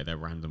anyway. They're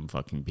random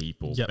fucking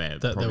people. They're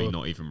probably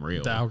not even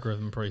real. The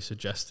algorithm probably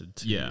suggested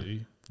to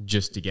you.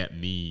 Just to get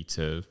me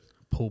to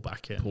pull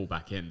back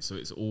in. So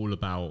it's all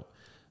about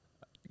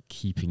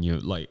keeping you,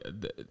 like,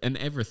 and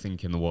everything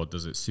in the world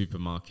does it.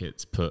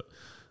 Supermarkets put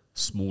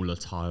smaller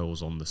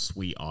tiles on the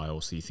sweet aisle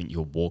so you think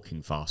you're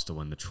walking faster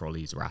when the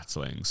trolley's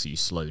rattling, so you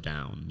slow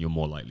down, you're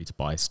more likely to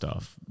buy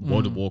stuff.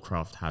 World of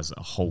Warcraft has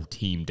a whole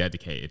team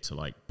dedicated to,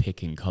 like,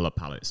 picking color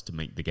palettes to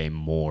make the game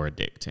more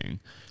addicting.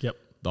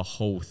 The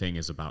whole thing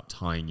is about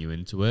tying you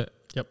into it,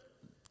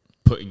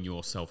 putting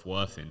your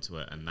self-worth into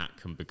it, and that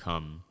can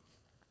become...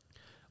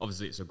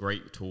 Obviously, it's a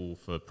great tool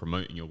for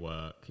promoting your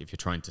work. If you're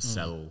trying to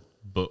sell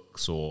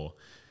books or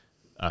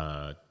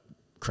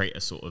create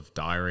a sort of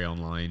diary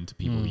online to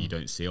people you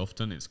don't see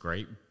often, it's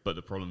great. But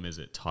the problem is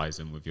it ties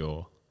in with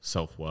your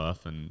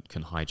self-worth and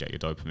can hijack your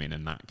dopamine,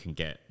 and that can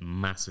get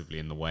massively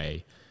in the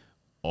way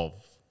of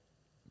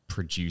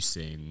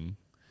producing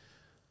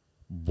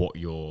what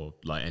your,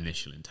 like,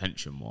 initial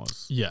intention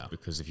was.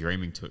 Because if you're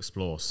aiming to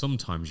explore,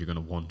 sometimes you're going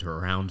to wander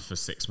around for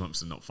 6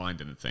 months and not find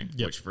anything,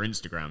 which for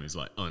Instagram is,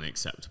 like,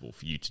 unacceptable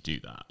for you to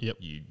do that.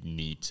 You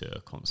need to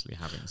constantly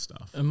having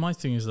stuff. And my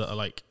thing is that,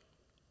 like,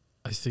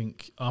 I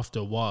think after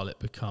a while it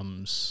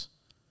becomes,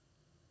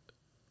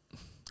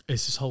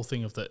 it's this whole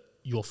thing of that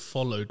you're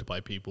followed by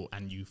people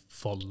and you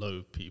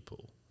follow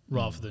people,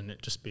 rather than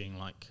it just being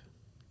like,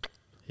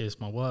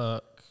 here's my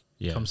work,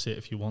 come see it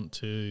if you want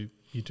to.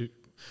 You do.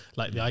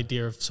 Like, the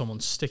idea of someone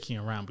sticking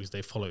around because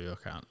they follow your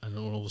account, and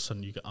all of a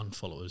sudden you get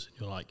unfollowers, and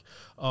you're like,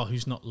 oh,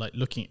 who's not, like,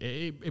 looking?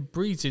 It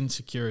breeds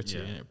insecurity,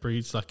 and it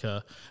breeds, like,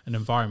 an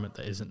environment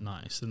that isn't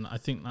nice. And I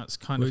think that's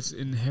kind of... It's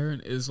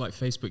inherent. It's like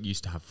Facebook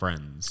used to have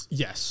friends.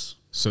 Yes.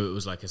 So it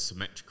was like a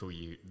symmetrical,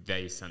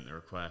 they sent the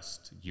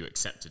request, you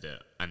accepted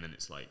it, and then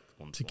it's like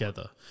one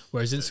together.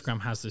 Whereas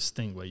Instagram has this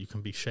thing where you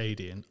can be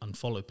shady and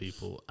unfollow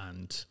people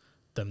and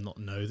them not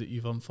know that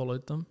you've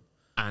unfollowed them.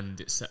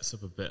 And it sets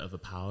up a bit of a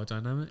power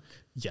dynamic.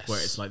 Yes. Where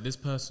it's like, this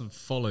person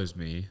follows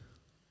me.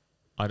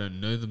 I don't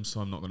know them,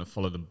 so I'm not going to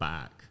follow them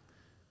back.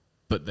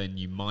 But then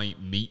you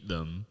might meet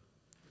them,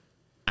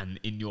 and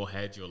in your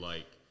head, you're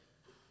like...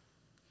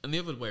 And the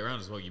other way around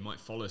as well, you might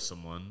follow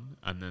someone,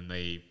 and then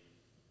they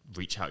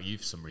reach out to you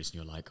for some reason.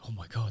 You're like, oh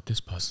my God, this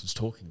person's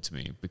talking to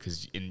me.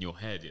 Because in your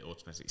head, it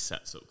automatically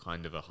sets up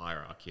kind of a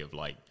hierarchy of,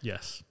 like...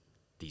 Yes.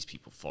 These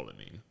people follow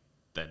me.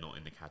 They're not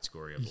in the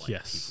category of,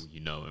 like, people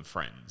you know and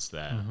friends.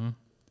 They're...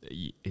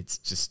 It's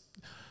just,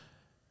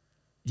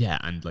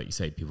 and like you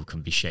say, people can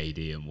be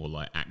shady and will,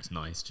 like, act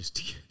nice just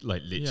to,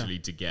 like, literally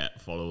to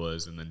get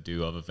followers, and then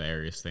do other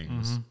various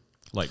things,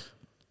 like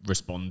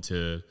respond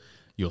to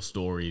your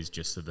stories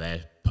just so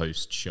their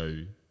posts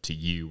show to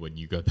you when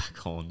you go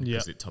back on,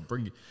 because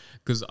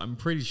because I'm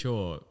pretty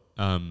sure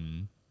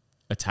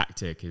a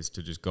tactic is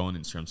to just go on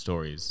Instagram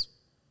stories,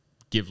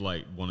 give,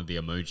 like, one of the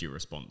emoji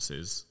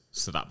responses,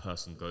 so that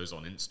person goes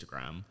on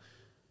Instagram.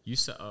 You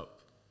set up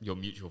your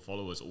mutual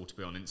followers all to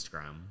be on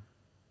Instagram,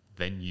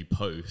 then you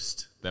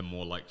post, they're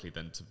more likely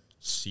then to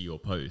see your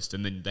post,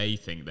 and then they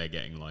think they're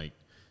getting like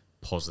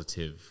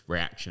positive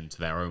reaction to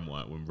their own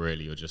work when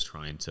really you're just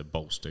trying to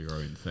bolster your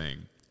own thing.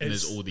 And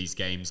there's all these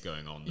games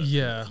going on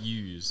that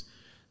confuse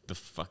the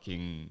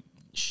fucking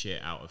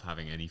shit out of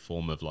having any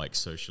form of like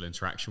social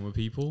interaction with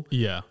people.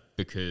 Yeah.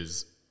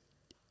 Because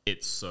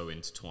it's so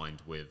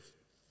intertwined with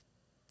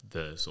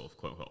the sort of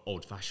quote unquote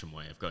old fashioned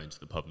way of going to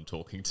the pub and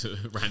talking to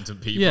random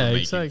people and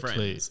making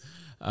friends.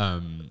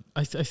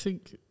 I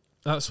think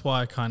that's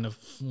why I kind of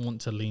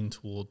want to lean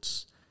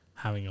towards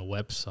having a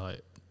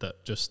website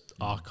that just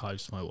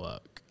archives my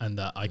work, and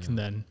that I can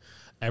then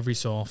every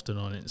so often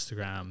on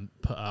Instagram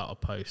put out a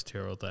post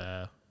here or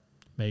there,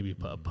 maybe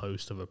put a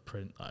post of a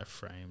print that I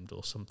framed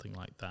or something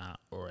like that,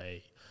 or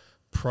a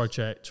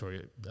project or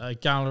a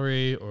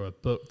gallery or a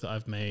book that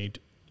I've made,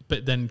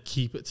 but then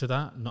keep it to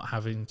that, not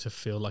having to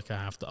feel like I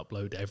have to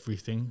upload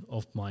everything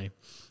of my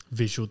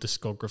visual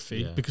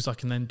discography, because I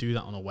can then do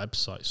that on a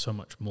website so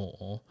much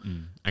more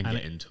and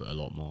get into it a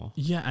lot more.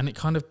 Yeah, and it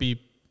kind of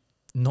be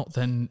not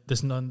then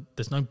there's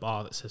no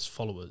bar that says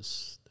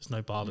followers, there's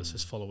no bar that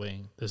says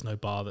following, there's no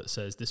bar that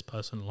says this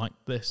person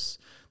liked this.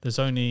 There's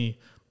only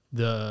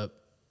the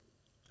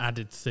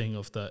added thing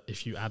of that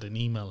if you add an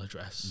email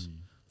address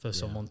for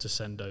someone to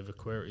send over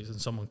queries,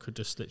 and someone could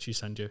just literally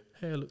send you,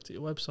 hey, I looked at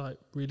your website,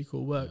 really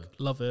cool work,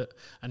 love it,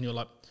 and you're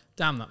like,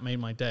 damn, that made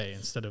my day.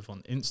 Instead of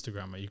on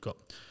Instagram where you've got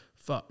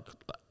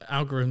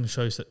algorithm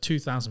shows that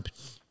 2,000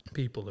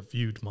 people have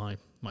viewed my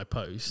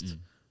post.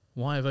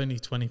 Why have only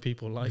 20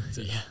 people liked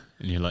it?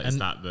 And you're like, is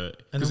that the...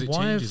 And then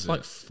why have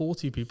like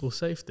 40 people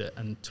saved it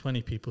and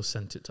 20 people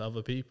sent it to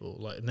other people?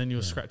 Like, and then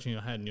you're scratching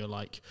your head and you're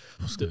like,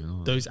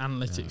 those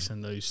analytics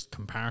and those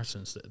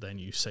comparisons that then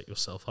you set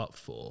yourself up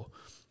for,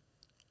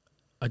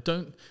 I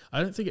don't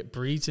think it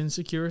breeds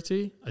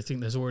insecurity. I think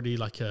there's already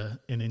like an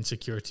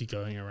insecurity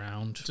going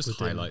around. Just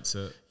highlights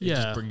it. It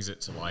just brings it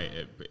to light.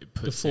 It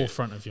puts the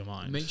forefront of your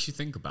mind. It makes you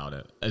think about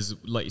it. As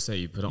like you say,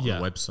 you put it on a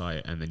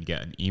website and then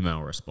get an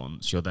email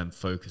response. You're then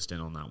focused in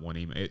on that one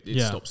email. It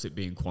stops it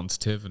being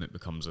quantitative and it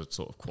becomes a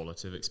sort of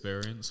qualitative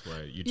experience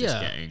where you're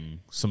just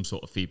getting some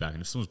sort of feedback.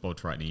 And if someone's bothered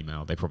to write an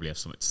email, they probably have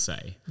something to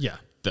say. Yeah.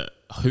 That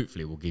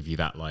hopefully will give you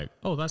that like,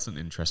 oh, that's an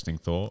interesting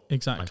thought.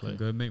 Exactly. I can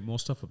go and make more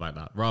stuff about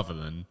that, rather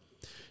than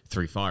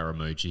 3 fire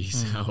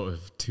emojis out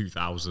of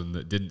 2,000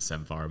 that didn't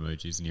send fire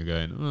emojis, and you're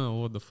going,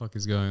 oh, what the fuck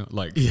is going on?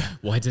 Like,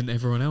 why didn't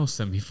everyone else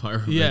send me fire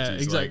emojis? Yeah,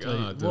 exactly.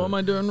 Like, what am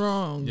I doing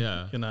wrong?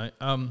 Yeah. You know,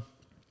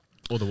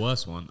 or the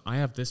worst one, I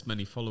have this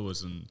many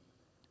followers and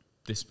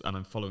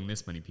I'm following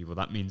this many people.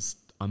 That means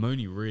I'm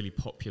only really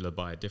popular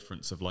by a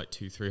difference of like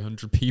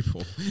 200-300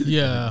 people.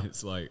 Yeah.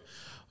 It's like,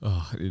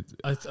 oh,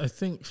 I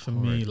think for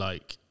me,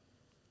 like,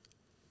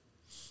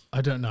 I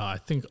don't know. I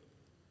think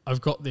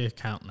I've got the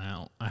account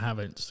now. I have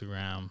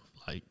Instagram.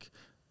 Like,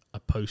 I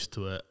post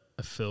to it.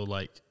 I feel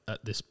like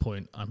at this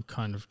point, I'm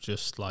kind of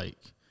just like,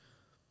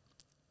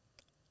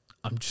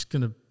 I'm just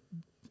going to,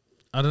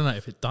 I don't know.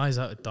 If it dies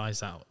out, it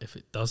dies out. If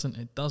it doesn't,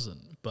 it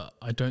doesn't. But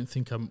I don't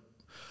think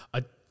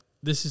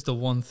this is the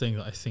one thing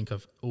that I think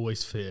I've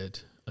always feared.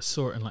 I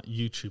saw it in like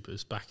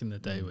YouTubers back in the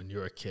day when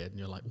you're a kid and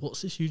you're like,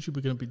 what's this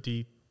YouTuber going to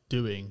be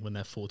doing when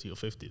they're 40 or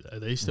 50? Are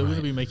they still going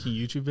to be making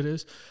YouTube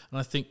videos? And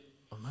I think,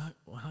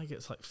 when I get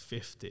to like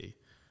 50,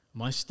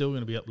 am I still going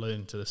to be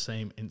uploading to the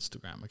same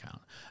Instagram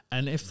account?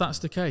 And if that's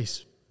the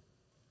case,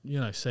 you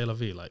know, c'est la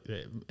vie, like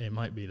it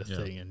might be the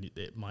thing and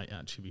it might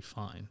actually be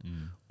fine.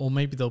 Or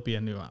maybe there'll be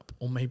a new app,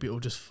 or maybe it'll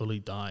just fully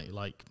die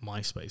like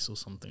MySpace or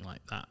something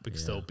like that,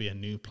 because there'll be a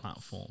new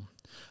platform.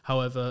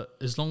 However,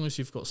 as long as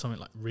you've got something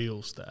like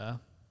Reels there,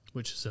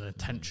 which is an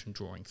attention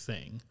drawing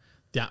thing,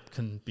 the app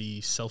can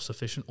be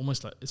self-sufficient,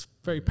 almost like it's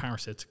very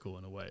parasitical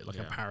in a way, like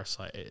a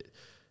parasite.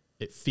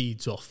 It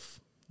feeds off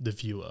the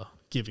viewer,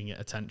 giving it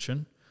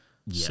attention.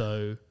 Yeah.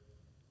 So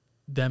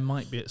there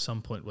might be at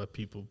some point where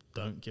people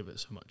don't give it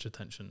so much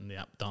attention and the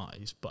app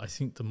dies. But I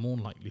think the more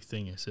likely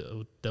thing is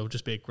there'll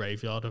just be a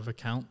graveyard of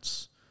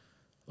accounts,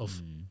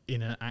 of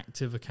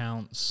inactive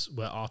accounts,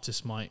 where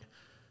artists might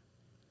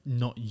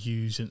not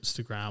use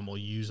Instagram or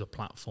use a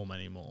platform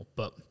anymore.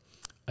 But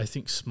I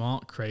think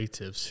smart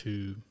creatives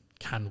who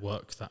can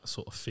work that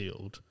sort of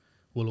field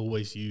will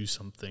always use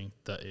something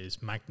that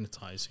is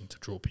magnetizing to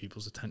draw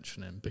people's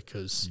attention in,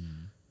 because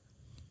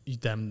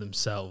them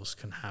themselves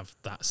can have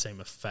that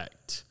same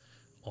effect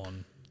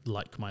on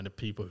like-minded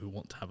people who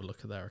want to have a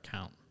look at their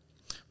account.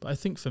 But I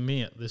think for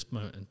me at this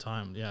moment in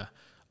time,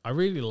 I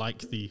really like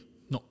the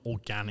not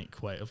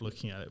organic way of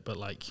looking at it, but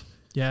like,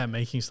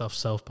 making stuff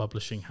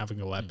self-publishing, having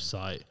a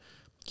website,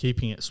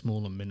 keeping it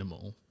small and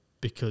minimal,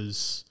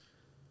 because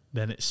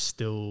then it's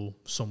still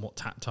somewhat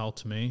tactile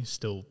to me,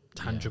 still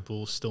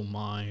tangible, still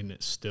mine.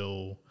 It's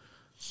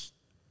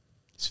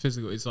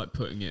physical. It's like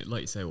putting it, like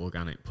you say,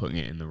 organic, putting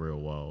it in the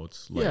real world.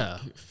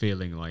 Like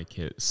feeling like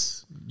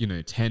it's,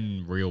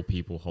 10 real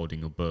people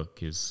holding a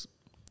book is,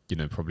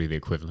 probably the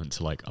equivalent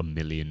to like 1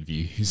 million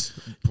views,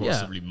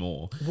 possibly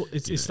more. Well,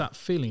 it's that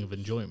feeling of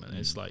enjoyment.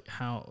 It's like,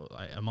 how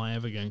am I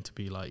ever going to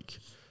be like,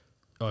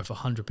 if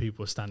 100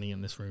 people are standing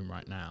in this room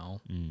right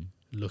now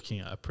looking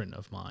at a print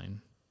of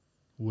mine,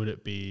 would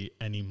it be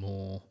any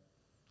more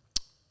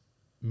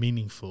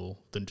meaningful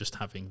than just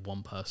having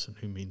one person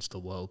who means the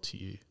world to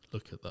you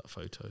look at that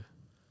photo?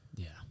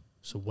 Yeah.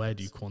 So where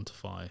do you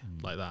quantify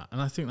like that?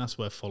 And I think that's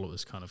where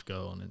followers kind of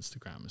go on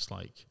Instagram. It's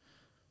like,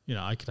 you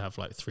know, I could have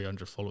like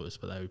 300 followers,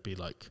 but there would be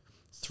like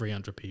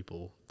 300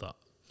 people that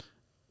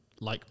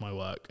like my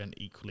work, and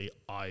equally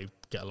I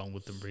get along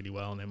with them really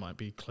well, and they might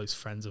be close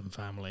friends and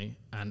family,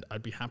 and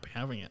I'd be happy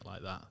having it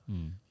like that,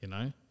 you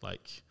know,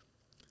 like.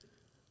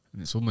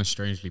 And it's almost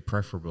strangely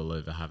preferable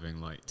over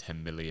having like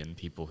 10 million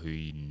people who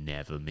you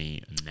never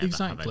meet and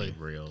never have any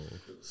real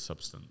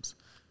substance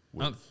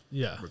with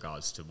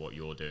regards to what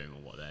you're doing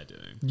or what they're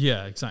doing.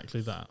 Yeah, exactly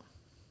that.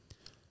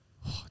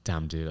 Oh,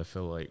 damn, dude, I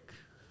feel like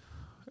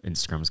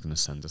Instagram's going to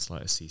send us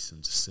like a cease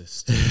and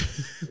desist.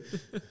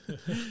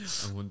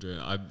 I'm wondering.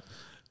 I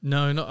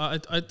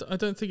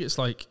don't think it's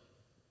like.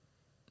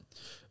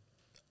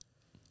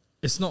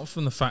 It's not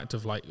from the fact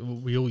of like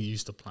we all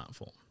use the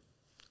platform,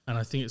 and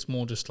I think it's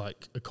more just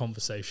like a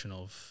conversation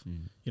of,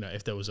 you know,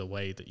 if there was a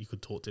way that you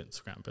could talk to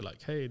Instagram, and be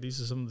like, hey,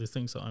 these are some of the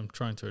things that I'm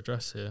trying to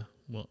address here.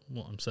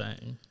 What I'm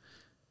saying.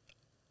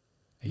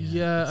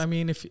 Yeah, I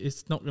mean, if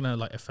it's not going to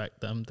like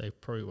affect them, they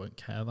probably won't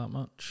care that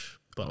much.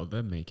 But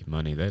they're making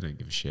money; they don't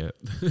give a shit.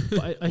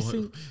 But I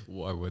think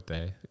why would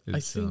they? I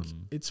think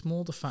it's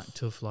more the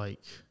fact of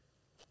like,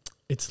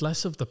 it's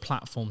less of the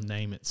platform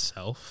name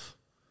itself,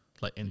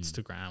 like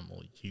Instagram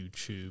or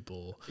YouTube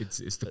or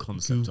it's the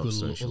concept Google of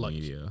social like,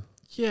 media.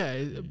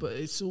 Yeah, but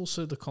it's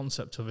also the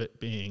concept of it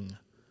being,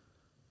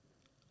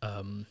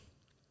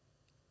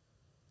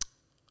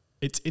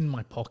 it's in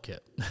my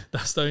pocket.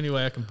 That's the only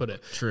way I can put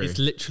it. True. It's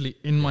literally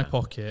in my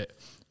pocket.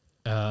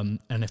 And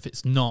if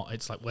it's not,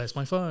 it's like, where's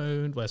my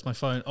phone? Where's my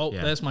phone? Oh,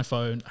 there's my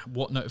phone.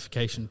 What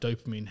notification?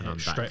 Dopamine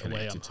hit straight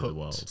away. I'm hooked. To the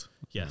world.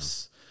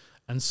 Yes. Yeah.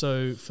 And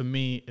so for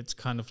me, it's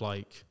kind of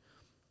like,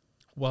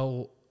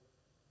 well,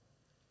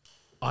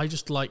 I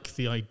just like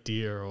the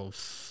idea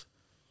of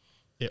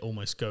it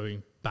almost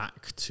going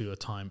back to a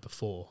time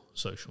before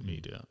social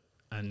media.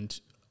 And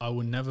I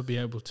will never be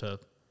able to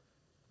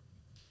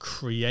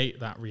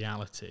create that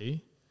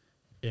reality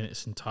in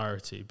its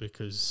entirety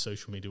because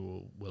social media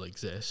will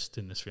exist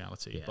in this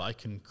reality. Yeah. But I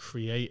can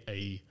create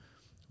a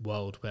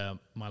world where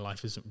my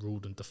life isn't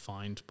ruled and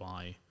defined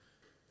by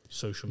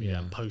social media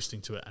and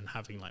posting to it and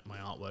having like my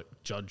artwork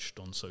judged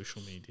on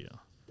social media.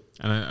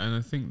 And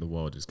I think the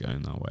world is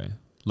going that way.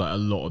 Like a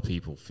lot of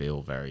people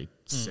feel very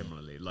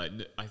similarly. Like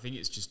I think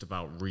it's just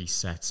about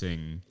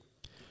resetting.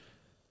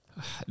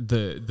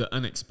 The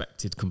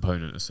unexpected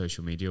component of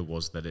social media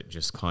was that it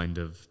just kind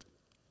of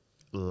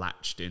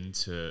latched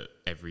into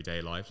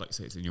everyday life. Like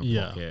say it's in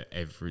your pocket.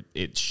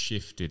 It's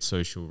shifted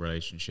social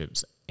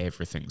relationships.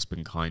 Everything's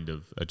been kind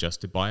of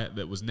adjusted by it.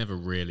 That was never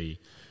really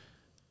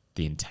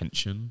the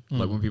intention.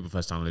 Like when people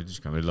first downloaded it,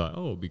 just kind of like,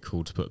 oh, it'd be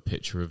cool to put a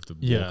picture of the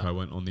walk I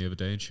went on the other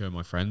day and show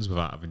my friends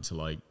without having to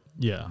like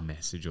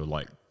message or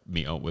like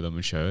meet up with them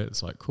and show it.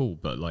 It's like cool,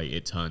 but like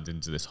it turned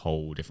into this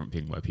whole different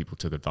thing where people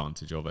took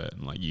advantage of it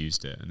and like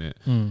used it, and it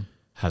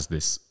has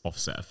this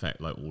offset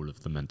effect. Like all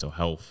of the mental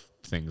health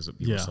things that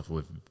people suffer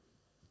with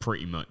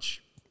pretty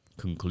much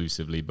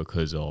conclusively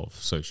because of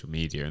social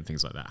media and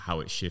things like that, how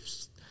it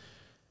shifts.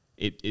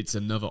 It's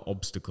another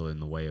obstacle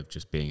in the way of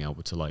just being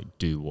able to like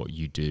do what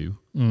you do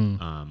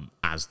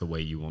as the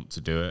way you want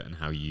to do it, and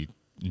how you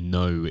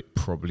know it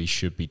probably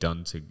should be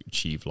done to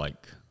achieve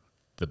like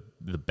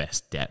the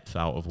best depth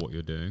out of what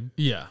you're doing.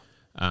 Yeah.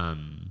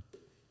 And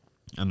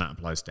that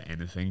applies to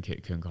anything.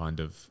 It can kind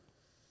of,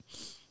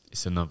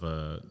 it's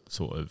another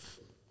sort of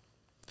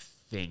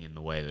thing in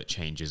the way that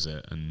changes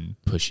it and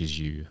pushes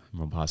you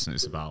one past. And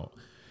it's about,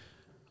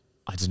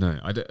 I don't know.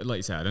 Like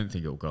you say, I don't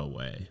think it'll go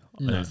away.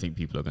 No. I don't think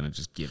people are going to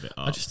just give it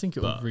up. I just think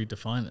it will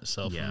redefine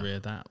itself and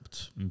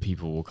readapt. And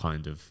people will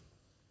kind of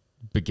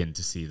begin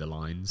to see the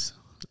lines.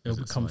 It'll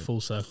become like,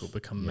 full circle,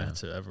 become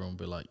meta. Everyone will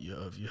be like,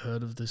 yo, have you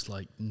heard of this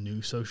like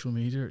new social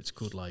media? It's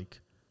called like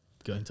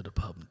going to the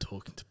pub and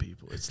talking to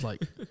people. It's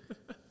like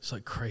it's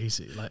like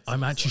crazy. Like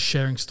I'm actually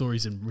sharing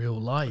stories in real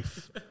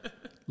life.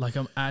 Like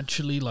I'm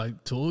actually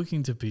like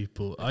talking to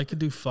people. I could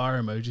do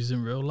fire emojis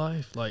in real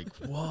life. Like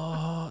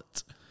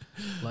what?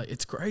 Like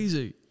it's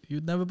crazy.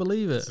 You'd never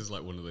believe it. This is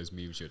like one of those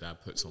memes your dad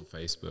puts on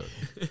Facebook.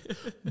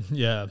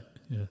 Yeah.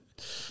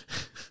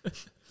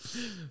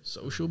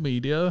 Social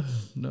media,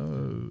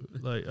 no.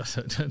 Like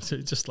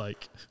just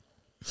like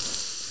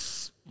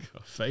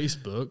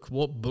Facebook.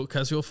 What book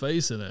has your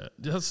face in it?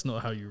 That's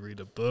not how you read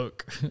a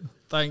book.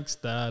 Thanks,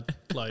 Dad.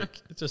 Like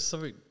just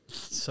something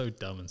so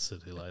dumb and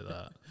silly like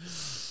that.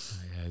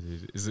 Yeah,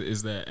 dude.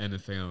 Is there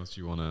anything else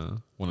you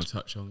wanna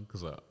touch on?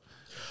 Because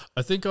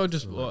I think I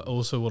just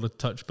also want to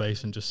touch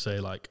base and just say,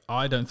 like,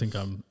 I don't think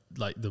I'm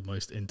like the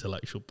most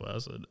intellectual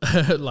person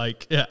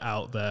like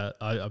out there.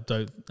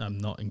 I'm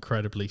not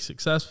incredibly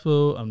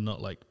successful. I'm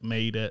not like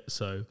made it.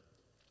 So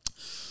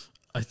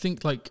I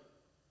think like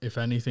if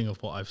anything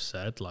of what I've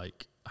said,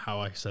 like how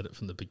I said it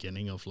from the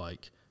beginning of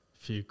like,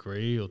 if you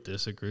agree or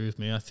disagree with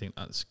me, I think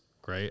that's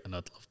great. And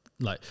I'd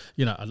like,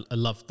 you know, I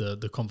love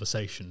the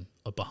conversation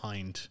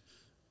behind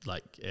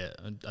like it,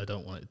 and I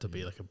don't want it to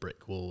be like a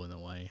brick wall in a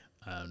way.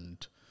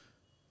 And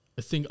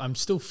I think I'm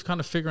still kind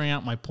of figuring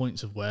out my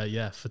points of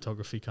where,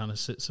 photography kind of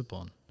sits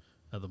upon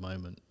at the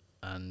moment.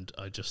 And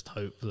I just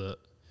hope that,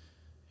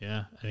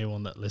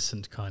 anyone that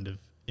listened kind of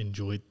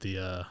enjoyed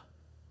the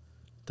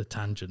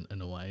tangent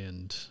in a way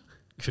and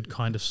could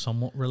kind of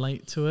somewhat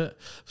relate to it.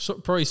 So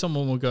probably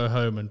someone will go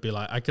home and be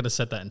like, I could have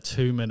said that in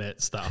 2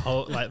 minutes. That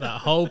whole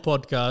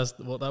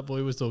podcast, what that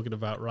boy was talking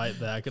about right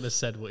there, I could have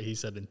said what he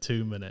said in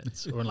 2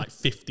 minutes or in like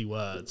 50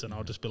 words, and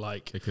I'll just be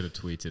like, they could have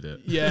tweeted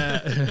it.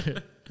 Yeah.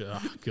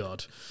 Oh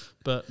God.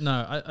 But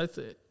no,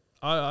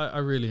 I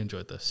really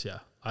enjoyed this. Yeah.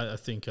 I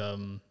think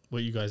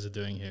what you guys are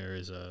doing here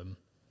is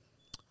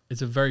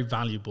it's a very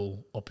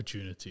valuable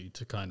opportunity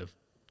to kind of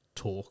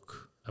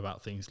talk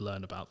about things,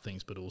 learn about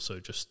things, but also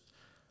just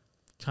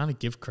kind of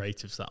give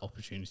creatives that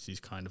opportunity to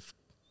kind of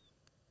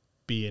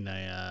be in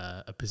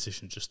a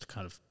position just to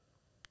kind of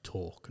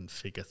talk and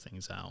figure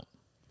things out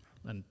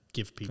and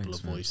give people a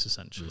voice,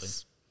 essentially.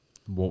 That's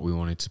what we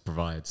wanted to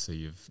provide, so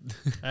you've...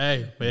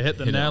 Hey, we hit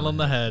the nail on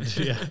the head.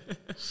 Yeah.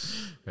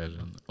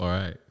 All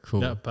right,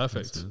 cool. Yeah,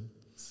 perfect. Thanks,